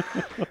do it.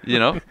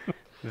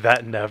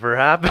 That never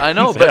happens. I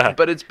know,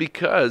 but it's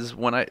because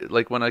when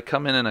I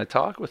come in and I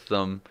talk with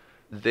them,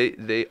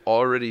 they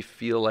already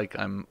feel like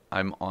I'm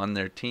on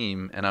their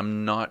team, and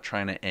I'm not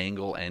trying to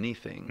angle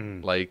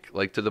anything.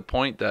 Like to the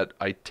point that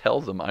I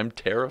tell them I'm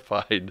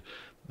terrified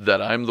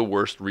that I'm the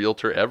worst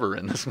realtor ever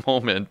in this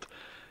moment.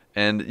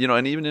 And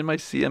and even in my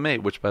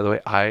CMA, which by the way,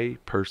 I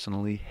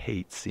personally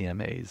hate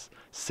CMAs.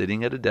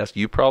 Sitting at a desk,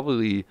 you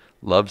probably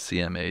love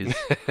CMAs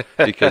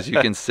because you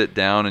can sit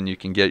down and you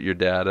can get your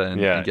data and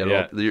get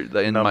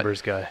all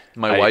numbers guy.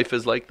 My wife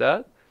is like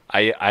that.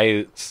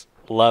 I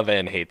love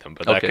and hate them,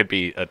 but that could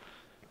be a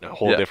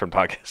whole different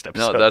podcast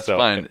episode. No, that's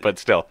fine. But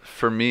still,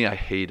 for me, I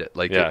hate it.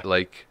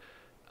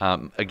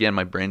 Again,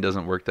 my brain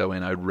doesn't work that way,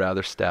 and I'd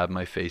rather stab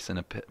my face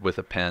with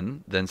a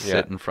pen than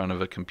sit in front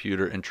of a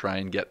computer and try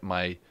and get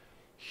my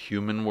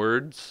human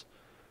words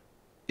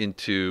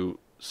into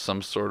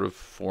some sort of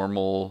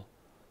formal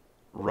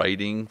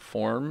writing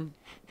form.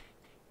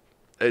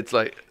 It's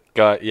like,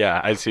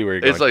 I see where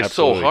you're going. It's like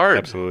absolutely, so hard.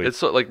 Absolutely. It's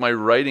so like my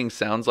writing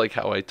sounds like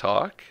how I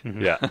talk.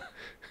 Yeah.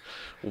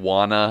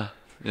 Wanna.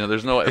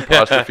 There's no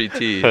apostrophe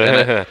T.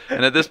 And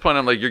at this point,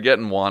 I'm like, you're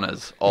getting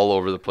wannas all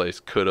over the place.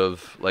 Could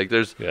have. Like,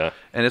 there's. Yeah.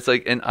 And it's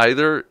like, and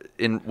either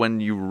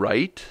when you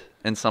write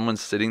and someone's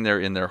sitting there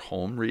in their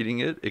home reading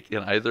it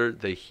can either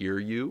they hear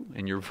you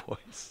in your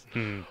voice,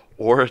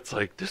 or it's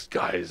like, this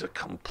guy is a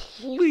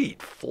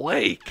complete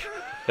flake.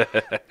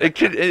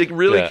 It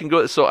really can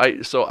go. So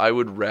I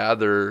would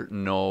rather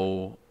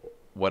know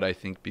what I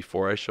think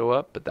before I show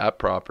up, but that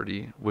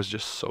property was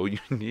just so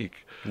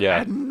unique. Yeah, I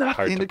had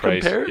nothing to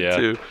compare it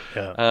to.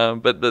 Yeah.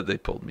 But they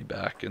pulled me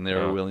back, and they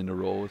were willing to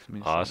roll with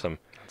me. Awesome.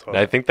 So.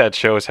 I think that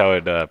shows how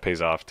it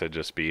pays off to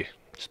just be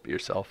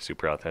yourself,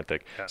 super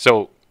authentic. Yeah.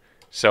 So,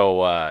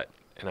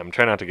 and I'm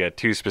trying not to get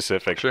too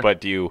specific, but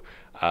do you,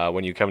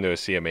 when you come to a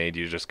CMA, do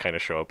you just kind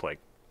of show up like,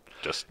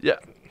 just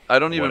I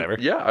don't even. Whatever.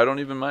 Yeah, I don't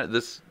even mind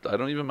this. I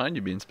don't even mind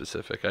you being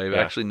specific. I've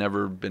actually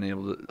never been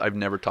able to. I've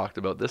never talked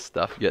about this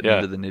stuff, getting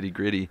into the nitty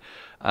gritty.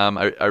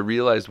 I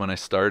realized when I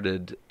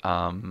started,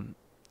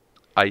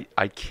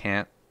 I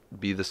can't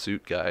be the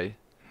suit guy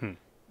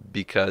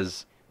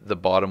because the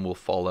bottom will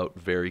fall out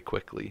very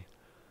quickly.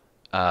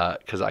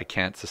 because I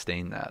can't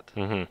sustain that.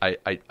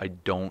 I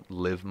don't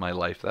live my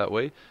life that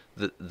way.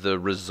 The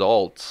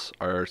results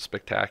are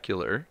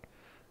spectacular,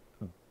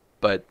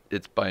 but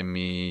it's by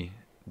me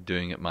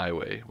doing it my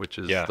way, which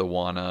is the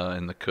wanna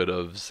and the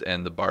could'ves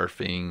and the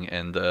barfing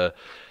and the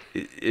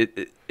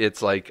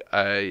it's like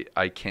I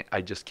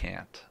just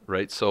can't,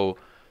 right? So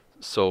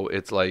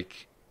it's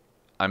like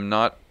I'm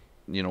not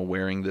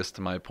wearing this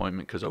to my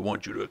appointment because I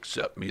want you to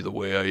accept me the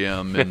way I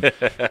am, and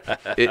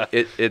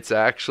it's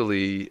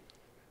actually,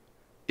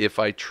 if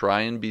I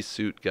try and be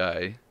suit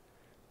guy,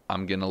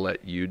 I'm gonna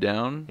let you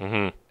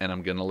down, and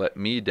I'm gonna let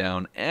me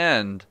down,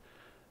 and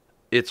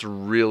it's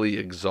really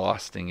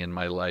exhausting in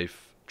my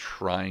life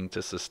trying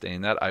to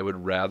sustain that. I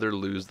would rather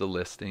lose the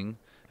listing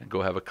and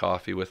go have a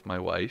coffee with my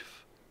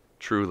wife,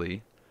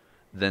 truly,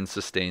 than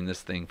sustain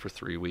this thing for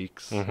 3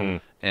 weeks.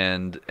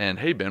 And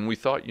hey, Ben, we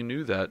thought you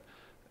knew that.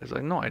 It's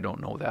like, no, I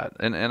don't know that.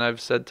 And I've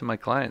said to my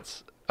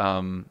clients,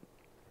 I've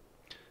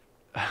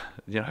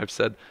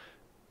said,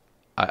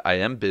 I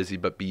am busy,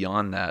 but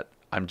beyond that,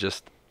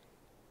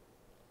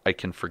 I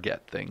can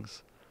forget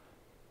things.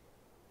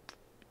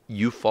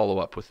 You follow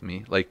up with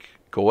me, like,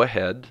 go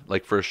ahead,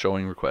 like for a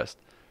showing request.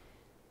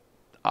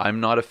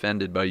 I'm not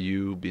offended by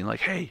you being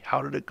like, hey,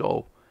 how did it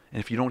go? And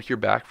if you don't hear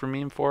back from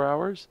me in 4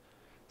 hours,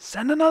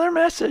 send another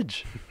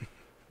message.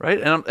 Right?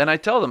 And I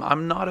tell them,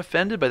 I'm not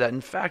offended by that.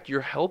 In fact,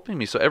 you're helping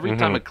me. So every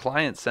time a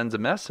client sends a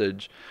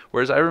message,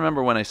 whereas I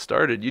remember when I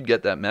started, you'd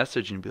get that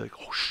message and you'd be like,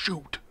 oh,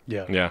 shoot.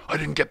 Yeah. I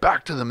didn't get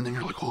back to them. And then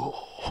you're like,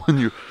 oh,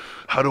 and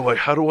how do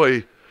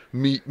I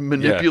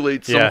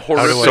manipulate some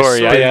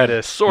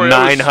horrific... Sorry,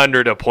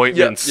 900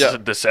 appointments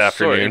this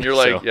afternoon. Sorry. And you're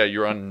like,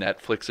 you're on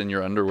Netflix in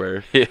your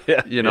underwear.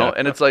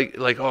 And it's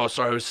like, oh,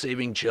 sorry, I was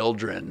saving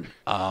children.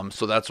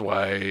 So that's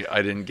why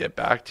I didn't get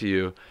back to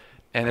you.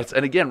 And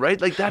again, right?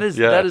 Like that is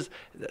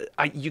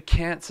you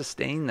can't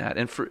sustain that.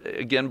 And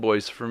again,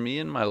 boys, for me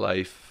in my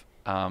life,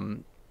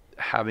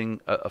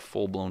 having a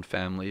full-blown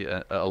family,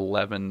 a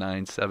 11,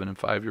 9, 7, and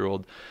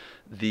 5-year-old,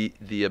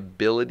 the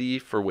ability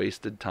for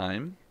wasted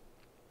time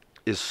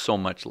is so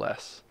much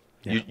less.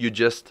 You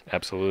just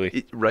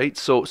absolutely right.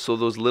 So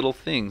those little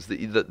things,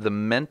 the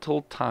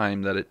mental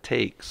time that it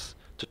takes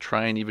to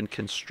try and even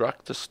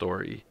construct a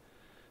story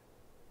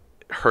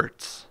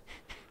hurts.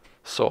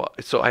 So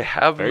I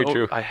have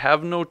I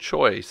have no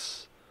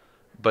choice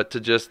but to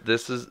just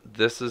this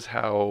is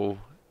how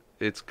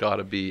it's got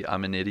to be.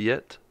 I'm an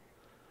idiot,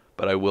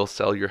 but I will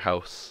sell your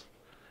house,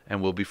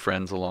 and we'll be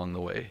friends along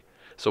the way.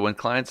 So when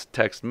clients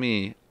text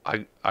me,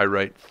 I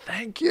write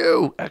thank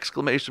you !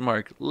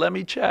 Let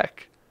me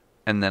check,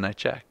 and then I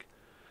check,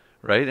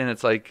 right? And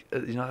it's like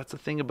that's the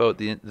thing about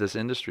this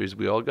industry is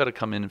we all got to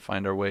come in and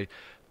find our way.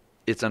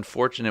 It's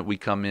unfortunate we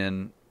come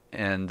in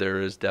and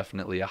there is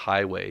definitely a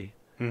highway.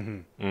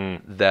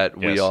 That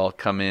we all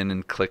come in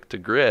and click to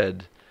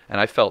grid, and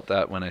I felt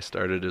that when I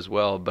started as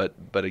well. But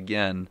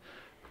again,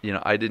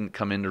 I didn't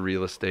come into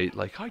real estate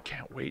like I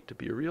can't wait to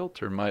be a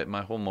realtor.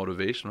 My whole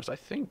motivation was I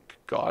think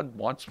God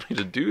wants me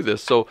to do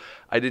this, so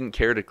I didn't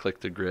care to click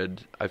to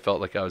grid. I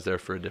felt like I was there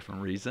for a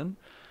different reason,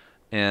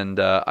 and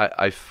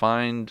I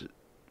find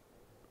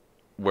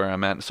where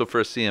I'm at. So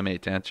for a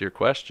CMA, to answer your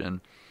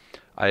question,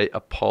 I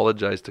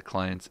apologize to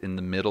clients in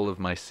the middle of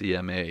my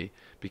CMA.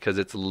 Because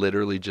it's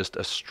literally just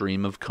a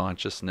stream of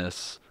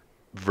consciousness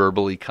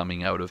verbally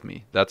coming out of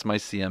me. That's my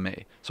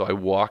CMA. So I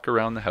walk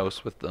around the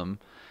house with them,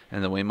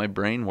 and the way my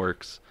brain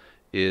works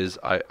is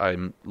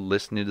I'm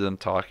listening to them,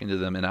 talking to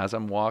them, and as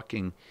I'm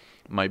walking,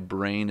 my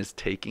brain is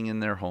taking in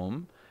their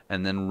home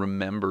and then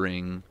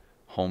remembering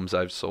homes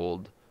I've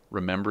sold,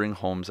 remembering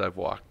homes I've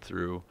walked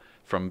through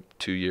from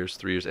 2 years,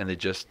 3 years, and they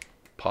just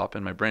pop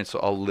in my brain. So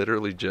I'll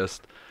literally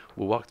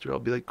we'll walk through, I'll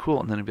be like, cool,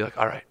 and then I'll be like,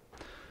 all right,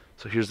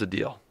 so here's the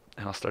deal.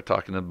 And I'll start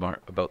talking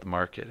about the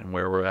market and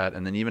where we're at.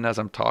 And then even as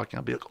I'm talking,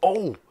 I'll be like,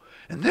 oh,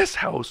 and this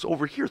house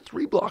over here,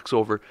 3 blocks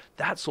over,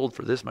 that sold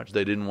for this much.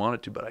 They didn't want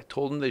it to, but I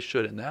told them they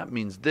should. And that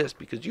means this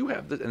because you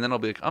have this. And then I'll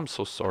be like, I'm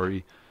so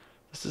sorry.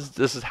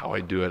 This is how I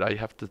do it. I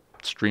have to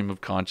stream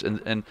of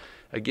conscience. And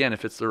again,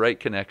 if it's the right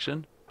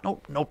connection,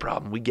 no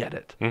problem. We get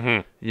it.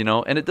 And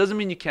it doesn't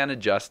mean you can't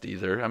adjust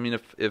either. I mean,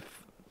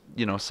 if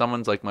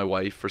someone's like my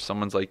wife or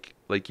someone's like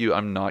you,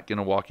 I'm not going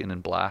to walk in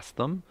and blast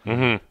them.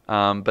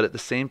 But at the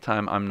same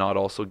time, I'm not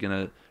also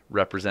going to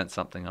represent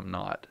something I'm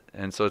not.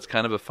 And so it's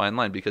kind of a fine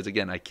line because,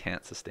 again, I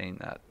can't sustain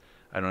that.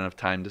 I don't have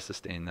time to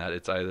sustain that.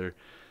 It's either,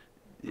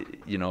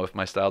 if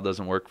my style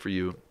doesn't work for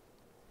you,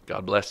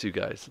 God bless you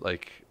guys.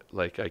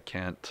 Like I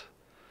can't.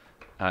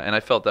 And I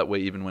felt that way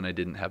even when I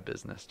didn't have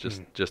business,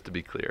 just to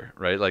be clear,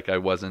 right? Like I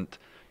wasn't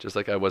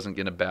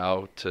going to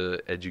bow to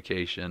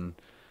education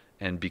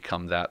and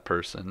become that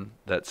person.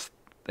 That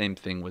same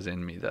thing was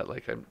in me that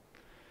like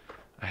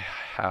I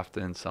have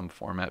to in some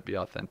format be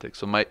authentic.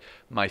 So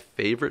my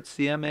favorite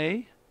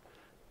CMA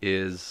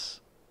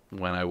is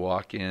when I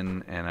walk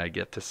in and I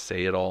get to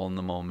say it all in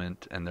the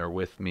moment and they're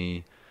with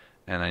me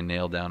and I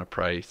nail down a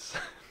price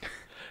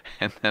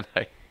and then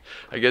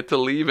I get to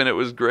leave and it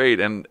was great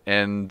and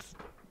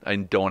I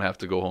don't have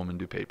to go home and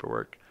do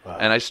paperwork. Wow.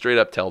 And I straight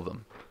up tell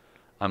them,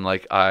 I'm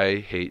like,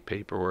 I hate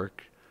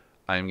paperwork.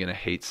 I'm going to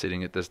hate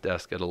sitting at this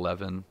desk at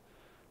 11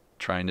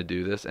 trying to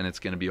do this, and it's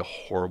going to be a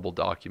horrible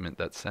document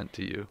that's sent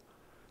to you.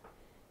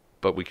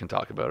 But we can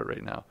talk about it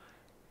right now.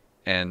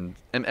 And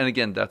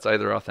again, that's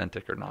either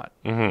authentic or not.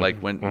 Mm-hmm. Like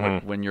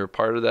when you're a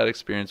part of that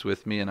experience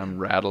with me and I'm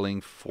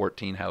rattling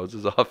 14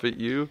 houses off at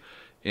you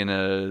in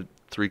a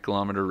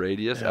 3-kilometer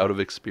radius out of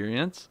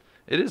experience,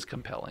 it is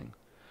compelling.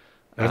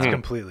 That's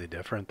completely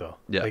different though.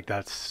 Yeah. Like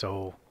that's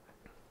so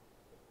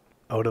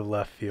out of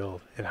left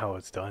field in how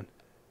it's done.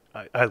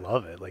 I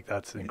love it. Like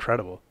that's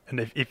incredible.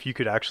 And if you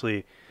could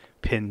actually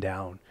pin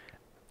down,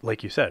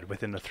 like you said,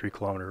 within a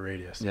 3-kilometer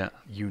radius,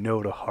 you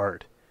know to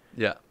heart.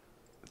 Yeah.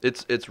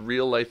 It's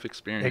real life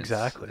experience.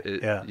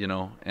 Exactly. You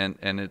know,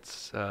 and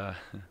it's the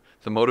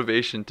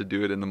motivation to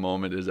do it in the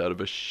moment is out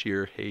of a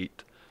sheer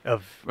hate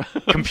of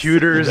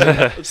computers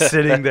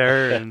sitting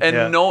there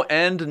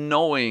and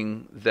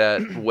knowing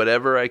that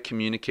whatever I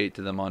communicate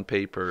to them on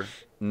paper,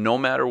 no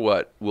matter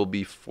what, will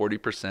be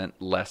 40%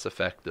 less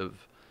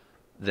effective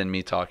than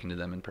me talking to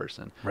them in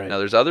person. Right. Now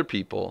there's other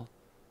people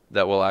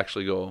that will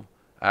actually go,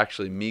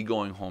 me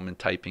going home and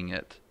typing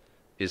it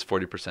is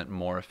 40%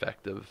 more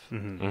effective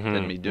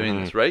than me doing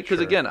this, right? Because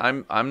again,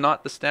 I'm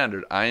not the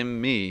standard. I'm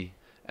me,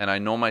 and I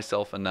know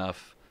myself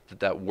enough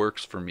that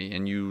works for me,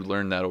 and you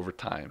learn that over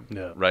time,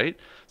 right?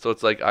 So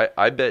it's like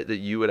I bet that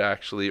you would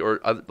actually, or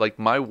like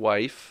my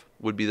wife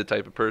would be the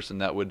type of person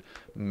that would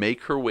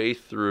make her way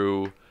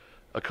through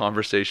a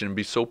conversation and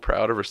be so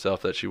proud of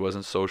herself that she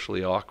wasn't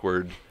socially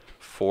awkward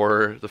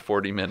for the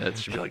 40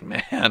 minutes. She'd be like,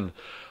 man,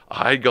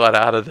 I got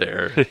out of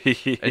there.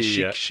 And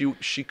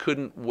she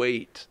couldn't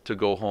wait to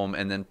go home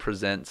and then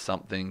present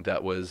something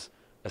that was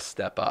a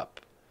step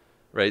up,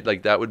 right?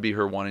 Like that would be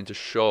her wanting to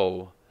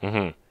show,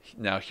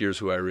 now here's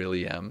who I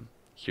really am.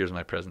 Here's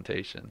my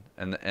presentation.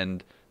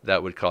 And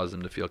that would cause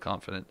them to feel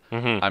confident.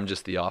 I'm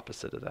just the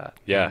opposite of that.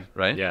 Yeah.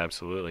 Right? Yeah,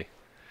 absolutely.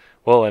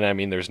 Well, and I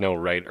mean, there's no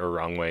right or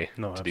wrong way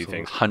to do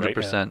things.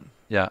 100%.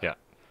 Right?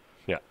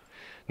 Yeah.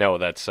 No,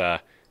 that's,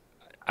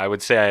 I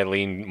would say I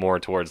lean more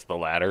towards the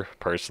latter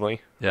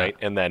personally, right?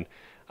 And then,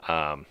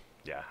 I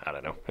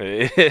don't know.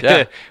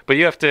 But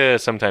you have to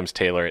sometimes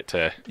tailor it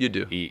to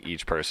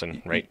each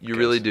person, right? You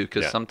really do,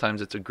 because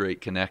sometimes it's a great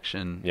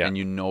connection and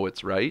you know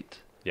it's right.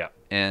 Yeah.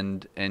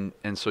 And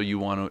so you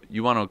want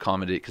to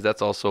accommodate, because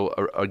that's also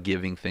a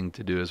giving thing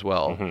to do as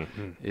well.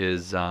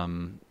 Is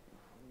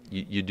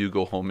you do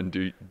go home and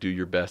do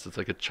your best. It's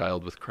like a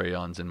child with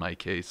crayons in my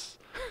case,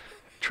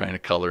 trying to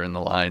color in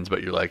the lines,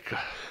 but you're like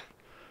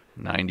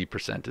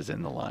 90% is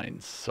in the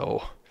lines.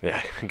 So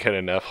yeah, good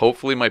enough.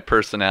 Hopefully my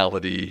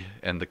personality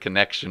and the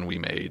connection we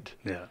made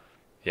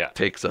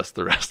takes us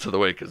the rest of the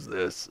way, because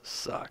this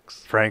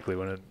sucks. Frankly,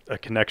 when a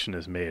connection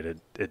is made,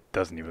 it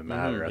doesn't even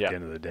matter at the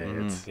end of the day.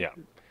 It's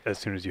as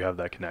soon as you have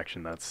that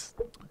connection, that's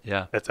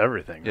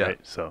everything, right?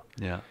 So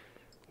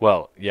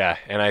well,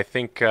 and I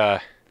think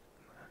how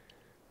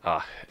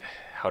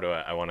do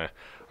I want to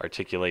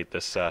articulate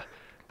this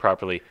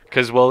properly?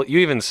 Because you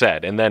even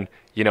said, and then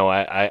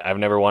I've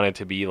never wanted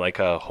to be like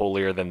a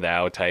holier than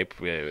thou type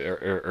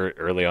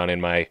early on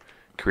in my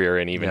career,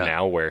 and even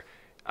now, where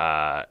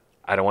I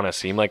don't want to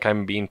seem like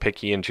I'm being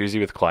picky and choosy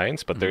with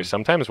clients, but there's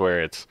sometimes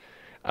where it's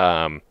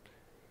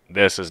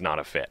this is not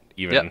a fit,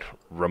 even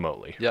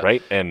remotely,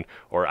 right?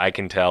 Or I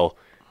can tell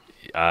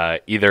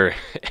either,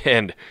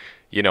 and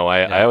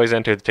I always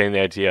entertain the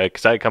idea,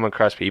 because I come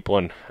across people,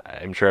 and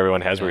I'm sure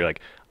everyone has, where you're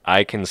like,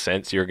 I can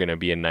sense you're going to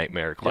be a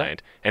nightmare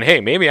client. And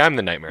hey, maybe I'm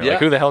the nightmare. Like,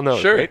 who the hell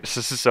knows? Sure. Right?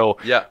 So,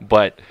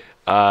 but,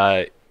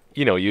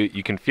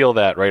 you can feel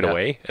that right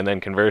away. And then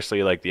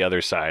conversely, like the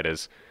other side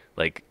is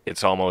like,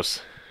 it's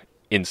almost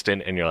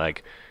instant, and you're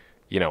like,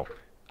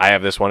 I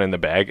have this one in the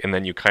bag, and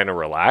then you kind of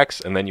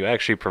relax, and then you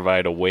actually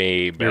provide a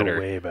way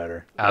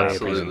better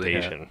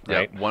presentation.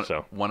 Right?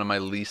 One of my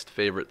least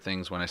favorite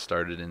things when I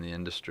started in the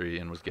industry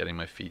and was getting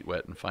my feet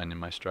wet and finding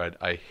my stride,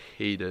 I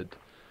hated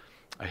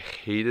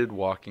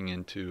walking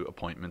into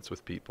appointments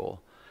with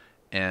people,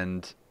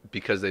 and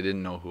because they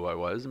didn't know who I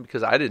was, and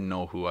because I didn't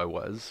know who I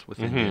was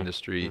within the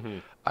industry,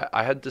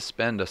 I had to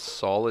spend a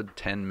solid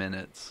 10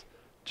 minutes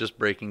just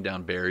breaking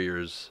down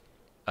barriers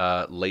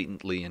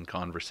latently in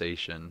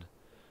conversation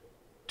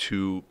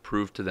to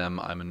prove to them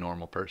I'm a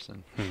normal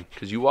person.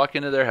 Because you walk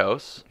into their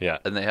house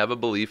and they have a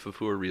belief of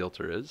who a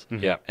realtor is.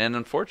 And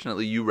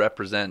unfortunately, you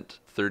represent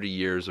 30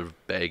 years of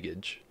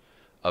baggage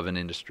of an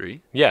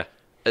industry.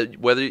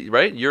 Whether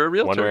you're a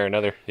realtor, one way or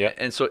another.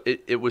 And so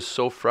it was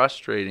so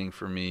frustrating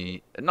for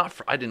me.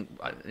 I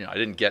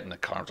didn't get in the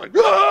car. I was like,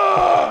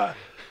 ah!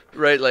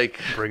 Right, like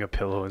bring a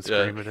pillow and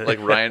scream at it. Like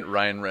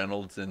Ryan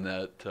Reynolds in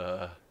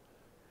that.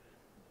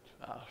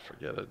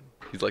 Forget it.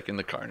 He's like in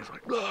the car and he's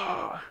like,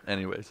 ah!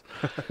 Anyways,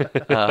 what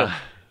is that?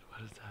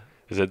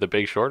 Is it The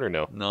Big Short or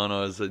no?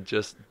 No. Is it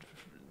just?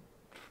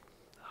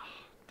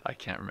 I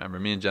can't remember.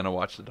 Me and Jenna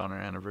watched it on our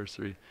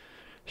anniversary.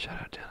 Shout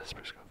out Jenna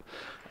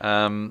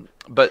Spruskov.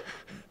 But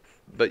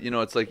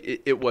it's like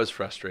it was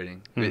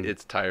frustrating.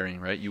 It's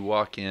tiring, right? You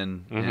walk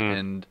in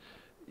and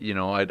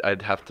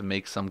I'd have to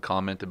make some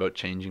comment about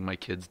changing my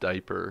kid's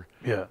diaper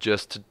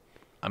just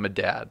I'm a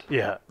dad.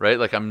 Yeah. Right?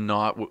 Like I'm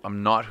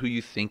not who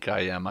you think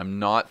I am. I'm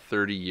not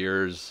 30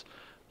 years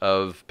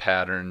of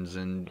patterns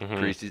and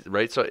greasy,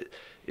 right? So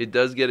it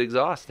does get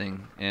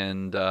exhausting.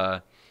 And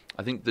I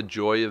think the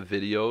joy of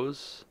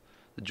videos,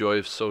 the joy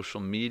of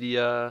social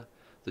media,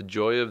 the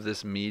joy of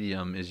this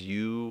medium is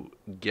you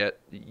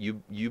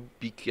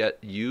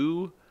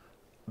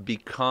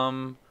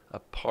become a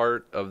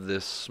part of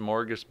this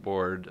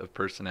smorgasbord of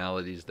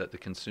personalities that the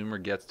consumer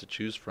gets to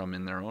choose from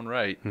in their own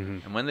right.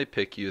 And when they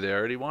pick you, they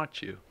already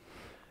want you,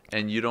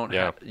 and you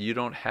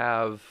don't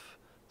have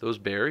those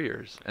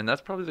barriers. And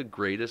that's probably the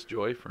greatest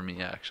joy for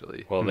me,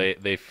 actually. Well,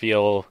 they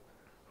feel,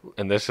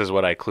 and this is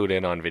what I clued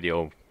in on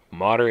video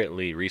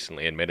moderately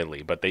recently,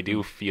 admittedly, but they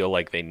do feel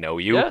like they know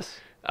you.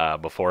 Yes.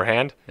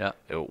 Beforehand,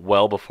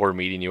 well before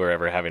meeting you or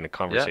ever having a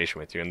conversation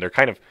with you, and they're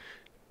kind of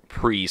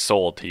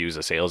pre-sold, to use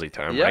a salesy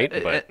term, right?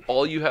 But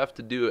all you have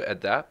to do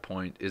at that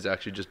point is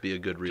actually just be a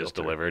good realtor. Just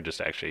deliver, just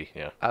actually,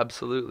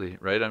 Absolutely,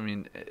 right? I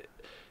mean,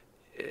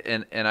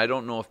 and I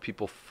don't know if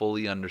people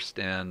fully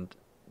understand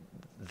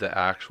the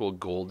actual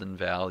golden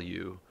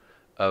value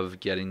of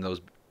getting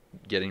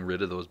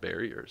rid of those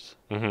barriers.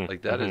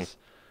 Like that is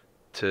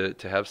to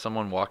have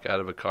someone walk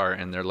out of a car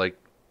and they're like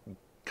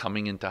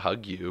coming in to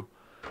hug you.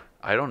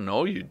 I don't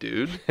know you,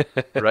 dude,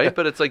 right?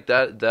 But it's like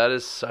that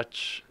is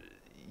such.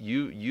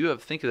 You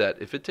have think of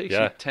that. If it takes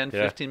you 10,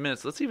 15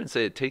 minutes, let's even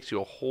say it takes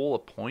you a whole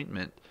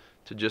appointment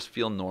to just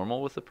feel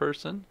normal with the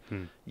person,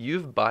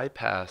 you've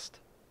bypassed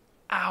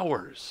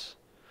hours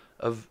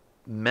of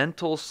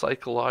mental,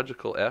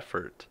 psychological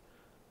effort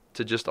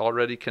to just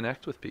already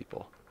connect with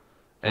people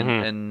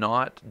and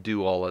not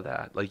do all of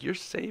that. Like, you're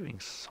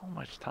saving so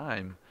much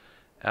time.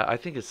 I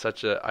think it's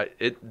such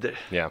the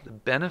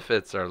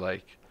benefits are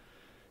like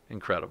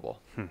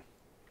incredible.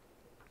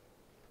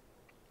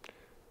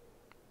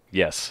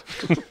 Yes.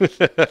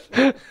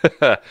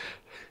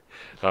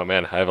 Oh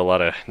man, I have a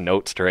lot of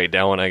notes to write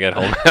down when I get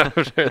home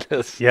after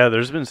this. Yeah,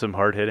 there's been some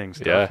hard hitting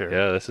stuff here.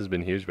 Yeah, this has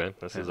been huge, man.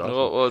 This is awesome.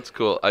 Well, it's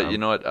cool. You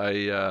know what?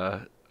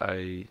 I'll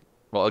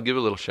give a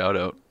little shout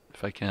out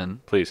if I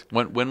can. Please.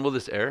 When will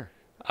this air?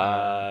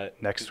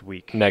 Next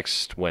week.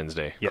 Next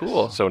Wednesday. Yes.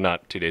 Cool. So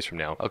not 2 days from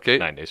now. Okay.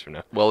 9 days from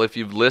now. Well, if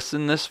you've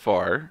listened this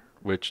far,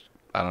 which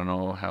I don't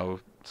know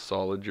how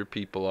solid your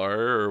people are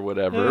or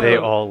whatever. They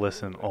all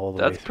listen all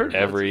the way through.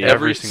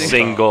 Every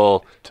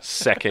single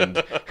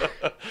second.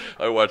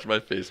 I watch my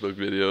Facebook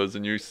videos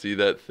and you see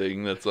that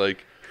thing that's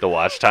like the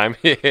watch time.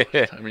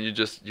 I mean,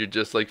 you're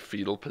just like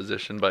fetal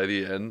position by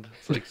the end.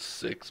 It's like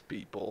 6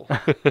 people.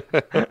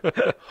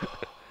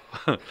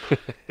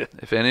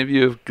 If any of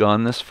you have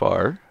gone this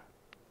far,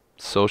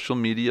 Social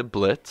Media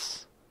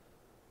Blitz,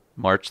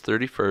 March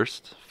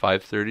 31st,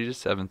 5:30 to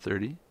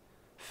 7:30,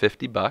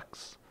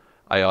 $50.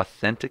 I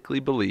authentically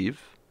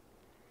believe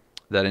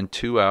that in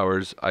 2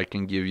 hours I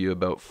can give you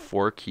about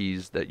 4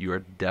 keys that you are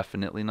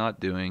definitely not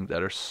doing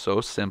that are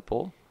so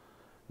simple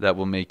that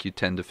will make you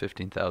 $10,000 to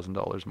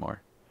 $15,000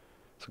 more.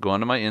 So go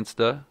onto my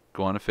Insta,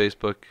 go onto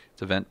Facebook,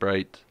 it's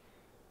Eventbrite,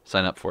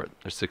 sign up for it.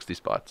 There's 60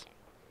 spots.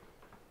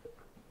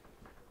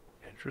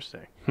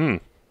 Interesting.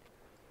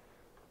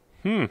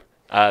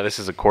 This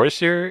is a course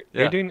you're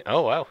doing?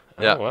 Oh wow.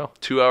 Yeah. Oh wow.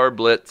 2 hour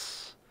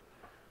blitz,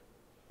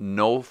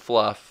 no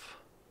fluff.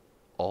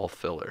 All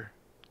filler.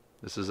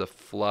 This is a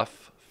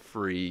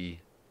fluff-free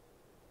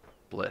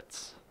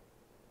blitz.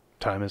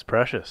 Time is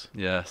precious.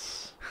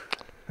 Yes.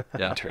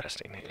 Yeah.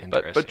 Interesting.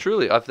 But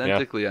truly,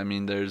 authentically, I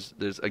mean, there's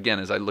again,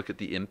 as I look at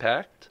the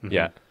impact.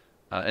 Yeah.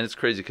 And it's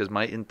crazy because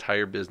my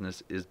entire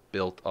business is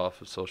built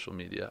off of social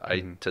media.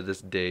 I, to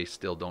this day,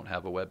 still don't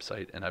have a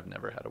website, and I've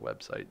never had a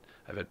website.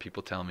 I've had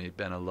people tell me,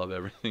 Ben, I love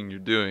everything you're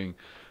doing,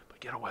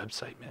 but get a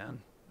website,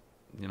 man.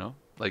 You know?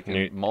 Like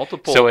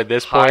multiple. So at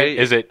this point,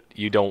 is it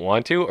you don't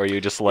want to, or you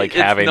just like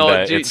having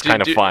it's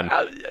kind of fun?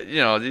 You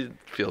know, it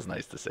feels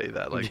nice to say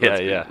that. Like,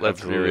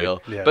 let's be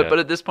real. Yeah, but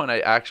at this point,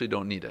 I actually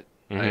don't need it.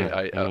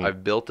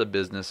 I've built a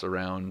business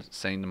around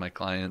saying to my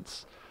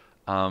clients,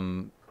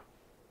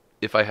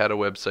 if I had a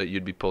website,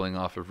 you'd be pulling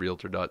off of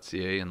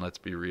realtor.ca, and let's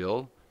be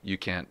real, you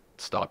can't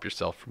stop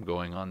yourself from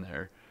going on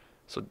there.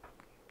 So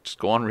just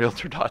go on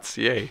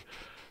realtor.ca.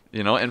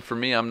 You know, and for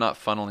me, I'm not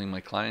funneling my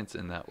clients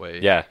in that way.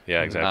 Yeah,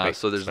 exactly.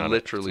 So there's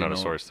literally no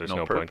source. There's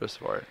no purpose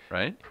for it,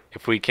 right?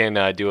 If we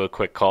can do a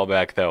quick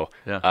callback, though,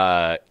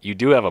 you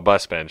do have a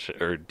bus bench,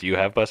 or do you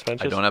have bus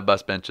benches? I don't have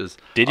bus benches.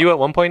 Did you at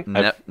one point?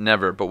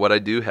 Never. But what I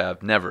do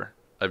have, never.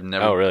 I've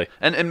never. Oh, really?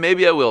 And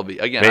maybe I will be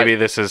again. Maybe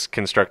this is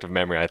constructive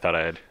memory. I thought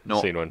I had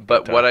seen one.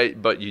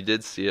 But you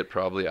did see it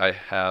probably. I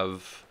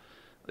have,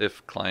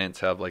 if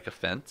clients have like a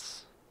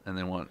fence. And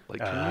they want,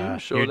 like, can you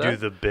show that? You do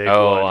the big one.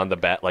 on the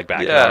back, like back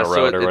on a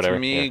road or whatever. It's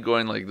me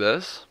going like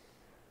this,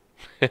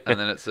 and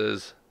then it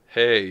says,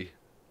 "Hey,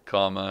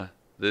 comma,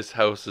 this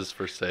house is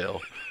for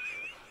sale."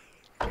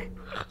 And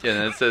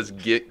then it says,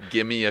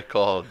 "Gimme a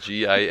call,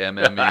 GIMME."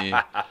 That's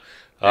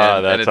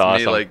and it's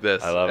awesome. Me like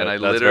this. I love and it. I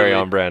That's very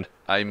on brand.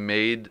 I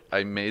made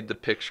the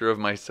picture of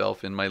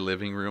myself in my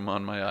living room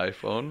on my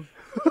iPhone.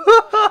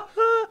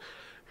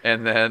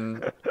 And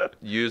then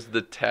used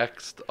the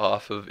text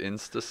off of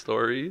Insta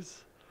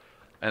stories.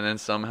 and then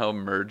somehow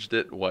merged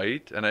it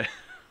white. And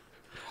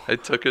I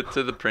took it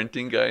to the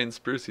printing guy in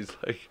Spruce. He's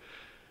like,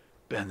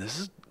 Ben, this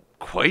is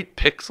quite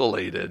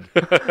pixelated.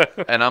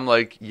 And I'm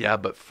like, yeah,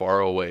 but far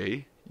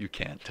away, you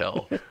can't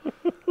tell.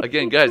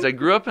 Again, guys, I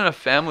grew up in a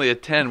family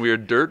of 10. We were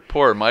dirt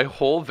poor. My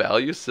whole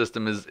value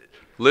system is,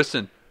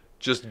 listen,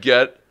 just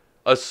get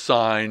a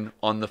sign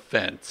on the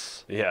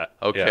fence. Yeah.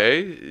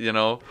 Okay? Yeah. You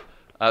know?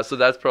 So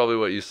that's probably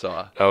what you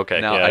saw. Okay.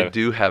 Now, yeah. I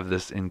do have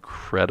this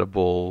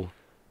incredible...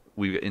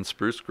 in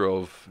Spruce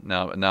Grove,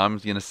 now I'm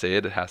going to say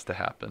it has to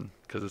happen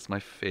because it's my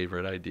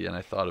favorite idea, and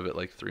I thought of it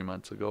like 5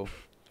 months ago.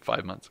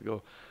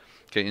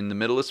 Okay, in the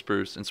middle of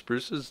Spruce, and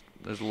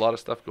there's a lot of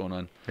stuff going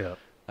on. Yeah.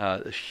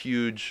 A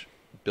huge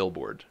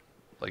billboard.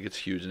 Like, it's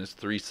huge, and it's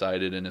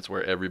 3-sided, and it's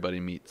where everybody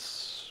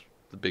meets,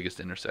 the biggest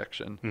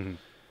intersection. Mm-hmm.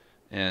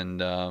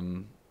 And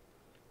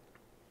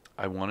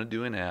I want to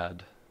do an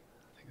ad.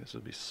 I think this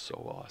would be so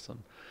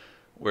awesome.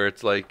 Where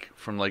it's like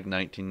from like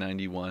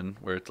 1991,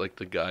 where it's like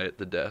the guy at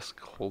the desk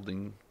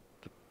holding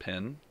the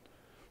pen,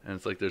 and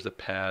it's like there's a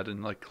pad,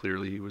 and like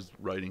clearly he was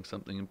writing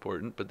something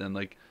important, but then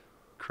like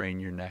crane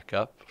your neck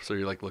up, so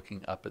you're like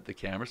looking up at the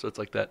camera, so it's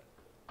like that,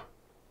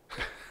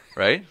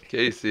 right?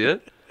 Okay, you see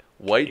it?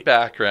 White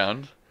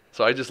background,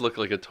 so I just look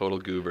like a total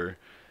goober,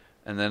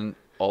 and then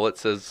all it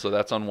says, so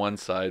that's on one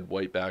side,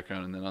 white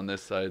background, and then on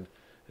this side,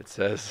 it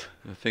says,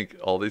 I think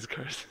all these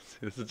cars,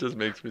 this just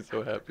makes me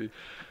so happy.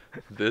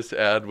 This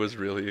ad was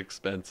really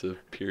expensive,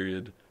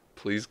 period.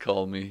 Please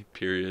call me,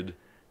 period.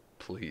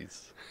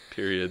 Please,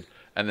 period.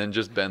 And then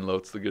just Ben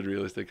Loates, the good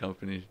real estate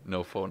company,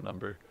 no phone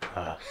number.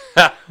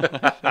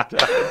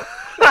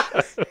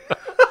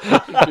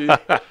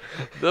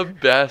 The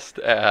best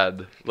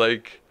ad.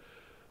 Like,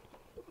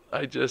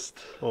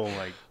 Oh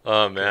my.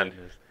 Oh man,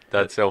 goodness.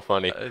 that's so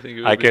funny. I think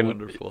it would be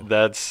wonderful.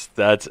 That's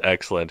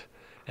excellent,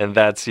 and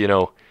that's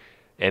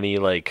any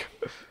like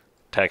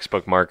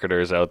textbook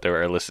marketers out there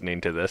are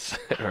listening to this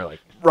and are like,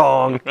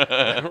 wrong.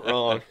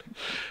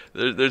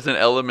 There's an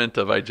element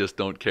of I just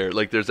don't care.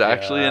 Like, there's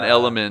actually an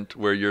element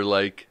where you're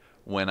like,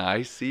 when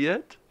I see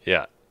it,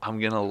 Yeah, I'm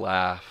gonna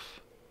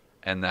laugh,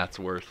 and that's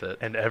worth it.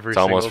 And every it's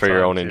almost for single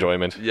your time, own too.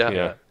 enjoyment.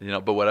 Yeah.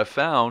 But what I've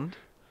found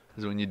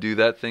is when you do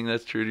that thing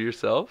that's true to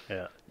yourself,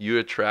 Yeah. you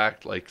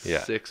attract like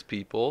Yeah. 6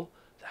 people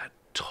that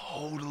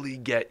totally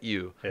get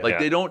you. Yeah. Like,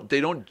 Yeah.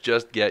 they don't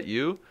just get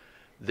you.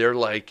 They're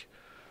like,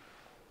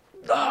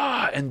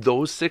 and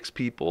those 6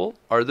 people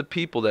are the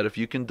people that if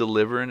you can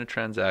deliver in a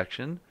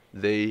transaction,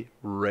 they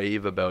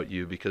rave about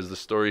you because the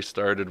story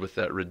started with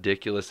that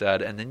ridiculous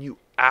ad, and then you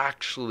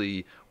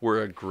actually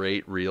were a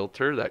great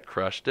realtor that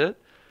crushed it.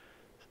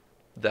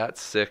 That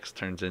 6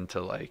 turns into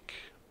like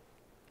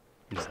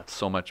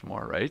so much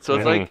more, right? So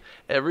it's like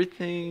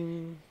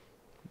everything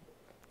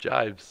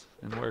jives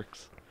and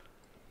works.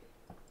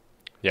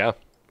 Yeah.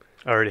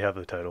 I already have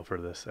the title for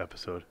this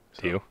episode.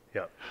 So, Do you?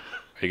 Yeah.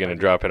 Are you gonna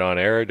drop it on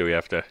air, or do we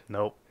have to?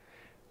 Nope.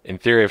 In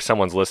theory, if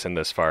someone's listened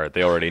this far,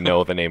 they already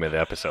know the name of the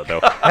episode, though.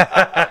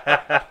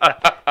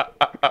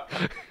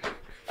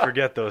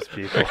 Forget those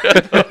people.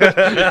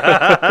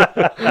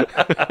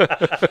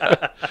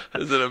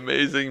 That's an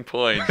amazing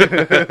point.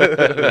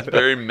 It's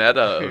very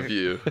meta of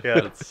you.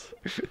 Yeah. It's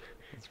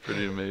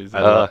pretty amazing.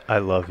 I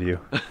love you.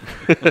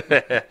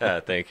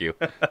 Thank you.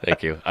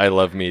 I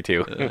love me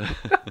too.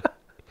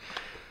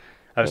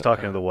 I was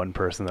talking to the one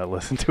person that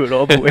listened to it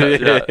all the way.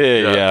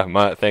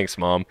 Yeah. Thanks,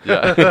 Mom.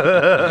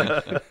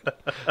 Yeah.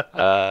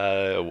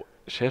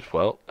 Shit.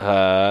 Well,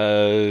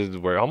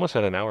 we're almost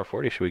at an hour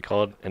 40. Should we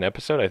call it an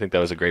episode? I think that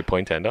was a great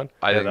point to end on.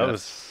 I think that that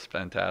was- was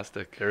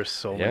fantastic. There's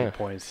so Yeah. many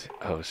points.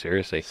 Oh,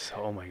 seriously.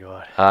 Oh my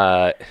god.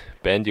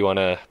 Ben, do you want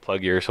to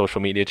plug your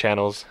social media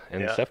channels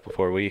and Yeah. stuff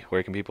before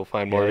where can people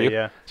find more of you?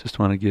 Yeah. Just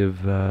want to give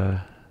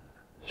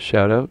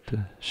shout out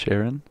to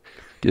Sharon,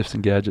 Gifts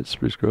and Gadgets,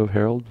 Spruce Grove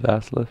Herald,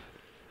 Vaslif,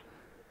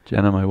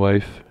 Jenna, my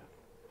wife,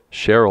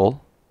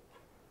 Cheryl,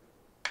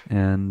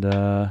 and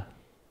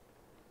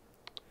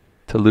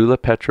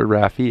Tallulah Petra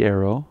Raffi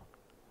Arrow,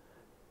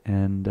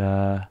 and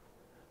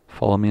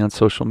follow me on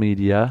social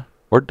media,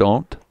 or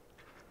don't.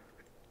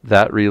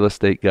 That Real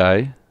Estate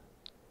Guy,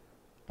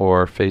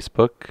 or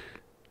Facebook,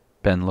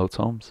 Ben Loates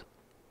Homes.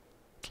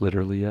 It's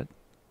literally it.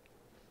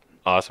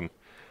 Awesome.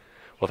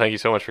 Well, thank you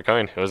so much for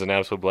coming. It was an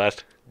absolute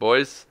blast.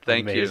 Boys,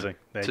 thank Amazing. you.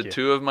 Thank to you.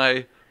 2 of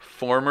my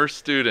former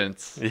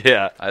students.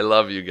 Yeah. I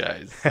love you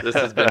guys. This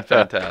has been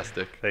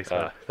fantastic. Thanks,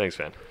 man. Thanks,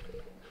 man.